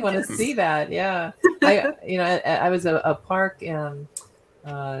 I really want to see that. Yeah. I was a park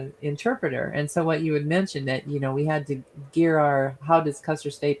interpreter, and so what you had mentioned that we had to gear our how does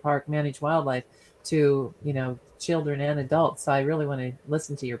Custer State Park manage wildlife to children and adults. So I really want to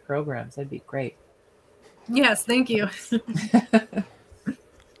listen to your programs. That'd be great. Yes, thank you.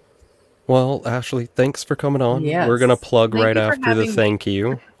 Well, Ashley, thanks for coming on. Yes. We're gonna plug Thank right you for after the having me. thank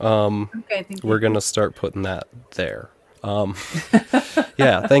you. Okay, thank you. We're gonna start putting that there.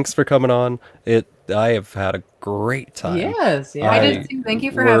 Yeah, thanks for coming on. I have had a great time. Yes, yeah. I did too. Thank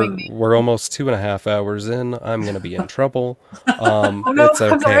you for having me. We're almost 2.5 hours in. I'm gonna be in trouble. Oh no, It's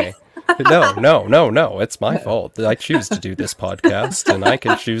I'm sorry. okay. No. It's my fault. I choose to do this podcast, and I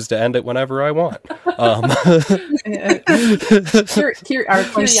can choose to end it whenever I want. Our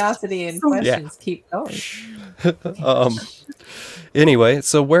curiosity and questions keep going. Anyway,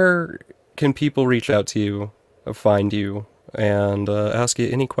 so where can people reach out to you, find you, and ask you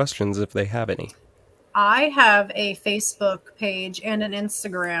any questions if they have any? I have a Facebook page and an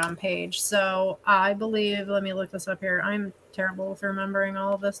Instagram page. So I believe, let me look this up here. I'm terrible with remembering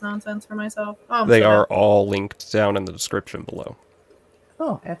all of this nonsense for myself. Oh, They are all linked down in the description below.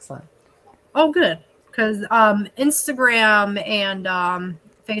 Oh, excellent. Oh, good. Because Instagram and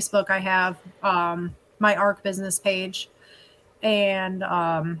Facebook, I have my ARC business page. And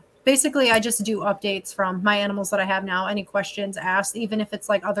basically, I just do updates from my animals that I have now. Any questions asked, even if it's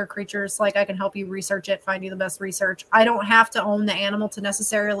like other creatures, like I can help you research it, find you the best research. I don't have to own the animal to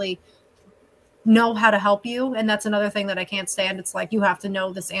necessarily know how to help you. And that's another thing that I can't stand. It's like you have to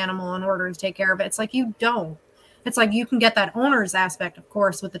know this animal in order to take care of it. It's like you don't. It's like you can get that owner's aspect, of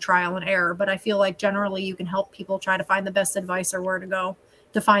course, with the trial and error. But I feel like generally you can help people try to find the best advice or where to go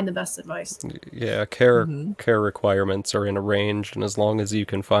to find the best advice. Yeah, care requirements are in a range, and as long as you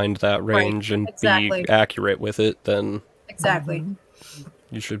can find that range and be accurate with it, then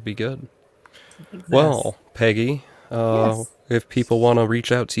you should be good. Well, Peggy, if people want to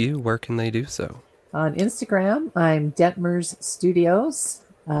reach out to you, where can they do so? On Instagram, I'm Detmers Studios,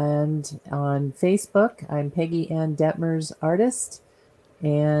 and on Facebook, I'm Peggy Ann Detmers Artist,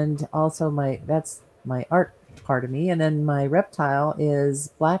 and also that's my art part of me. And then my reptile is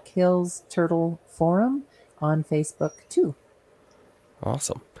Black Hills Turtle Forum on Facebook too.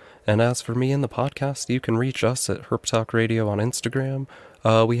 Awesome. And as for me and the podcast, you can reach us at Herp Talk Radio on Instagram.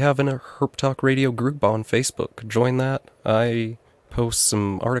 We have a Herp Talk Radio group on Facebook. Join that. I post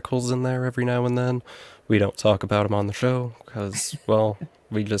some articles in there every now and then. We don't talk about them on the show because, well,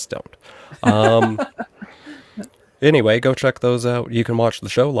 we just don't. Anyway, go check those out. You can watch the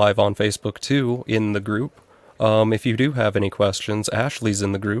show live on Facebook too in the group. If you do have any questions, Ashley's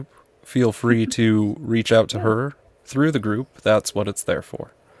in the group. Feel free to reach out to her through the group. That's what it's there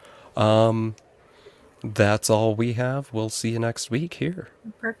for. That's all we have. We'll see you next week here.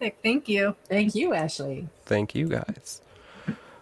 Perfect. Thank you. Thank you, Ashley. Thank you, guys.